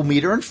now, so we'll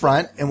meet her in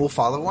front and we'll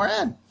follow her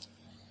in.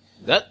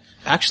 That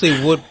actually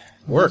would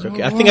work.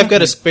 Okay. I think I've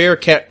got a spare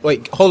cat.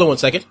 Wait, hold on one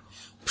second.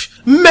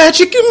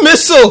 Magic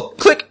missile!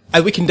 Click!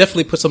 We can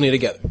definitely put something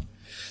together.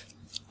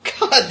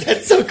 God,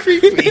 that's so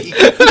creepy.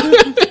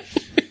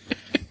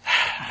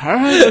 All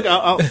right, look,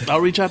 I'll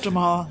reach out to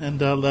Ma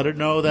and let her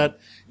know that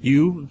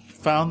you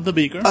found the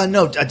beaker.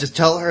 No, just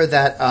tell her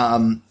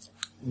that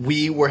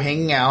we were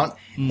hanging out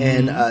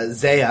and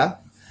Zia,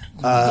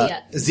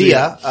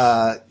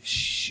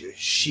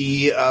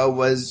 she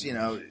was,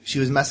 she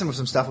was messing with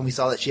some stuff and we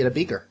saw that she had a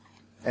beaker.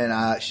 And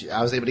I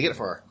was able to get it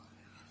for her.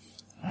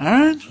 All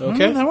right,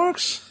 okay, that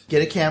works.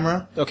 Get a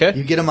camera. Okay,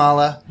 you get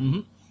Amala.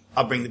 Mm-hmm.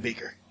 I'll bring the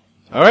beaker.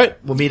 All right,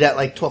 we'll meet at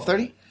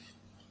 12:30.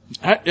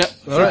 All right, yeah,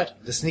 all right.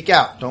 Just sneak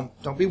out.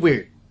 Don't be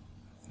weird.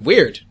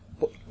 Weird?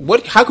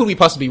 What? How could we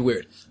possibly be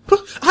weird?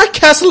 I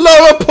cast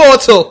lower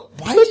portal.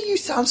 Why do you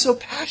sound so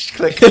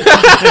passionate?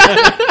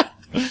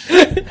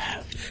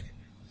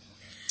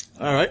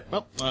 All right,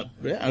 well,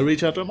 I'll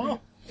reach out to Ma.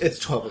 It's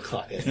 12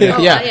 o'clock.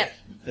 Yeah.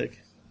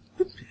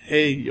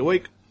 Hey, you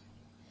awake?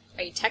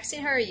 Are you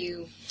texting her, or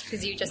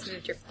because you just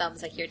moved your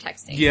thumbs like you're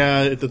texting?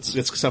 Yeah, it's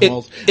because I'm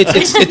old.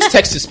 It's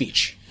text to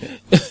speech.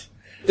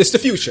 It's the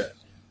future.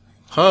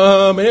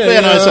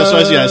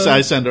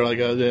 I send her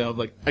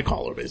I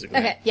call her basically.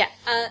 Okay, yeah.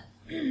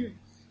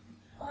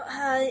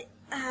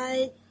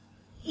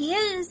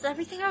 Ian, is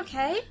everything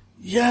okay?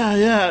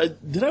 Yeah.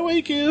 Did I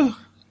wake you?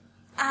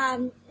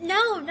 No,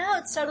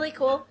 it's totally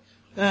cool.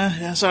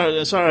 Yeah,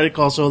 sorry I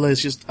called so late.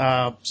 It's just,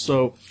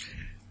 so,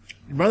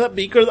 remember that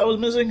beaker that was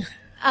missing?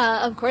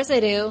 Of course I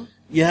do.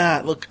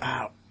 Yeah, look,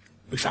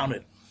 we found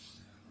it.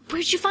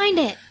 Where'd you find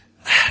it?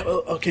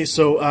 Okay,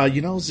 so,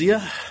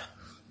 Zia?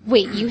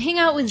 Wait, you hang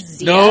out with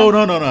Zia? No,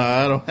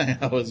 I don't hang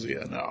out with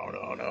Zia. No,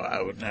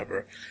 I would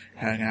never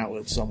hang out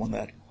with someone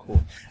that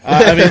cool.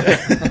 I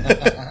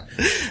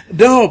mean,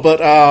 no,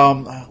 but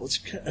I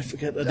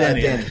forget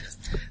Danny. Danny.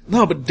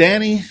 No, but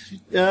Danny,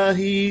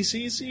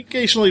 he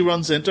occasionally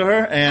runs into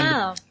her,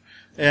 and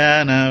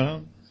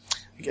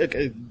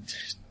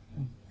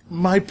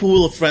my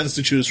pool of friends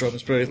to choose from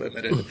is very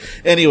limited.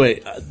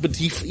 Anyway, but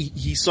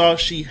he saw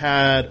she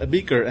had a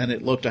beaker, and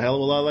it looked a hell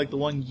of a lot like the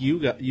one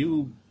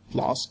you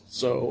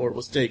lost, or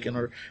was taken,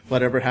 or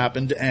whatever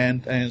happened,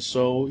 and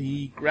so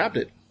he grabbed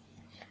it.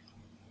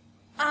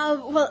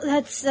 Well,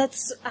 that's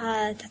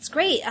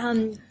great.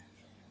 Can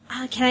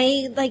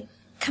I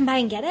come by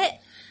and get it?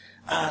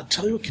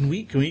 Tell you what, can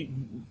we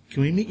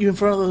meet you in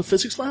front of the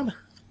physics lab?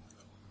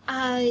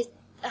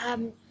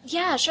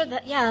 Yeah, sure.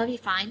 That'll be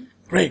fine.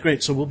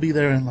 Great. So we'll be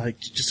there in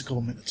just a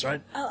couple minutes,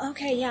 right? Oh,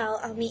 okay. Yeah,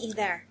 I'll meet you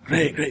there.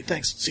 Great.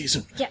 Thanks. See you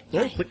soon. Yeah. All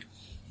right, Bye.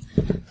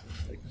 click.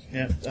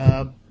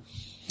 Yeah.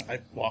 I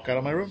walk out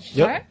of my room.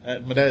 Yep. All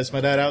right. Is my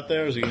dad out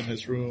there? Or is he in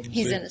his room?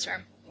 He's in his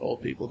room.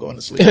 Old people going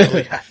to sleep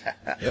early.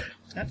 Yep.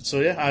 So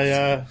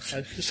I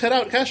just head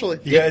out casually.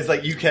 You guys,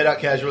 you head out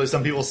casually,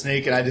 some people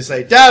sneak, and I just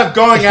say, Dad, I'm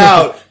going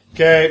out!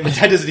 Okay? My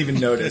dad doesn't even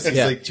notice.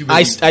 He's too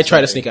busy. I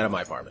try to sneak out of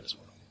my apartment as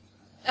well.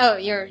 Oh,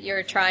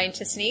 you're trying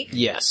to sneak?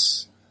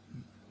 Yes.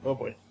 Oh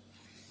boy.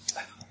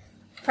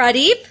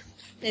 Pradeep,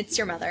 it's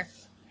your mother.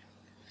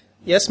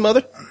 Yes,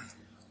 mother?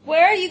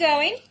 Where are you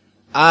going?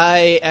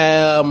 I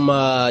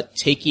am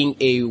taking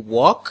a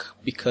walk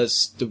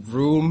because the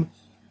room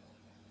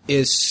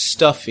is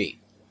stuffy.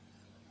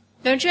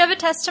 Don't you have a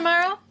test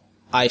tomorrow?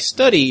 I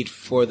studied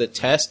for the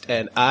test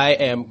and I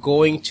am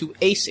going to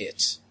ace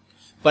it.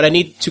 But I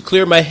need to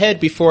clear my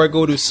head before I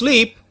go to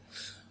sleep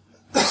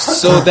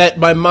so that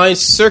my mind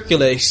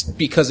circulates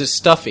because it's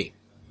stuffy.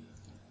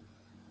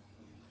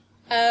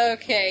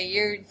 Okay,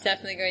 you're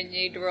definitely going to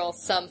need to roll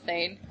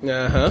something.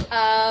 Uh-huh.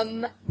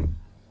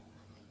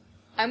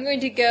 I'm going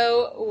to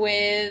go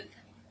with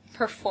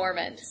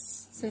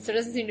performance, since there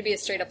doesn't seem to be a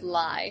straight-up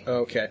lie.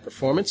 Okay,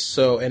 performance.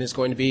 And it's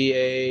going to be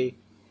a...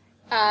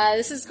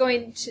 This is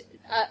going to...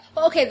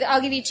 okay,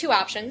 I'll give you two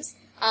options.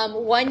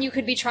 One, you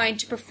could be trying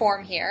to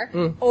perform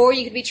here, or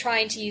you could be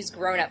trying to use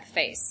grown-up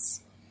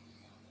face.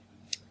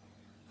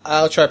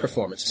 I'll try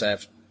performance. I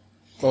have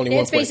only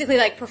one It's point. basically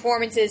like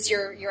performance is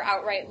you're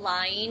outright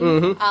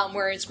lying,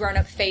 whereas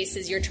grown-up face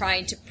is you're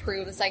trying to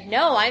prove it's like,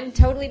 no, I'm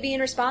totally being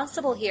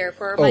responsible here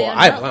for my own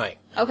I'm health. lying.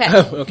 Okay.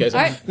 Okay. So,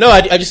 All right. No,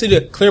 I just need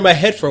to clear my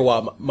head for a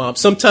while, Mom.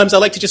 Sometimes I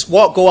like to just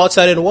go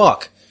outside and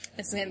walk.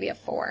 This is going to be a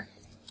 4.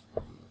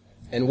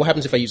 And what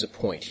happens if I use a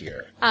point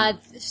here?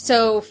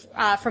 So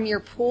from your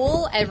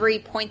pool, every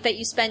point that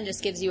you spend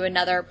just gives you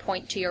another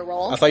point to your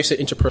roll. I thought you said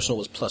interpersonal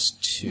was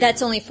 +2.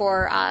 That's only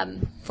for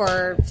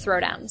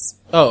throwdowns.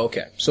 Oh,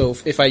 okay. So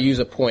if I use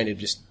a point, it'd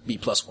just be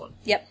 +1.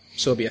 Yep.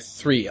 So it'd be a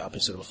 3 up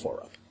instead of a 4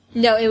 up.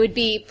 No, it would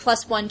be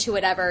 +1 to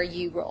whatever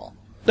you roll.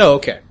 Oh,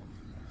 okay.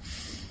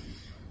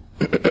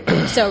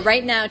 So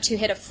right now, to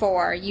hit a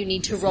 4, you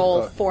need to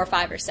roll 4,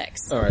 5, or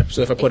 6. All right.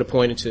 So if I put a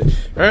point into... All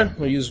right.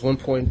 I'll use 1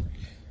 point...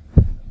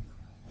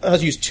 I'll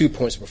use 2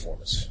 points of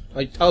performance.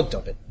 I'll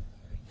dump it.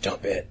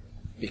 Dump it.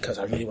 Because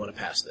I really want to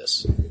pass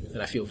this.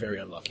 And I feel very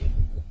unlucky.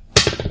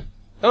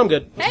 Oh, I'm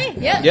good. Hey,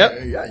 yeah. Yep.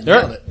 Yeah, you All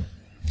nailed right.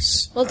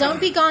 it. Well,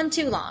 don't be gone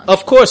too long.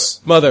 Of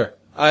course, Mother.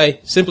 I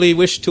simply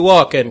wish to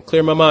walk and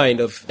clear my mind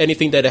of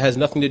anything that has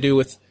nothing to do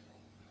with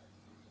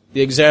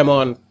the exam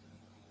on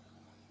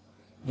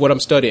what I'm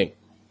studying.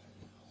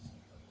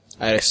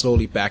 I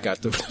slowly back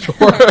out the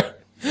door.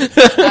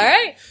 All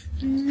right.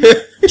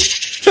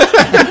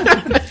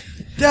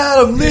 Dad,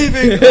 I'm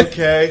leaving!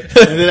 Okay.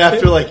 And then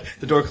after,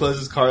 the door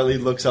closes, Carly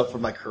looks up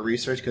from, her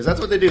research, because that's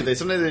what they do.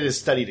 Sometimes they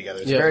just study together.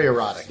 It's very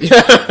erotic.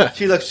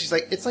 She looks, she's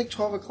like, it's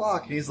 12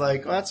 o'clock. And he's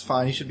like, oh, that's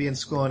fine. You should be in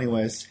school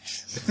anyways.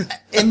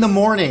 In the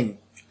morning.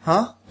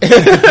 Huh?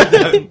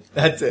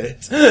 That's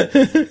it.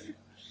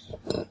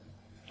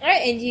 All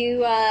right, and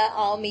you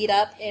all meet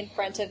up in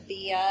front of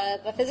the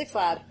physics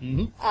lab.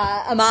 Mm-hmm.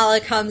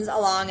 Amala comes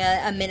along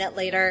a minute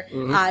later.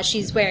 Mm-hmm.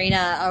 She's wearing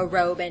a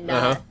robe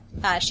and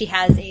she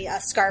has a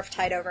scarf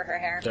tied over her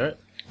hair. All right.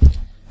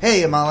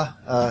 Hey,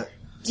 Amala.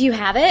 Do you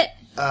have it?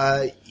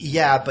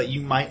 Yeah, but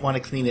you might want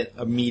to clean it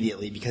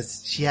immediately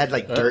because she had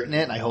dirt in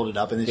it and I hold it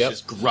up and it's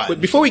just grunge.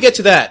 But before we get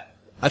to that,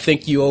 I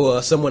think you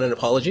owe someone an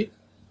apology.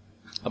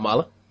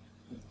 Amala?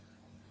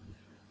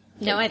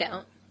 No, I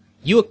don't.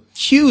 You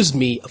accused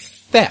me of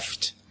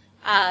theft.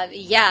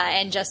 Yeah,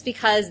 and just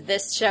because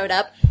this showed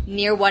up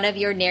near one of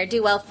your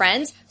ne'er-do-well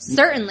friends,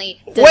 certainly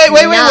does Wait.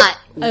 not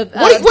What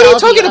are you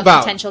talking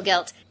about? Potential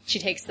guilt. She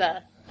takes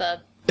the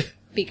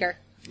beaker.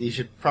 You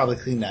should probably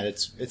clean that.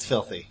 It's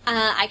filthy.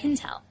 I can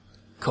tell.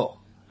 Cool.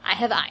 I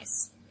have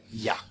eyes.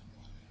 Yeah.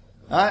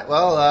 Alright,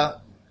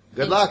 well,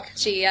 good luck.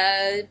 She,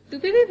 boop,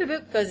 boop, boop, boop,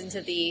 boop, goes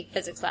into the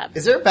physics lab.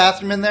 Is there a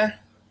bathroom in there?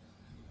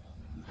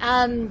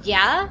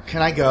 Yeah?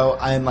 Can I go?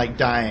 I'm,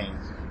 dying.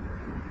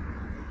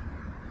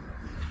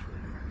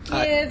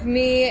 Give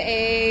me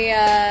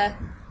a,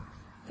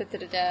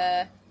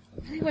 I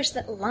really wish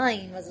that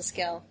lying was a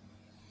skill.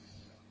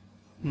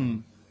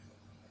 I'm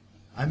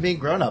being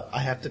grown up. I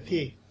have to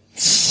pee.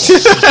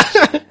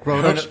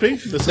 Grown-ups speak?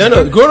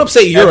 No, grown-ups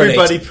say urinate.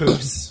 Everybody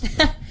poops.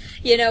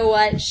 You know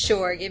what?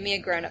 Sure, give me a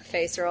grown-up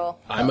face roll.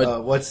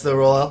 What's the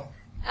roll?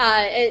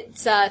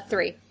 It's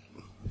 3.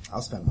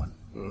 I'll spend 1.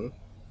 Mm-hmm.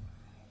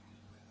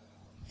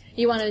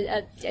 You want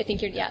to? I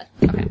think you're. Yeah.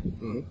 Okay.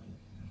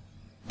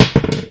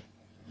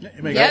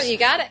 Yeah, you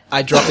got it.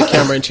 I drop the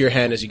camera into your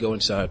hand as you go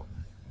inside.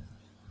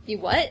 You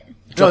what?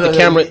 Drop the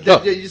camera.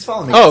 You just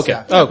follow me. Oh, okay.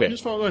 Yeah. Oh, okay.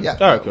 Just follow in. Yeah.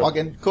 All right, cool. Walk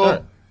in. Cool. All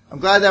right. I'm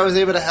glad that I was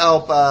able to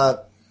help.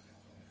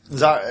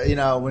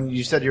 When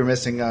you said you were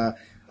missing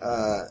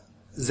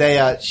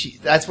Zaya,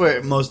 that's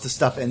where most of the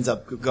stuff ends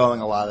up going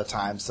a lot of the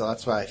time. So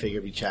that's why I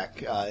figured we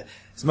check.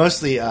 It's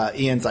mostly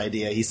Ian's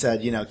idea. He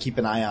said, keep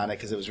an eye on it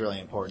because it was really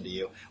important to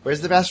you.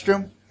 Where's the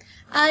restroom?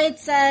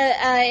 It's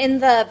in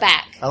the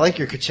back. I like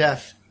your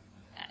kachef.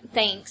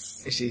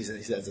 Thanks. He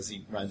says as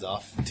he runs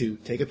off to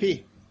take a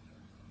pee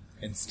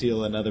and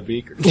steal another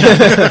beaker.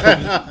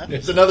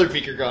 There's another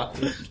beaker gone.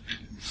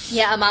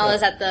 Yeah,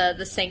 Amala's at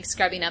the sink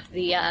scrubbing up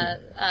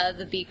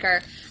the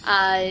beaker.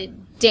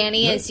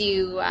 Danny, as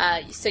you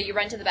so you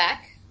run to the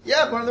back.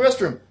 Yeah, I'm going to the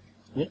restroom.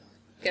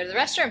 Go to the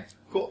restroom.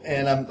 Cool.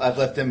 And I've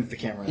left him with the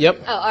camera.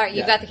 Yep. Oh, all right.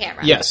 You've got the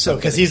camera. Yes. So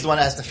because he's the one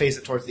that has to face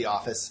it towards the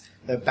office.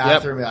 The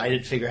bathroom, I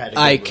didn't figure how to.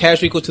 I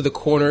casually go to the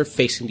corner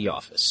facing the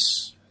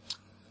office.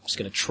 I'm just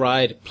gonna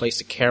try to place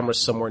the camera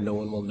somewhere no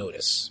one will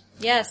notice.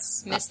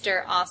 Yes,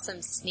 Mr.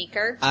 Awesome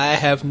Sneaker. I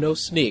have no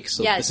sneak,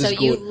 so Yeah, this so is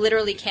good. you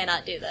literally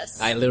cannot do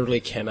this. I literally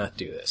cannot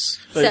do this.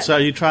 Wait, so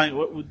are you trying?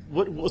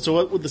 What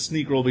would the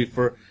sneak roll be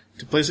for?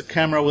 To place a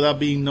camera without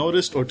being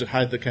noticed, or to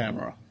hide the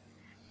camera?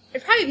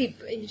 It'd probably be,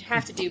 you'd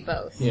have to do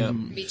both. Yeah.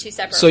 It'd be 2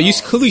 separate So you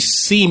roles. clearly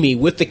see me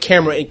with the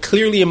camera and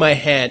clearly in my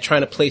hand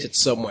trying to place it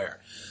somewhere.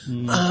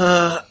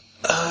 What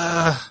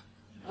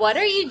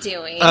are you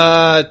doing?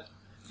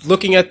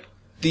 Looking at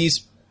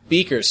these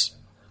beakers.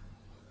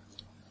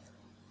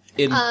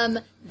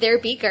 They're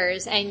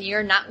beakers, and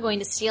you're not going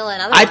to steal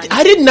another I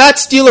one. did not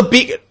steal a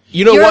beaker.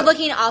 You know You're what?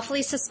 looking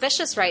awfully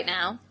suspicious right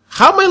now.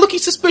 How am I looking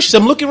suspicious?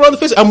 I'm looking around the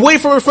face. I'm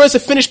waiting for my friends to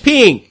finish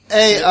peeing.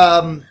 Hey,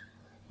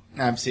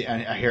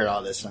 I hear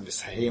all this, and I'm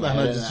just hey,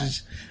 man.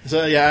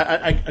 So yeah,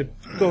 I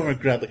go over and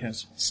grab the camera.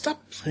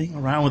 Stop playing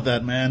around with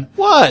that, man.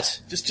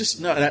 What?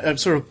 Just no. I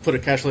sort of put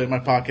it casually in my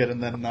pocket,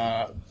 and then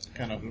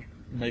kind of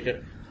make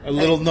it a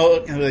little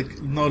note,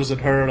 notice at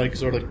her,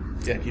 sort of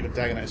keep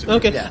antagonizing.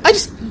 Okay. Yeah.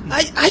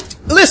 I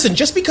listen.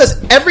 Just because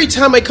every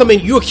time I come in,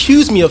 you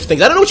accuse me of things.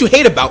 I don't know what you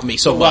hate about me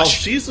so While much.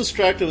 she's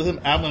distracted with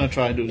him, I'm going to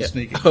try and do the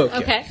sneaking.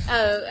 Okay.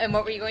 And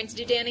what were you going to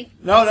do, Danny?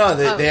 No,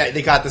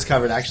 they got this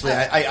covered. Actually,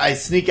 I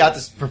sneak out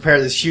to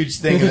prepare this huge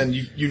thing, and then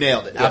you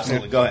nailed it.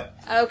 Absolutely, go ahead.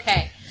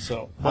 Okay.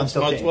 So I'm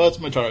what's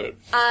my target?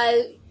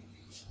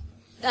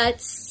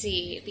 Let's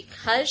see.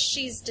 Because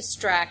she's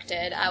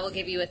distracted, I will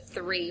give you a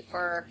 3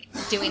 for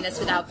doing this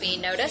without being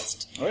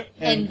noticed. All right.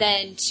 And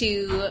then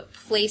to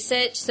place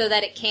it so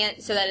that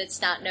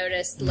it's not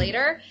noticed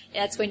later,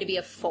 that's going to be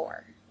a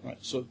 4. Right.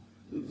 So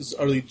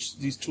are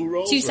these 2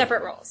 rolls? 2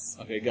 separate rolls.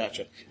 Okay,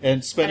 gotcha.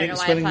 And I don't know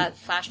why I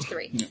flashed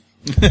 3.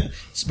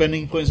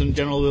 spending points and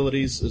general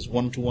abilities is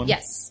 1 to 1.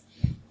 Yes.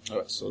 All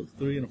right. So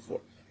 3 and a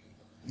 4.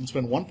 And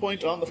spend 1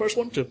 point on the first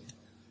one too.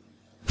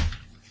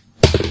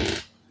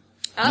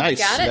 Oh, Nice.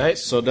 got it.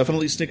 Nice. So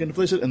definitely sneak into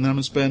place it, and then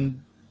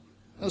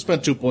I'll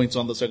spend 2 points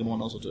on the second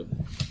one also too.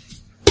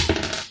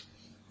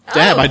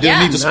 Damn, I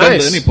didn't need to spend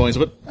Nice. any points,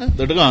 but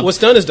they're gone. What's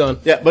done is done.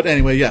 Yeah, but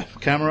anyway, yeah.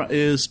 Camera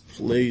is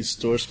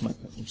placed.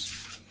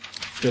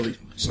 Billy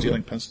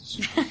stealing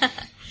pencils.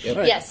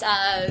 Yes,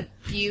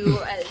 you,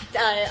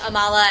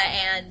 Amala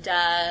and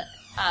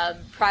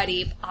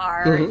Pradeep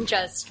are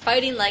just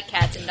fighting like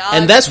cats and dogs.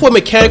 And that's what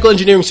mechanical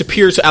engineering is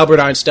superior to Albert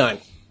Einstein.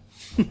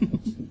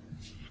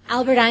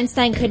 Albert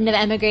Einstein couldn't have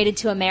emigrated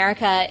to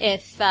America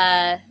if,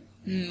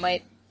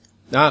 wait.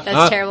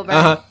 That's terrible,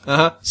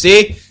 Brian.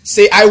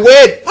 See, I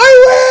win!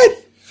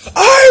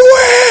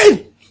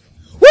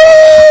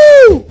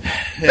 Woo!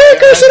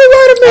 Baker to the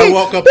right of me! I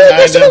walk up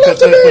Baker to the and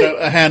left of me!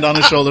 put a hand on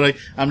his shoulder.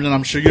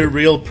 I'm sure you're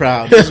real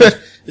proud.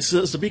 This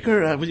is the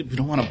beaker. We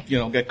don't want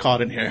to, get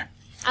caught in here.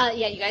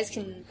 Yeah, you guys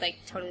can,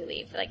 totally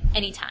leave,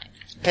 anytime.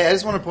 Hey, I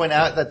just want to point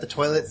out that the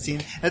toilet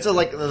scene,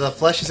 the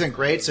flush isn't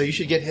great, so you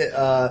should get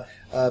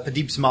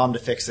Pradeep's mom to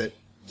fix it.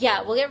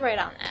 Yeah, we'll get right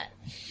on that.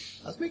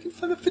 I was making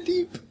fun of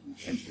Pradeep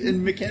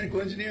in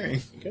mechanical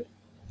engineering. Okay.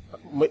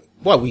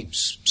 Well, we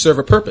serve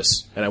a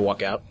purpose. And I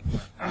walk out.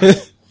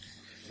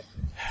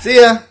 See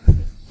ya!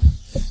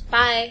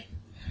 Bye.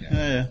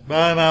 Yeah.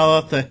 Bye,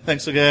 Mala.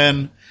 Thanks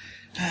again.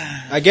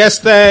 I guess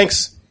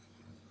thanks.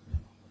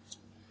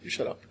 You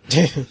shut up.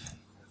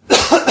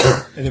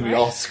 And then we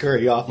all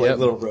scurry off like Yep.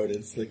 little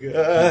rodents.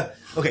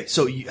 Okay,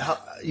 so you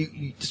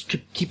just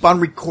keep on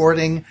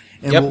recording,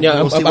 and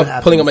we'll see what happens.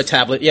 I'm pulling up my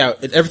tablet. Yeah,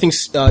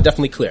 everything's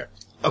definitely clear.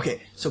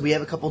 Okay, so we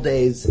have a couple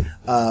days.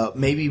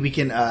 Maybe we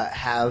can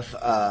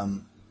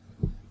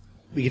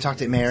we can talk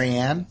to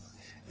Marianne,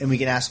 and we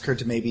can ask her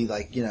to maybe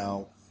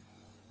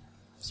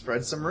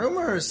spread some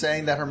rumors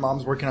saying that her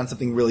mom's working on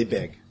something really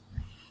big.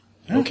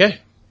 Okay.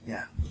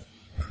 Yeah.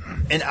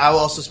 And I'll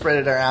also spread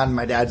it around in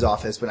my dad's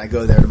office when I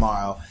go there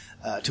tomorrow.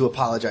 to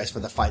apologize for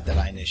the fight that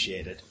I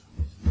initiated.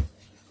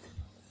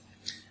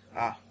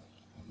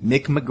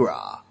 Mick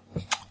McGraw.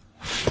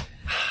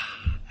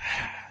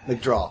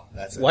 McDraw,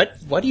 that's it. What?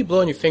 Why do you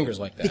blow on your fingers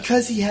like that?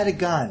 Because he had a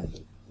gun.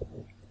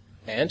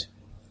 And?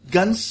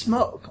 Guns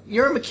smoke.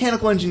 You're a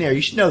mechanical engineer.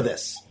 You should know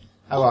this.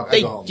 I go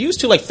They home. used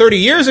to like 30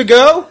 years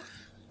ago.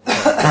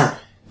 All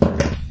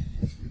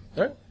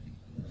right.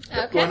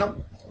 Going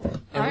home.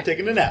 And we're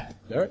taking a nap.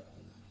 All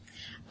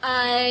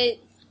right.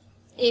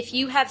 If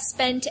you have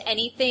spent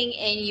anything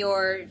in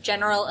your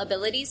general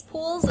abilities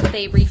pools,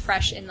 they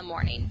refresh in the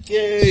morning.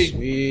 Yay!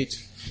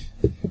 Sweet.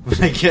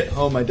 When I get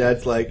home, my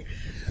dad's like,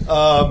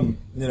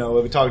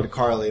 we're talking to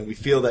Carly, and we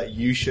feel that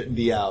you shouldn't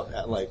be out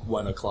at like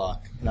 1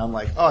 o'clock. And I'm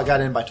like, I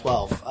got in by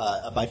 12,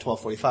 by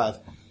 12:45.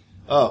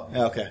 Oh,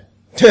 yeah, okay.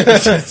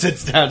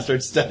 Sits down,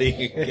 starts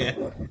studying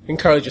again. And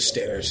Carly just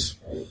stares.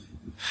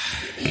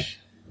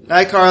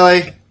 Night,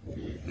 Carly.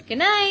 Good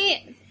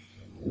night.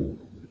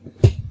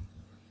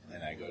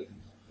 And I go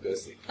to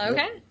sleep.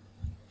 Okay.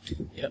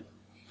 Yep.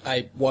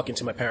 I walk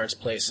into my parents'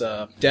 place.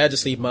 Dad's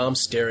asleep,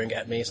 mom's staring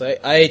at me. So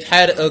I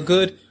had a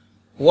good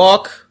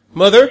walk,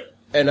 mother,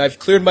 and I've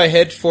cleared my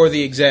head for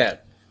the exam.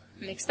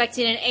 I'm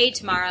expecting an A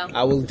tomorrow.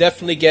 I will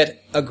definitely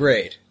get a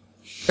grade.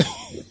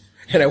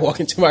 And I walk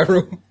into my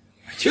room.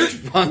 You're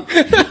drunk.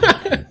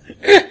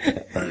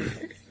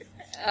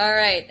 All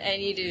right,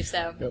 and you do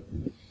so. Yep.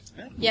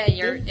 Yeah,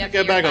 you're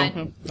Get back fine.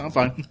 home. I'm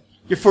fine.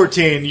 You're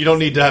 14. You don't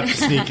need to have to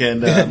sneak in.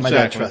 My dad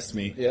Exactly. trusts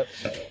me. Yep.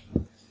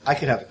 I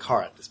could have a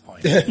car at this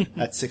point.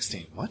 At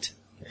 16. What?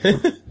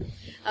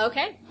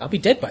 Okay, I'll be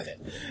dead by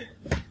then.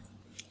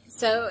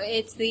 so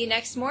it's the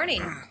next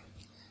morning.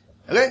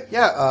 Okay,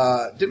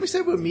 yeah. Didn't we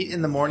say we'd meet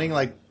in the morning,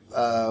 like,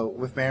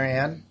 with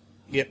Marianne?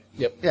 Yep.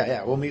 Yep.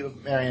 Yeah. We'll meet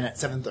with Marianne at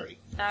 7:30.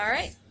 All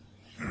right.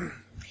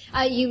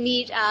 You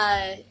meet,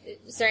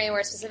 is there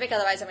anywhere specific?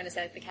 Otherwise, I'm going to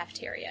say the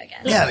cafeteria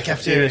again. Yeah, the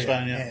cafeteria Cafeteria's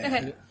fine,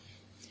 yeah.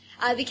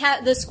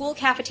 Okay. The school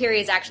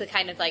cafeteria is actually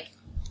kind of like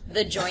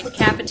the joint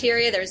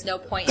cafeteria. There's no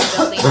point in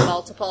building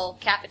multiple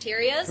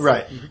cafeterias.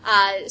 Right.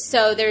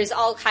 So there's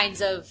all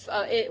kinds of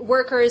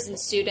workers and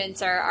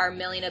students are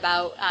milling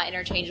about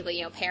interchangeably.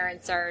 You know,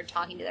 parents are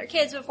talking to their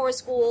kids before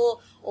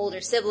school, older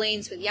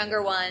siblings with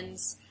younger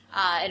ones,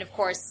 and of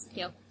course,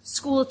 you know,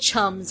 school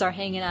chums are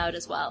hanging out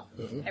as well.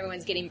 Mm-hmm.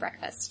 Everyone's getting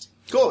breakfast.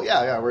 Cool.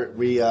 Yeah.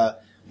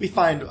 We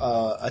find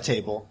a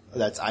table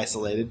that's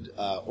isolated,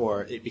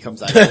 or it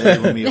becomes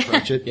isolated when we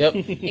approach it. Yep.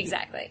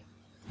 Exactly.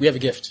 We have a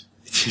gift.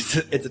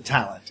 It's a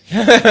talent.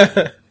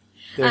 They're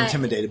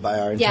intimidated by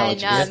our Yeah,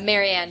 intelligence. and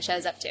Marianne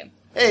shows up too.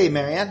 Hey,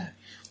 Marianne.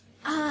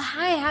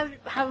 Hi,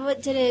 how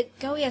did it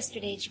go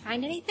yesterday? Did you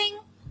find anything?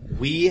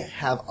 We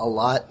have a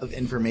lot of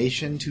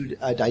information to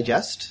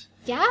digest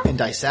Yeah? and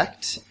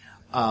dissect,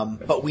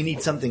 but we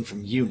need something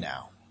from you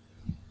now.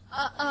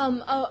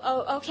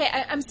 Okay.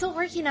 I'm still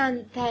working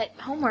on that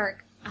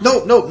homework.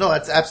 No,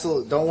 that's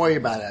absolute. Don't worry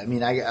about it. I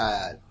mean,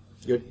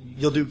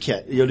 you'll do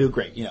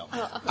great. You know,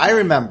 okay. I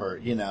remember.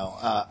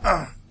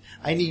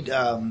 I need.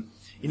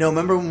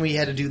 Remember when we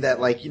had to do that,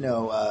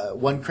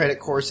 1 credit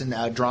course in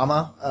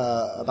drama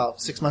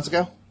about 6 months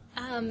ago?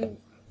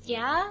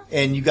 Yeah?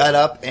 And you got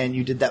up and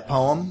you did that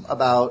poem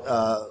about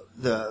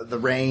the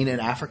rain in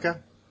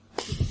Africa.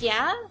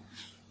 Yeah?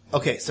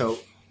 Okay, so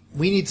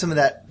we need some of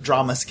that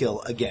drama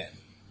skill again.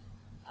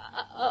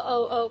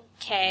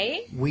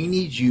 Okay. We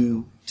need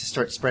you to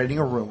start spreading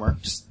a rumor.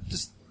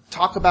 Just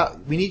talk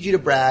about. We need you to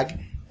brag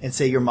and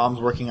say your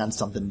mom's working on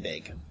something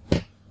big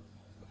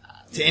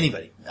to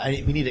anybody.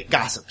 We need it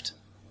gossiped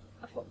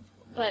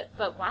But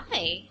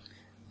why?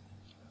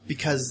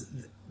 because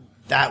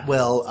that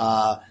will.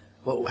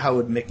 How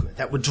would Mick?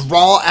 That would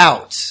draw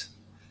out.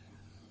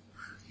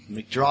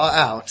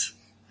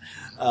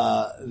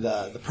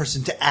 The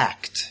person to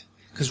act.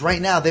 Because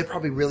right now they're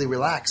probably really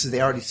relaxed because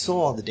they already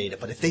saw all the data.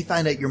 But if they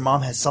find out your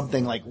mom has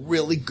something like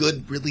really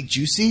good, really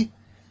juicy,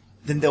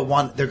 then they're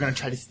going to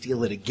try to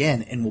steal it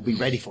again, and we'll be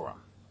ready for them.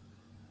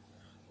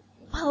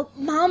 Well,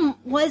 Mom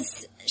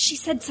she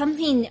said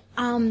something,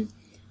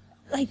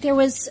 like there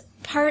was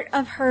part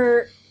of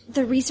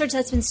the research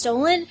that's been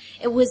stolen.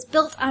 It was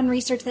built on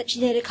research that she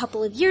did a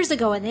couple of years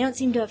ago, and they don't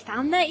seem to have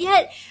found that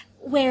yet.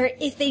 Where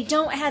if they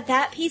don't have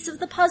that piece of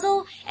the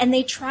puzzle and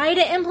they try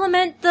to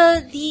implement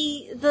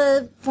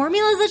the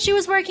formulas that she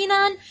was working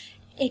on,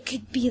 it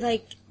could be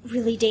like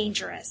really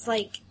dangerous,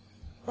 like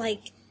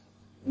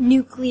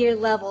nuclear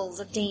levels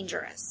of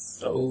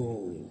dangerous.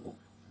 Oh.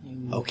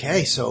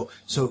 Okay, so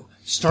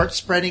start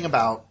spreading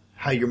about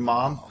how your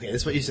mom. Okay,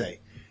 this is what you say.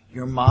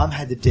 Your mom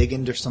had to dig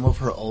into some of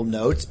her old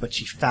notes, but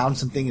she found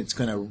something that's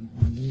going to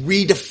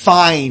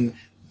redefine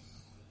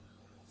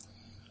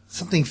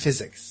something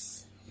physics.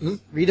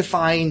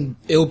 Redefine.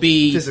 It'll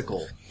be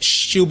physical.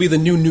 She'll be the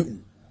new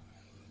Newton.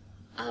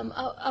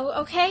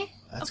 Okay.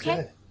 That's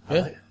okay. good.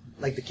 Yeah.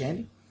 Like the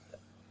candy?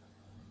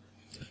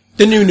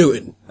 The new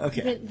Newton.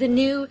 Okay. The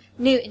new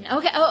Newton.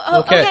 Okay.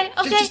 Okay.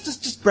 Okay.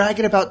 Just brag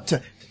it about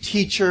to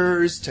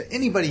teachers, to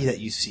anybody that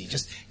you see.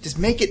 Just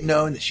make it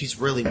known that she's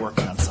really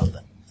working on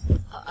something.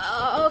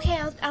 Okay.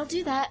 I'll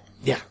do that.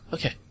 Yeah.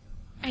 Okay.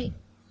 Right.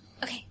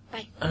 Okay.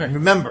 Bye. And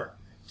remember,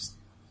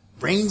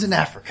 rains in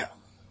Africa.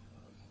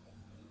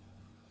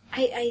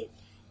 I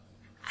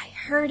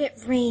heard it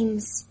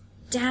rains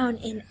down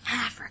in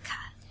Africa.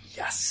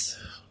 Yes.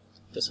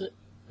 Does it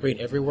rain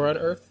everywhere on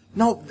Earth?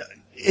 No,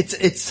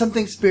 it's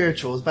something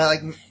spiritual. It's by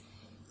like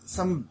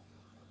some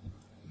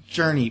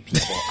journey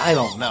people. I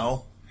don't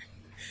know.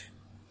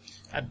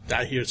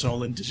 I hear it's an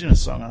old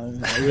indigenous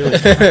song. I really.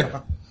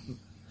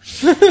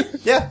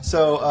 Yeah.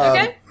 So.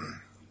 Okay.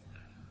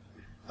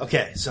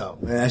 Okay. So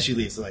as she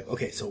leaves, like,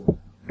 okay, so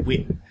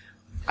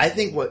I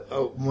think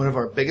what one of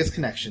our biggest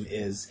connection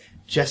is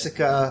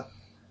Jessica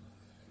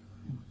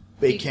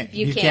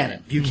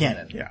Buchanan.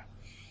 Yeah.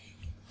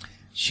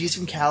 She's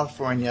from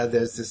California.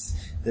 There's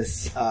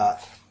this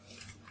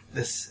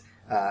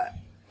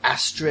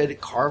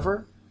Astrid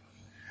Carver.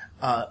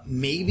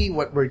 Maybe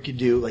what we could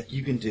do, like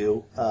you can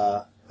do,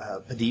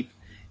 Pradeep,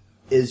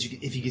 is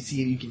if you can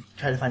see, you can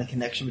try to find a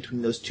connection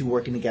between those two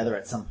working together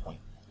at some point.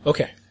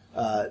 Okay.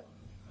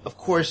 Of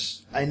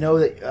course, I know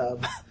that.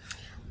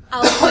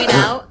 I'll point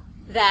out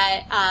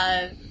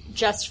that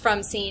just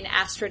from seeing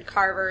Astrid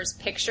Carver's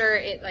picture,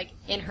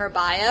 in her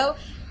bio,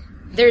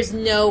 there's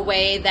no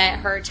way that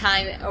her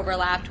time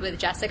overlapped with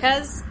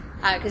Jessica's,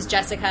 because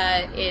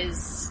Jessica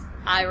is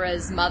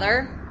Ira's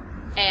mother,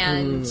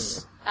 and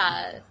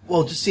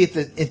Well, just see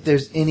if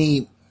there's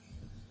any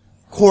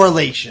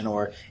correlation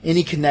or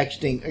any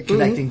connecting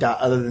dot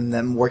other than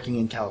them working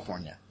in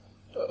California.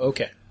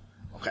 Okay.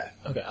 Okay.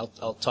 Okay.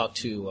 I'll talk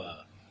to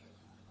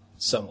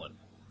someone.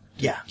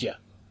 Yeah. Yeah.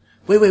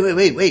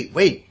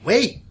 Wait.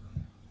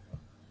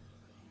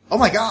 Oh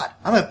my God!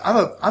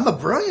 I'm a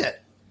brilliant.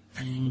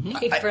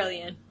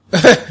 brilliant.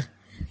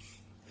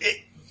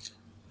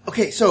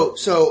 Okay, so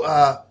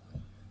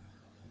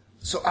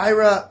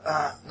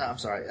Ira, no, I'm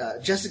sorry,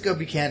 Jessica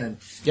Buchanan.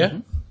 Yeah.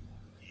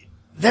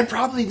 They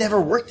probably never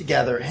worked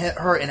together,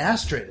 her and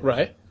Astrid.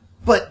 Right.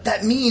 But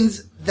that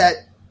means that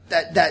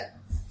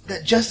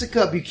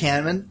Jessica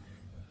Buchanan,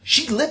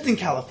 she lived in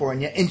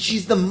California, and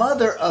she's the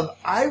mother of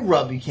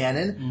Ira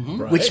Buchanan,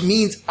 Right. which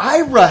means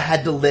Ira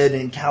had to live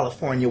in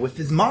California with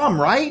his mom,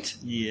 right?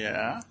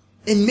 Yeah.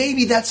 And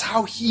maybe that's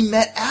how he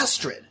met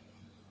Astrid.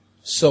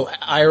 So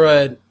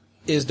Ira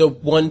is the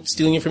one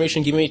stealing information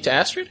and giving it to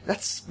Astrid?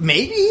 That's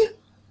maybe.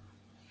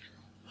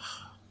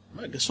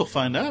 I guess we'll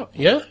find out.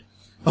 Yeah.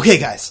 Okay,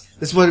 guys,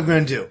 this is what I'm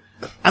going to do.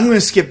 I'm going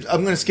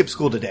to skip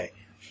school today.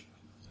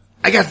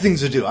 I got things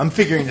to do. I'm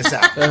figuring this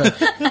out.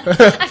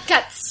 I've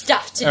got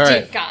stuff to All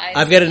right. do, guys.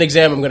 I've got an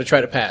exam I'm going to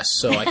try to pass,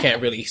 so I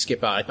can't really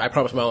skip out. I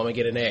promised my mom I'd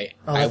get an A.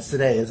 Oh, that's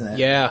today, isn't it?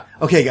 Yeah.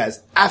 Okay, guys.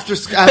 After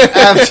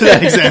that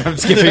exam, I'm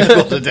skipping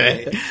school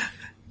today.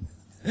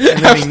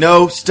 And leaving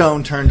no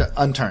stone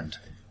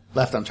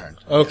left unturned.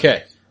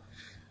 Okay.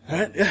 All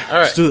right. Yeah. All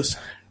right. Let's do this.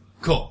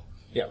 Cool.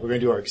 Yeah, we're going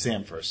to do our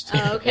exam first.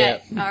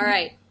 Okay. All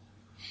right.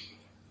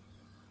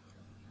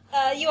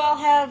 You all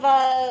have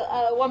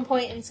 1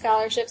 point in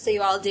scholarship, so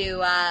you all do.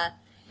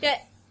 Yeah.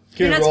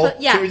 Can we roll?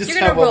 Yeah, Can we just you're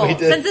gonna have what roll. we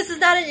did? Since this is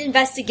not an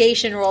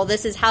investigation roll,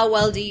 this is how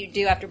well do you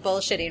do after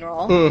bullshitting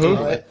roll.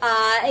 All right.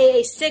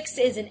 A 6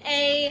 is an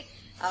A,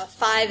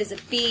 5 is a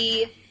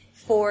B,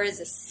 4 is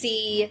a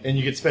C. And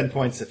you can spend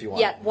points if you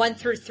want. Yeah, 1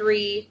 through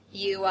 3,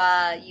 you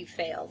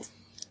failed.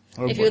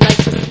 Oh, If boy. you would like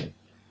to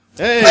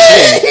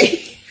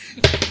Hey!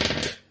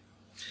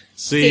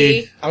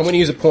 See, see, I'm going to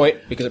use a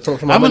point because it from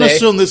I'm an going to A.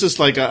 assume this is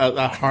like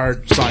a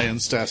hard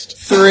science test.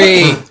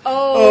 3.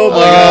 Oh my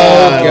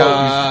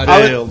God.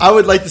 Failed. I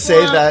would like to say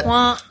that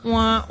Wah,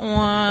 wah,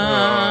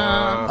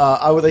 wah.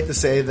 I would like to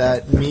say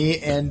that me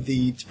and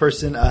the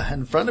person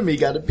in front of me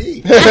got a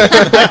B.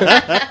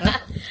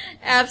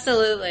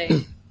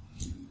 absolutely.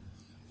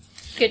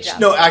 Good job.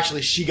 No,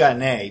 actually, she got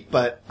an A,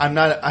 but I'm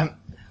not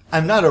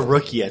a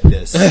rookie at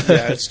this.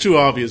 Yeah, it's too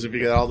obvious if you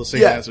get all the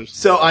same answers.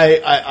 So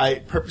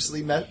I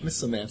purposely missed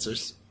some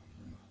answers.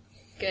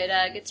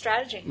 Good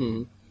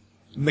strategy.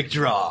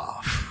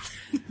 McDraw.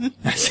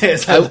 I say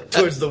as I look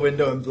towards the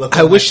window and blow.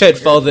 I wish I had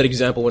followed that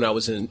example when I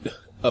was in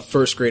a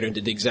first grader and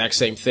did the exact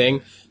same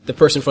thing. The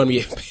person in front of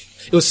me,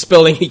 it was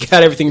spelling, he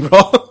got everything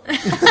wrong.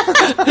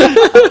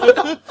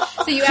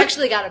 So you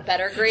actually got a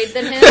better grade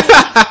than him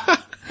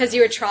because you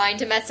were trying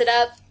to mess it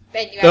up.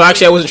 And you No,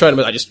 actually, I wasn't trying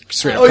to, I just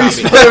straight up Oh, you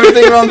copied. spelled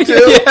everything wrong too?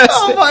 Yes,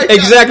 Oh my God.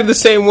 exactly the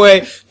same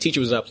way.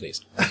 Teacher was not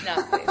pleased.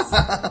 No, please.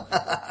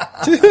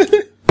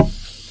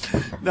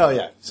 No,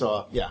 yeah.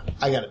 So, yeah,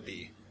 I got a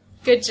B.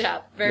 Good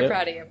job. Very Yep.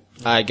 proud of you.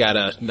 I got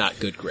a not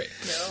good grade.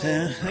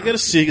 Yeah, I got to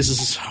see because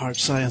this is hard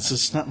science.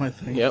 It's not my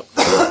thing. Yep.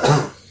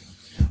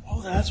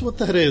 Oh, that's what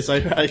that is. I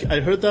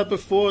heard that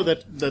before.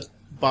 That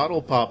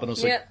bottle pop, and I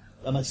was like, Yep.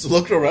 and I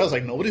looked around. I was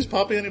like, nobody's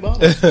popping any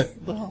bottles.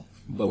 What the hell?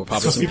 But we're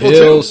popping some People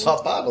pills. do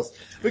pop bottles.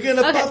 We're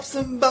gonna Okay. pop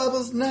some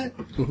bubbles tonight.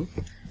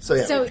 So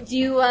yeah. So do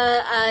you,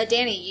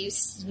 Danny, you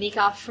sneak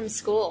off from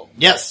school.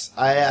 Yes,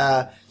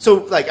 I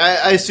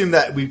assume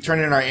that we turn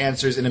in our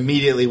answers and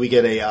immediately we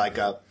get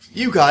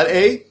you got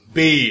a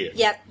B.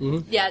 Yep.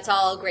 Yeah, it's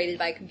all graded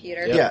by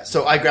computer. Yeah,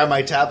 so I grab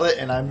my tablet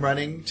and I'm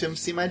running to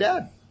see my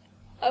dad.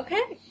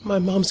 Okay. My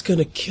mom's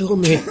gonna kill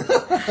me.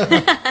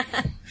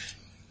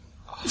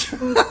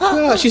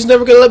 God, she's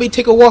never gonna let me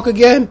take a walk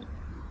again.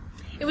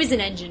 It was an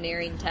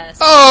engineering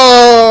test.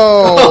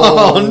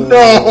 Oh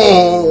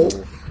no!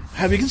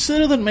 Have you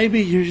considered that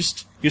maybe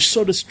you're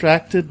so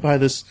distracted by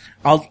this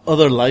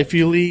other life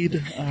you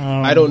lead?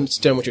 I don't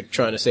understand what you're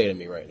trying to say to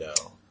me right now.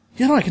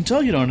 You know, I can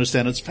tell you don't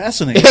understand. It's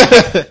fascinating.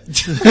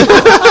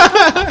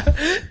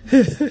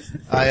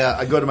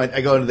 I go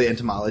into the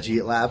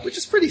entomology lab, which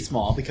is pretty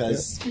small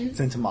because it's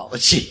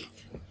entomology.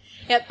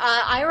 Yep,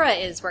 Ira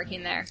is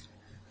working there.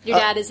 Your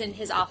dad is in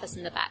his office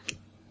in the back.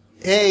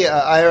 Hey,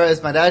 Ira,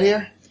 is my dad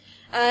here?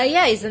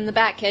 Yeah, he's in the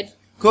back, kid.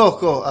 Cool.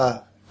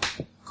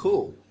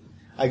 Cool.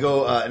 I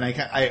go and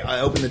I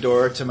open the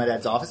door to my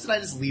dad's office and I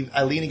just leave.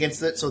 I lean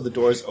against it so the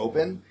door's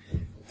open.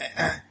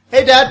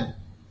 Hey, Dad.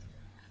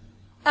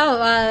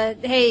 Oh,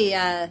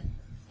 hey,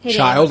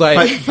 Child,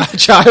 Dan.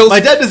 child. My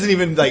dad doesn't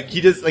even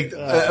he just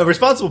a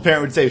responsible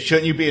parent would say,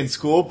 "Shouldn't you be in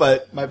school?"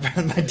 But my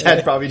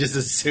dad probably just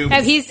assumes. Yeah,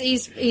 he's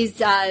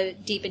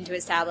deep into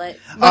his tablet.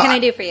 What can I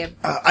do for you?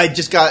 I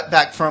just got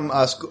back from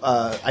school.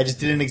 I just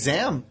did an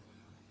exam.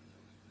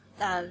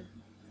 That's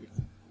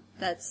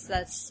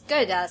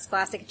good.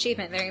 Scholastic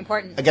achievement, very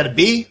important. I got a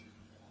B.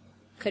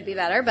 Could be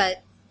better,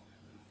 but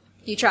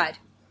you tried.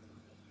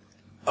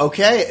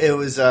 Okay, it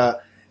was.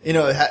 It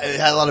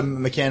had a lot of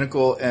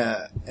mechanical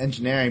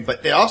engineering,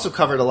 but they also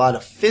covered a lot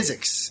of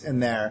physics in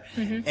there.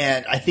 Mm-hmm.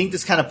 And I think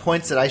this kind of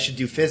points that I should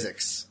do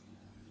physics.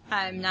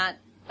 I don't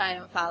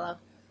follow.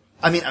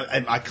 I mean,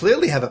 I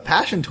clearly have a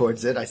passion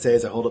towards it, I say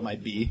as I hold up my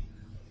B.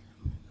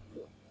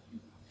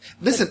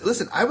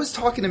 Listen, I was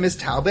talking to Miss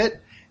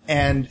Talbot,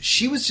 and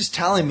she was just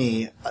telling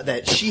me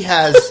that she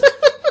has...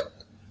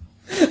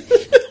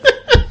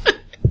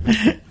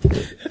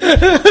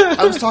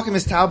 I was talking to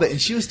Miss Talbot, and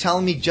she was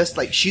telling me just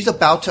she's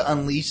about to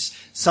unleash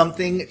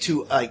something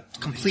to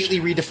completely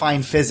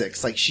redefine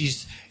physics.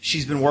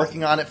 She's been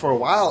working on it for a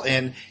while,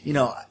 and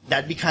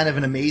that'd be kind of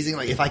an amazing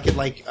if I could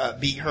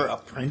be her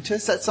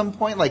apprentice at some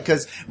point.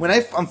 Because when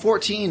I'm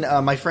 14,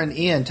 my friend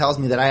Ian tells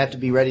me that I have to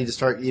be ready to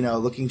start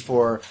looking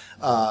for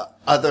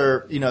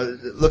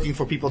looking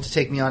for people to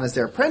take me on as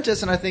their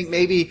apprentice. And I think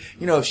maybe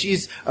if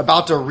she's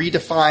about to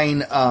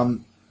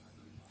redefine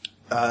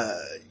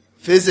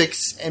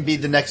physics and be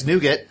the next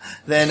nougat,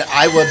 then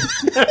I would,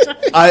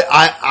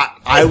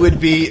 I would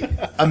be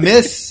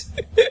remiss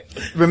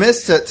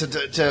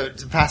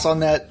to pass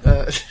on that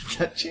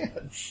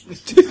chance.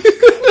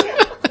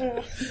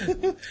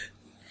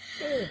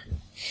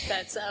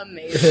 That's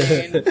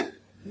amazing. Have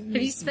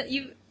you spent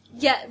you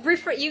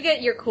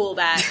get your cool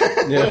back.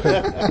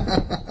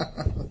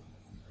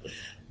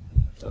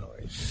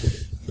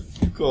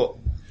 Cool.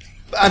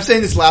 I'm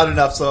saying this loud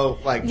enough so,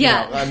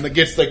 I'm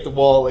against, the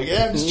wall. I'm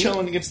just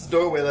chilling against the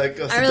doorway like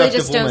a seductive woman. I really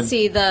just don't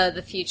see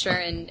the future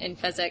in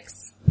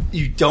physics.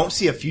 You don't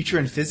see a future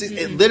in physics?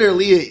 Mm-hmm. It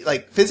literally,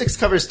 physics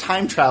covers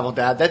time travel,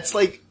 Dad. That's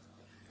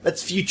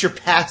future,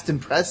 past,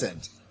 and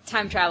present.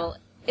 Time travel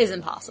is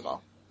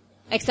impossible.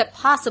 Except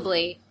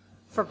possibly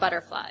for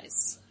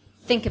butterflies.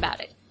 Think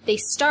about it. They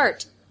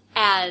start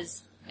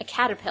as a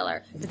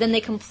caterpillar, but then they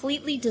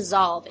completely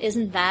dissolve.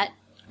 Isn't that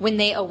when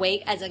they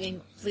awake as a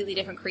completely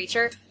different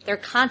creature, their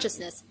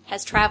consciousness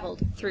has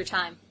traveled through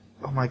time?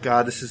 Oh my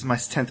God, this is my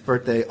 10th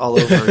birthday all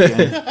over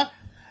again.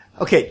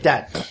 Okay,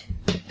 Dad.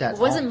 It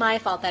wasn't my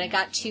fault that it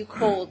got too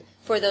cold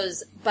for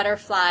those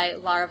butterfly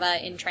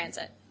larvae in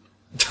transit.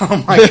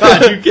 Oh my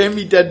God, you gave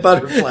me dead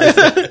butterflies.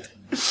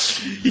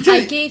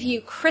 I gave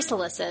you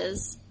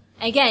chrysalises.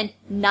 Again,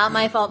 not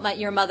my fault that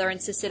your mother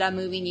insisted on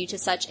moving you to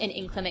such an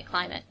inclement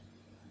climate.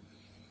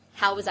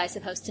 How was I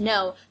supposed to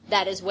know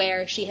that is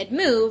where she had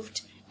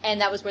moved, and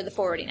that was where the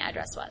forwarding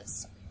address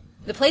was?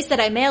 The place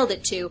that I mailed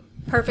it to,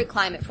 perfect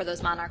climate for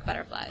those monarch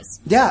butterflies.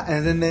 Yeah,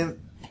 and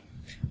then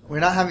we're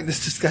not having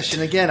this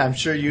discussion again. I'm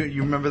sure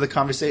you remember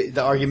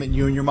the argument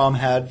you and your mom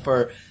had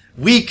for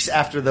weeks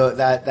after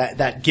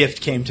that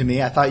gift came to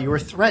me. I thought you were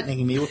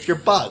threatening me with your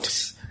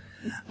bugs.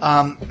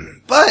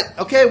 But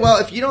okay, well,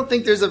 if you don't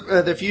think there's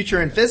the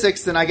future in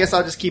physics, then I guess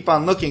I'll just keep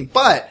on looking.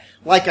 But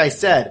like I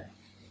said,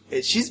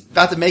 she's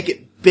about to make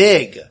it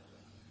big.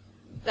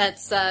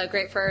 That's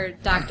great for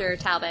Dr.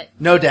 Talbot.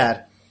 No,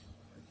 Dad.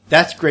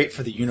 That's great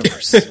for the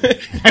universe.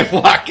 I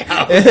walk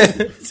out.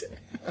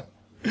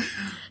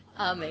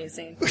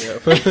 Amazing. Yeah.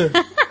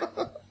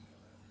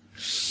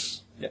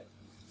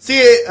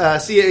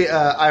 See you,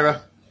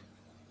 Ira.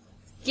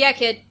 Yeah,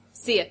 kid.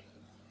 See ya.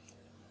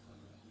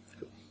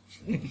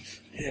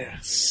 Yeah,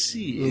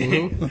 see.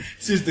 Mm-hmm. As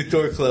soon as the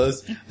door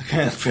closed, I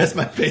kind of press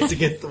my face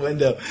against the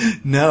window.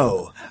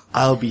 No,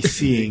 I'll be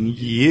seeing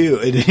you.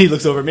 And then he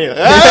looks over at me.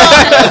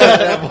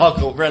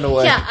 I run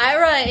away. Yeah,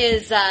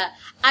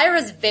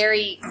 Ira's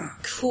very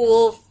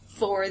cool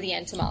for the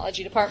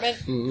entomology department.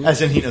 Mm-hmm.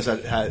 As in, he knows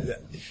how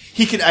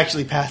he can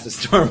actually pass the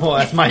storm wall,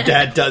 as my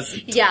dad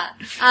doesn't. Yeah,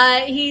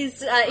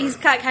 he's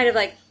got kind of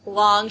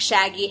long,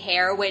 shaggy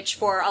hair, which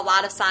for a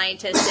lot of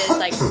scientists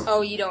is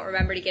oh, you don't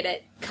remember to get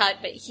it cut,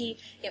 but he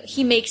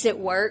makes it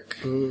work.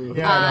 Yeah, I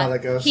know how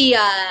that goes. He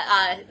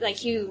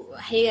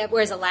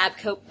wears a lab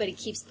coat, but he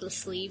keeps the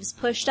sleeves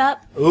pushed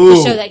up Ooh.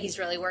 to show that he's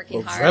really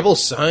working hard. Rebel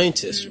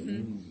scientist.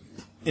 Mm-hmm.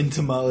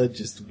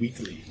 Entomologist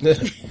Weekly.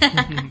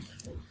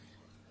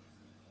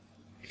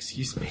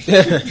 Excuse me.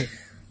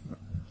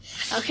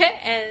 Okay,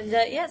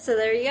 and so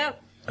there you go.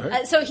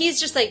 Right. So he's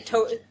just like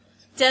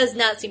does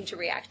not seem to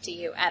react to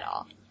you at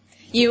all.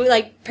 You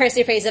like press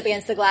your face up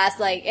against the glass,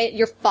 like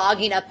you're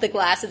fogging up the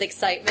glass with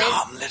excitement.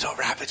 Come, little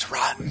rabbit,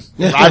 run!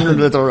 Run,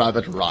 little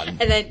rabbit, run! And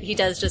then he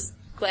does just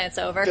glance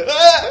over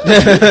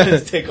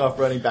Just take off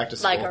running back to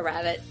school. like a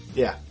rabbit.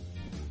 Yeah.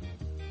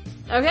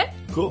 Okay.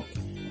 Cool.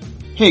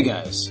 Hey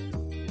guys,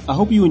 I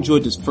hope you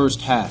enjoyed this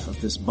first half of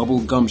this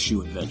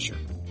Bubblegumshoe adventure,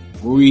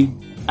 where we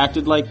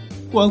acted like,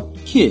 well,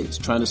 kids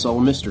trying to solve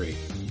a mystery.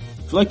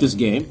 If you like this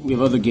game, we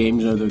have other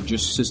games and other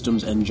just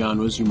systems and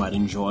genres you might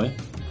enjoy.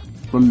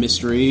 From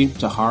mystery,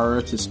 to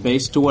horror, to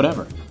space, to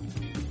whatever.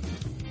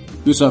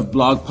 We also have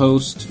blog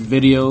posts,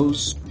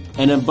 videos,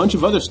 and a bunch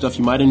of other stuff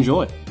you might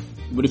enjoy.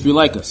 But if you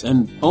like us,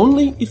 and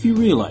only if you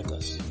really like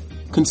us,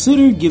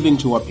 consider giving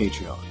to our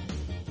Patreon.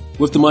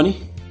 With the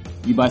money,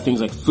 you buy things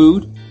like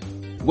food,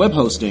 web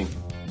hosting,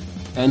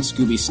 and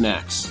Scooby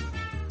snacks.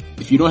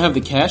 If you don't have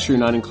the cash or you're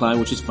not inclined,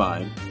 which is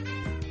fine,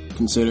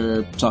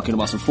 consider talking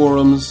about some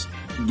forums,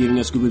 giving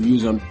us good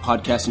reviews on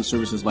podcasting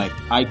services like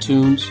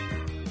iTunes,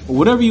 or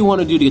whatever you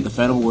want to do to get the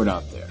Phantom word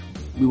out there.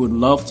 We would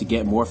love to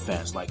get more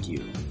fans like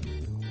you.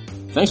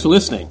 Thanks for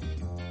listening,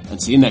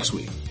 and see you next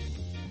week.